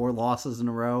 4 losses in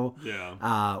a row.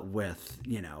 Yeah. With,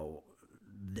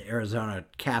 the Arizona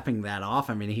capping that off.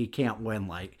 I mean, he can't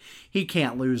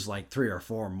lose like 3 or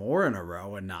 4 more in a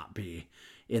row and not be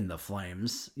in the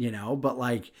flames, but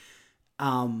like,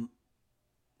 I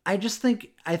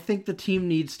think the team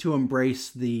needs to embrace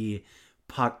the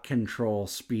puck control,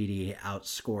 speedy,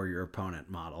 outscore your opponent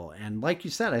model. And like you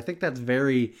said, I think that's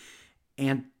very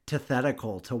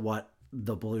antithetical to what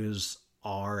the Blues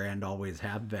are and always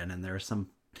have been. And there's some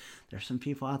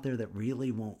people out there that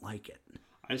really won't like it.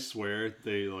 I swear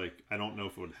I don't know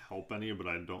if it would help any, but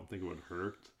I don't think it would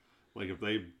hurt. Like if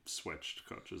they switched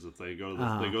coaches, if they go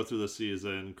they go through the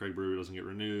season, Craig Berube doesn't get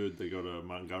renewed, they go to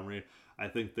Montgomery, I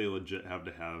think they legit have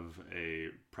to have a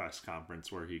press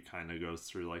conference where he kind of goes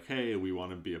through like, hey, we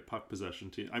want to be a puck possession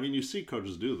team. I mean, you see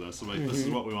coaches do this. Like, this is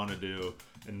what we want to do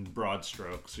in broad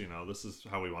strokes. This is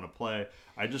how we want to play.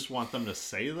 I just want them to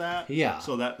say that,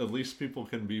 so that at least people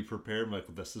can be prepared.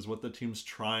 Like, this is what the team's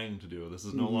trying to do. This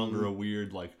is no longer a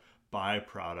weird like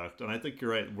byproduct. And I think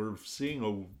you're right. We're seeing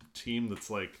a team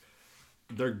that's like,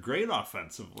 they're great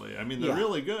offensively. I mean, they're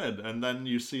really good. And then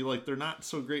you see, like, they're not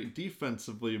so great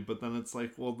defensively, but then it's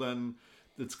like, well, then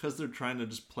it's because they're trying to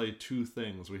just play 2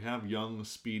 things. We have young,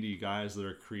 speedy guys that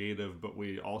are creative, but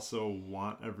we also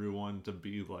want everyone to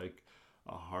be, like,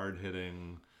 a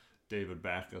hard-hitting David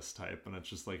Backus type. And it's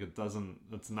just like,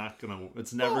 it's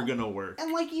never going to work.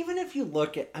 And, like, even if you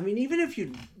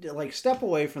like, step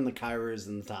away from the Kyrous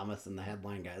and the Thomas and the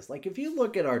headline guys, like, if you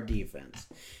look at our defense,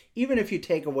 even if you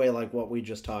take away like what we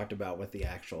just talked about with the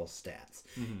actual stats,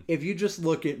 if you just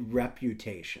look at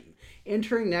reputation,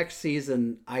 entering next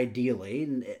season,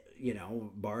 ideally,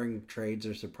 barring trades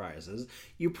or surprises,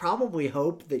 you probably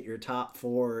hope that your top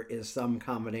 4 is some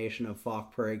combination of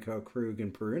Falk, Parayko, Krug,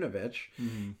 and Perunovic.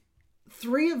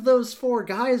 3 of those 4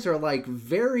 guys are like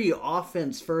very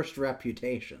offense first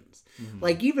reputations.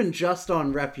 Like even just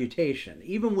on reputation,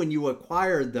 even when you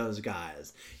acquired those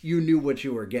guys, you knew what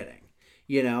you were getting.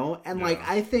 Like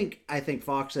I think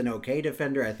Falk's an okay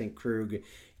defender. I think Krug,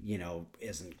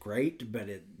 isn't great, but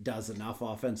it does enough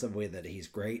offensively that he's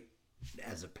great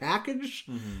as a package.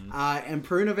 And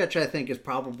Perunovic, I think, is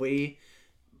probably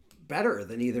better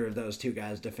than either of those 2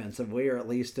 guys defensively, or at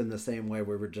least in the same way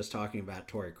we were just talking about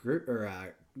Jordan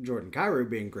Kyrou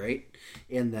being great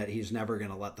in that he's never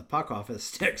going to let the puck off his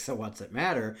stick. So what's it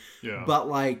matter? Yeah. But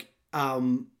like,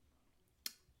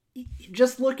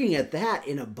 just looking at that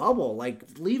in a bubble, like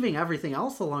leaving everything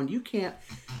else alone, you can't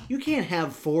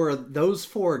have those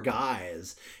 4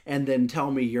 guys and then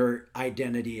tell me your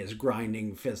identity is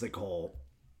grinding physical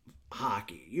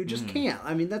hockey. You just can't.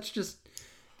 I mean, that's just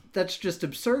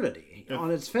absurdity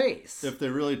on its face. If they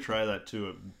really try that too,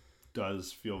 it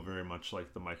does feel very much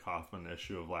like the Mike Hoffman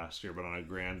issue of last year, but on a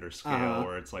grander scale,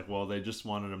 where it's like, well, they just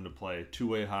wanted him to play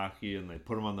 2-way hockey and they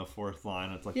put him on the 4th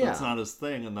line. It's like, that's not his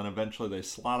thing. And then eventually they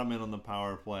slot him in on the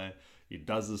power play. He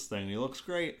does this thing. He looks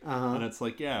great. And it's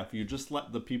like, if you just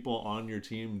let the people on your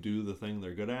team do the thing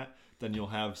they're good at, then you'll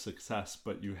have success.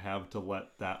 But you have to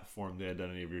let that form the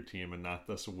identity of your team and not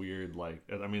this weird, like,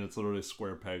 I mean, it's literally a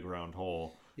square peg, round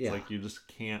hole. It's like you just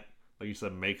can't, like you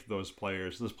said, make those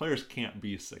players can't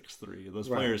be 6'3". Those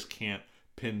players can't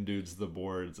pin dudes to the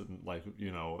boards and, like,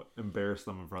 embarrass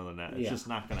them in front of the net. It's just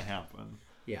not going to happen.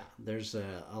 Yeah, there's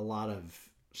a lot of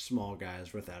small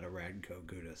guys without a Radko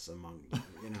Gudas among them,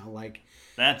 like...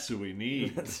 That's who we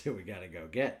need. That's who we got to go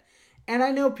get. And I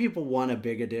know people want a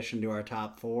big addition to our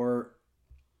top 4.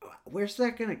 Where's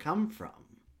that going to come from?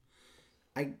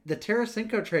 The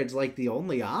Tarasenko trade's like the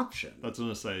only option. That's what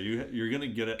I'm going to say. You're going to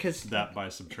get it that by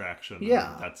subtraction.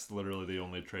 Yeah. That's literally the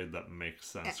only trade that makes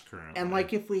sense currently. And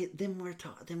like if we're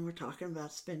talking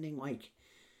about spending like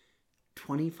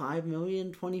 25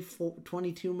 million, 24,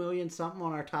 22 million something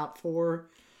on our top 4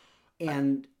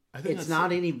 and I think it's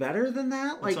not any better than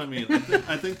that. Like, I mean,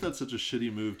 I think that's such a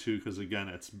shitty move too, because again,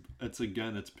 it's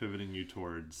pivoting you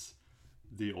towards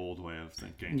the old way of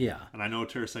thinking. Yeah. And I know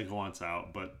Tarasenko wants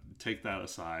out, but take that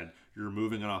aside. You're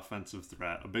removing an offensive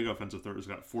threat. A big offensive threat has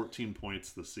got 14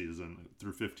 points this season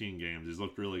through 15 games. He's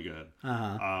looked really good.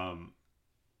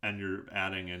 and you're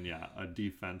adding in a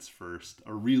defense first,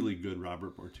 a really good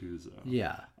Robert Bortuzzo.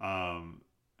 Yeah.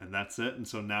 And that's it. And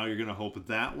so now you're going to hope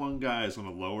that one guy is going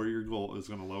to lower your goals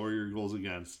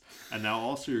against, and now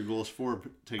also your goals for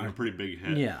taking a pretty big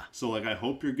hit. Yeah. So like I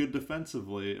hope you're good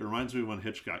defensively. It reminds me when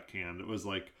Hitch got canned. It was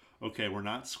like, okay, we're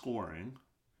not scoring.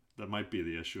 That might be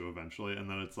the issue eventually. And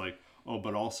then it's like, oh,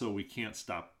 but also we can't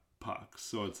stop pucks.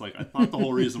 So it's like I thought the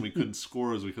whole reason we couldn't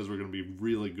score is because we're going to be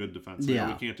really good defensively. Yeah.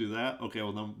 We can't do that. Okay,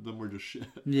 well then we're just shit.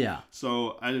 Yeah.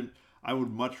 So I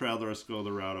would much rather us go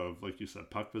the route of, like you said,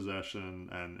 puck possession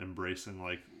and embracing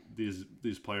like these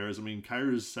players. I mean,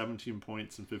 Kyrou's 17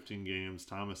 points in 15 games.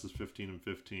 Thomas is 15 and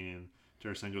 15.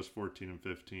 Tarasenko's 14 and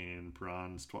 15.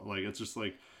 Perron's 12. Like it's just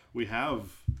like we have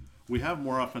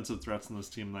more offensive threats in this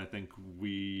team than I think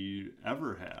we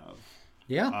ever have.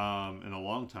 Yeah. In a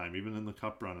long time, even in the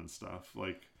cup run and stuff.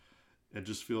 Like it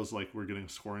just feels like we're getting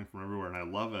scoring from everywhere, and I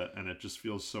love it. And it just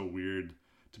feels so weird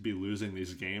to be losing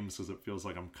these games because it feels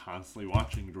like I'm constantly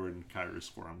watching Jordan Kyrou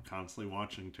score. I'm constantly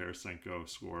watching Tarasenko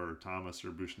score, or Thomas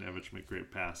or Buchnevich make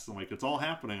great passes. I'm like, it's all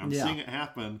happening. I'm seeing it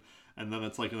happen. And then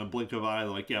it's like in a blink of an eye,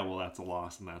 like, yeah, well, that's a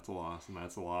loss, and that's a loss, and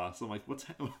that's a loss. I'm like, what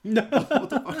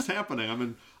the fuck's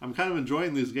happening? I'm kind of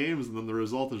enjoying these games, and then the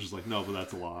result is just like, no, but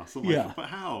that's a loss. I'm like, but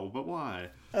how? But why?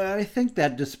 I think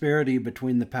that disparity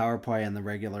between the power play and the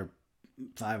regular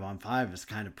 5-on-5 is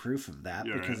kind of proof of that,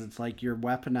 because it's like you're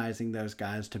weaponizing those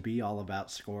guys to be all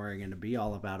about scoring and to be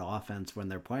all about offense when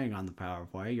they're playing on the power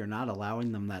play. You're not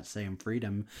allowing them that same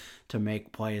freedom to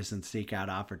make plays and seek out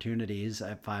opportunities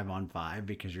at 5-on-5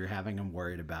 because you're having them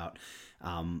worried about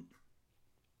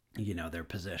their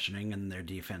positioning and their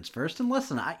defense first. And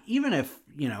listen, even if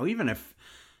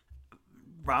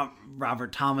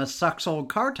Robert Thomas sucks old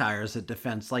car tires at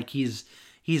defense, like he's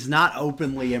not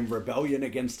openly in rebellion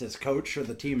against his coach or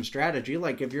the team strategy.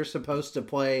 Like if you're supposed to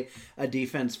play a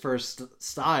defense first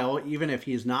style, even if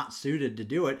he's not suited to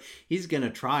do it, he's going to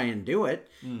try and do it,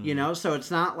 So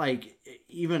it's not like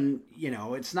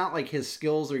it's not like his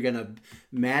skills are going to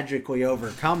magically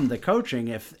overcome the coaching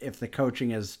if the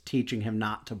coaching is teaching him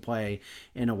not to play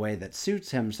in a way that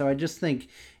suits him. So I just think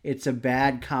it's a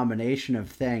bad combination of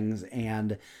things.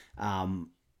 And, I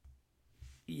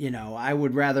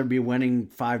would rather be winning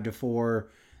 5-4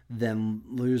 than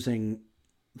losing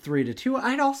 3-2.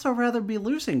 I'd also rather be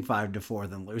losing 5-4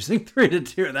 than losing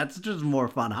 3-2. That's just more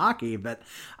fun hockey. But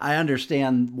I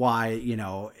understand why,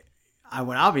 I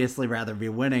would obviously rather be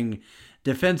winning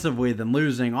defensively than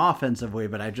losing offensively,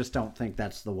 but I just don't think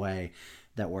that's the way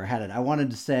that we're headed. I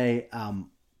wanted to say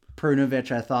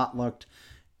Perunovic, I thought, looked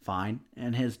fine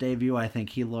in his debut. I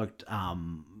think he looked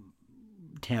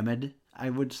timid, I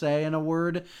would say, in a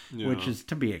word, which is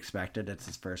to be expected. It's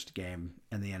his first game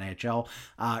in the NHL.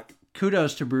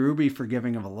 Kudos to Berube for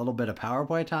giving him a little bit of power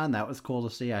play time. That was cool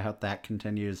to see. I hope that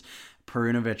continues.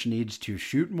 Perunovic needs to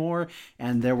shoot more,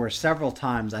 and there were several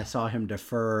times I saw him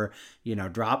defer,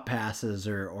 drop passes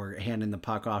or handing the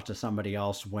puck off to somebody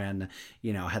else when,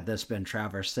 had this been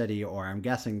Traverse City or I'm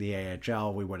guessing the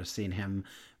AHL, we would have seen him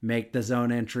make the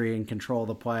zone entry and control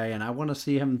the play, and I want to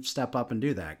see him step up and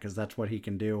do that because that's what he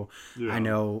can do. Yeah. I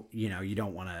know, you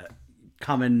don't want to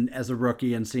come in as a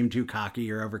rookie and seem too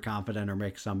cocky or overconfident or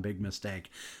make some big mistake.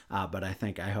 But I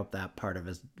hope that part of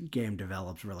his game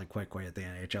develops really quickly at the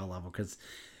NHL level because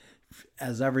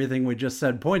as everything we just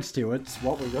said points to, it's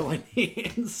what we really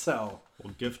need. So,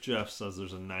 well, Gift Jeff says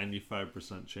there's a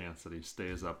 95% chance that he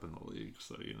stays up in the league.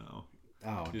 So,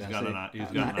 Oh, he's got an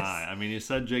eye. I mean, he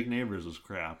said Jake Neighbors was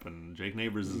crap, and Jake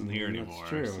Neighbors isn't here anymore. That's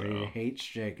true. So. He hates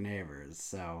Jake Neighbors.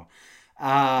 So, he's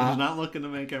not looking to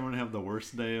make everyone have the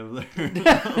worst day of their,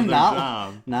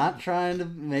 job. Not trying to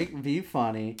be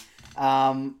funny.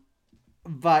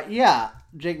 But yeah,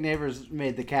 Jake Neighbors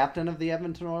made the captain of the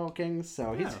Edmonton Oil Kings,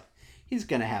 so he's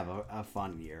going to have a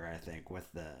fun year, I think, with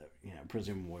the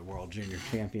presumably World Junior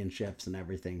Championships and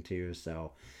everything too.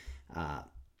 So,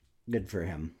 good for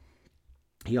him.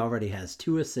 He already has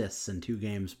 2 assists in 2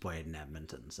 games played in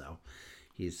Edmonton, so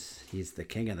he's the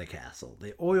king of the castle,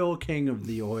 the oil king of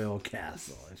the oil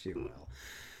castle, if you will.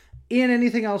 Ian,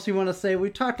 anything else you want to say? We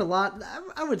talked a lot.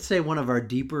 I would say one of our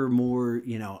deeper, more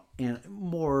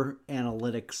more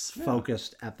analytics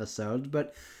focused episodes,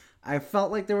 but I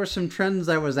felt like there were some trends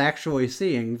I was actually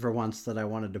seeing for once that I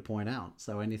wanted to point out.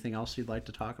 So anything else you'd like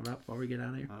to talk about before we get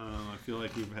out of here? I feel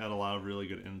like we've had a lot of really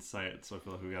good insight, so I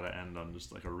feel like we got to end on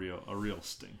just like a real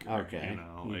stinker. Okay.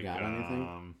 You got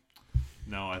anything?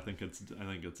 No, I think it's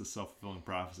a self-fulfilling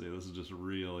prophecy. This is just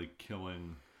really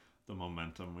killing the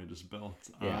momentum we just built.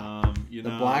 Yeah. The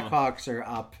Blackhawks are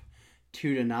up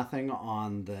 2-0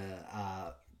 on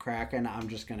the Kraken. I'm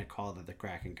just going to call that the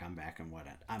Kraken come back and win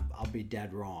it. I'll be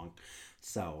dead wrong.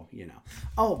 So,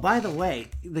 Oh, by the way,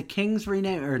 the Kings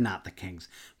not the Kings,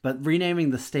 but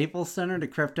renaming the Staples Center to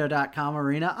Crypto.com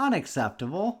Arena,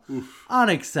 unacceptable. Oof.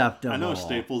 Unacceptable. I know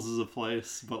Staples is a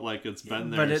place, but it's been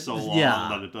there so long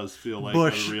that it does feel like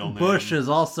a real name. Bush is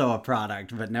also a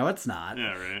product, but no, it's not.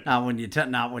 Yeah, right.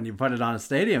 Not when you put it on a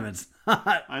stadium, it's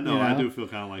not. I know, I do feel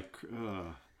kind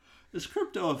of is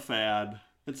crypto a fad?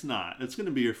 It's not. It's going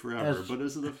to be here forever, but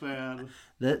is it a fad?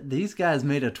 These guys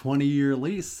made a 20-year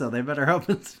lease, so they better hope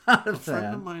it's not a fad. A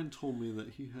friend of mine told me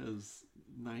that he has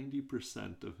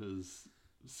 90% of his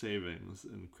savings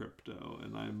in crypto,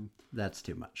 and That's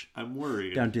too much. I'm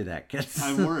worried. Don't do that, kids.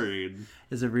 I'm worried.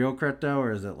 Is it real crypto,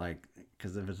 or is it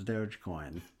because if it's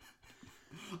Dogecoin?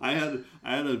 I had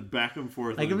a back and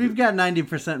forth. If you've got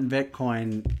 90% in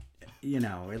Bitcoin,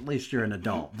 at least you're an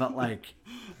adult. But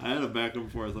I had a back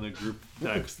and forth in a group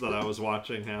text that I was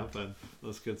watching happen.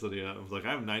 This kid said, I was like,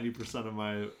 I have 90% of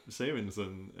my savings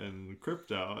in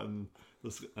crypto.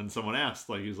 And someone asked,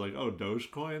 he's like, oh,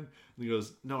 Dogecoin? And he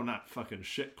goes, no, not fucking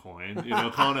shitcoin.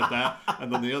 Calling it that.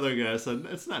 And then the other guy said,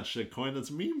 it's not shitcoin,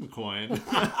 it's meme coin.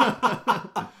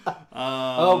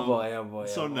 Oh boy.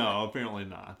 So no, apparently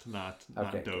not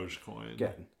Dogecoin.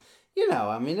 Good.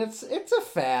 It's a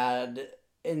fad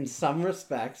in some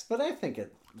respects, but I think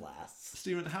it lasts.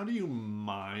 Steven, how do you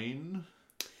mine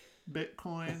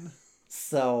Bitcoin?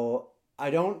 So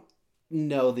I don't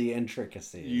know the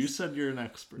intricacies. You said you're an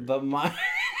expert. But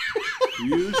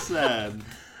you said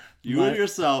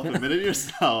yourself admitted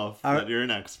yourself that you're an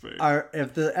expert.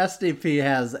 If the SDP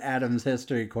has Adam's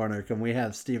History Corner, can we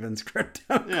have Steven's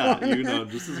Crypto Corner? Yeah,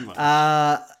 just as much.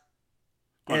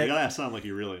 You gotta sound like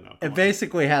you really know. It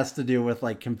basically has to do with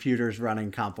computers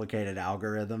running complicated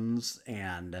algorithms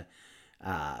and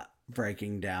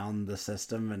breaking down the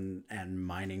system and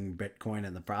mining Bitcoin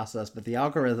in the process. But the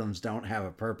algorithms don't have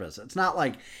a purpose. It's not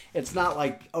like the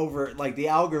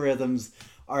algorithms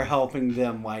are helping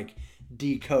them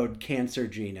decode cancer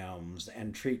genomes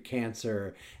and treat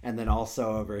cancer, and then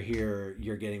also over here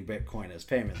you're getting Bitcoin as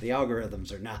payment. The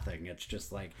algorithms are nothing. It's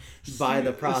just by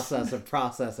the process of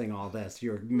processing all this,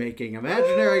 you're making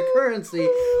imaginary currency,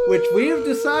 which we've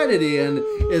decided, Ian,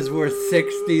 is worth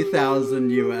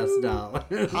 $60,000 US.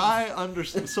 I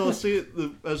understand. So see,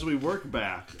 as we work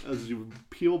back, as you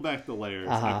peel back the layers,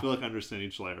 I feel like I understand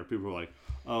each layer. People are like,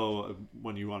 oh,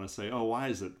 when you want to say, oh, why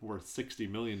is it worth $60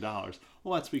 million?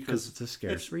 Well, that's because it's a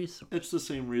scarce resource. It's the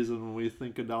same reason when we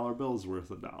think a dollar bill is worth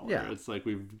 $1. Yeah. It's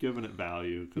we've given it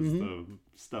value because the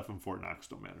stuff in Fort Knox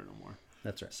don't matter no more.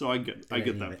 That's right. So I get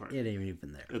that part. It ain't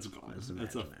even there. It's gone.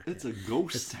 It's a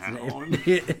ghost town.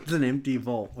 It's an empty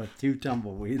vault with 2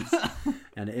 tumbleweeds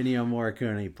and Ennio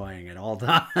Morricone playing at all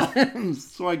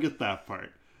times. So I get that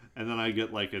part. And then I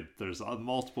get there's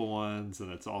multiple ones, and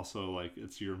it's also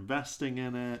you're investing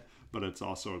in it, but it's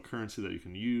also a currency that you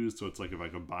can use. So it's if I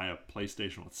could buy a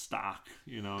PlayStation with stock,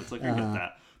 it's I get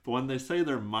that. But when they say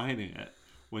they're mining it,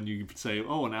 when you say,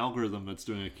 oh, an algorithm that's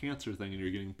doing a cancer thing and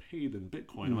you're getting paid in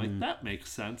Bitcoin, I'm like, that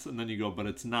makes sense. And then you go, but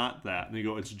it's not that. And you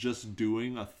go, it's just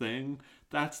doing a thing.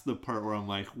 That's the part where I'm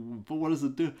like, but what does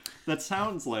it do? That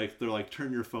sounds like they're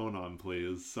turn your phone on,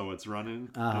 please. So it's running.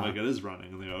 And it is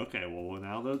running. And they go, okay, well,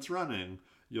 now that it's running,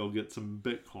 you'll get some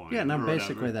Bitcoin. Yeah, no,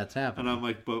 basically that's happening. And I'm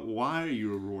like, but why are you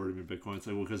rewarding me Bitcoin? It's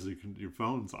well, because your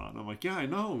phone's on. I'm like, yeah, I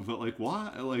know, but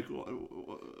why?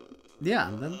 Yeah,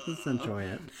 let's enjoy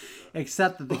it.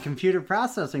 Except that the computer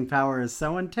processing power is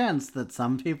so intense that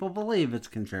some people believe it's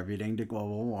contributing to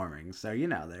global warming. So, there you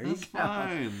go.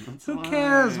 Fine. Who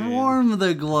cares? Warm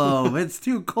the globe. It's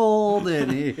too cold in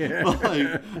here.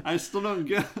 I still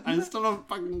don't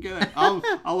fucking get it.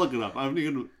 I'll look it up.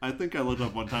 I think I looked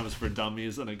up one time it's for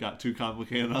dummies and it got too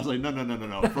complicated. And I was like,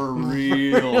 no. For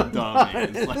real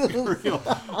dummies. For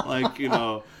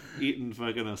real. Eating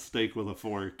fucking a steak with a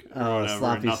fork or whatever,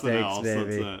 sloppy nothing steaks, else.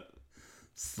 baby. That's it.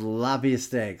 Sloppy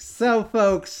steaks. So,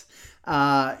 folks,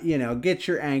 get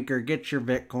your Anchor, get your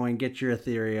Bitcoin, get your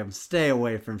Ethereum. Stay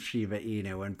away from Shiba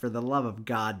Inu, and for the love of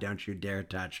God, don't you dare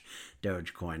touch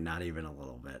Dogecoin, not even a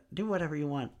little bit. Do whatever you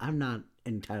want. I'm not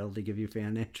entitled to give you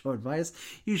financial advice.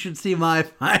 You should see my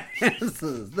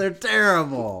finances. They're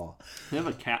terrible. They have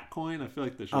a cat coin? I feel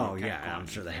like they should have a cat coin. I'm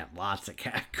sure they have lots of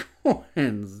cat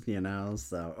coins,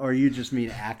 so, or you just mean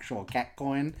actual cat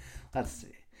coin. Let's see.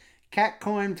 Cat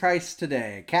coin price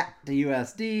today. Cat to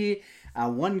USD.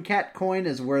 One cat coin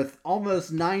is worth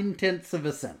almost 9/10 of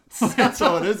a cent.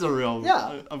 So it is a real.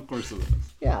 Yeah. Of course it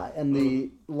is. Yeah, and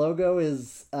the logo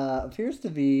is appears to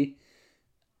be.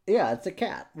 Yeah, it's a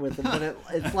cat but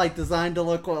it's designed to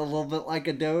look a little bit like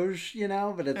a Doge,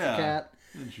 but it's a cat.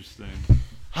 Interesting.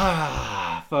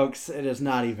 Folks, it is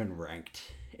not even ranked.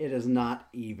 It is not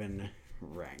even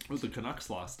ranked. Oh, the Canucks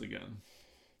lost again.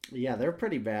 Yeah, they're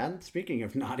pretty bad. Speaking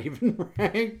of not even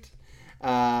ranked.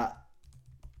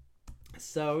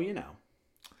 So, you know.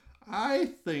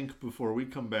 I think before we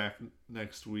come back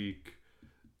next week,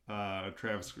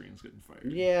 Travis Green's getting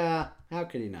fired. Yeah, how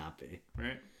could he not be?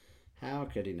 Right? How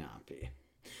could he not be?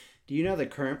 Do you know the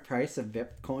current price of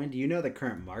Bitcoin? Do you know the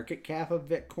current market cap of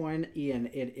Bitcoin? Ian,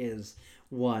 it is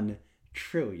 $1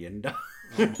 trillion.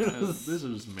 This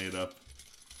is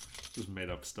just made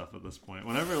up stuff at this point.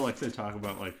 Whenever like they talk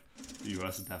about like the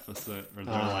U.S. deficit, or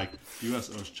they're like U.S.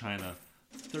 owes China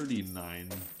 $39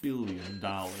 billion.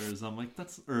 I'm like,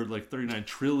 or like $39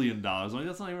 trillion. I'm like,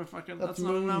 that's not even fucking. That's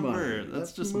not a number.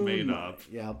 That's just made up.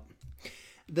 Yep.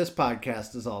 This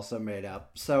podcast is also made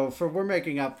up. So we're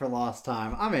making up for lost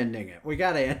time. I'm ending it. We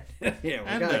gotta end it. Yeah,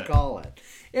 we gotta call it.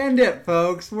 End it,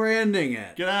 folks. We're ending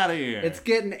it. Get out of here. It's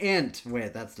getting int.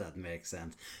 Wait, that doesn't make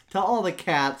sense. To all the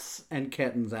cats and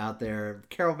kittens out there,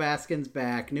 Carol Baskin's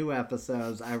back. New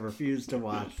episodes. I refuse to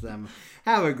watch them.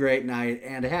 Have a great night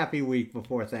and happy week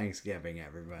before Thanksgiving,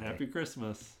 everybody. Happy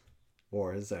Christmas.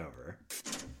 War is over.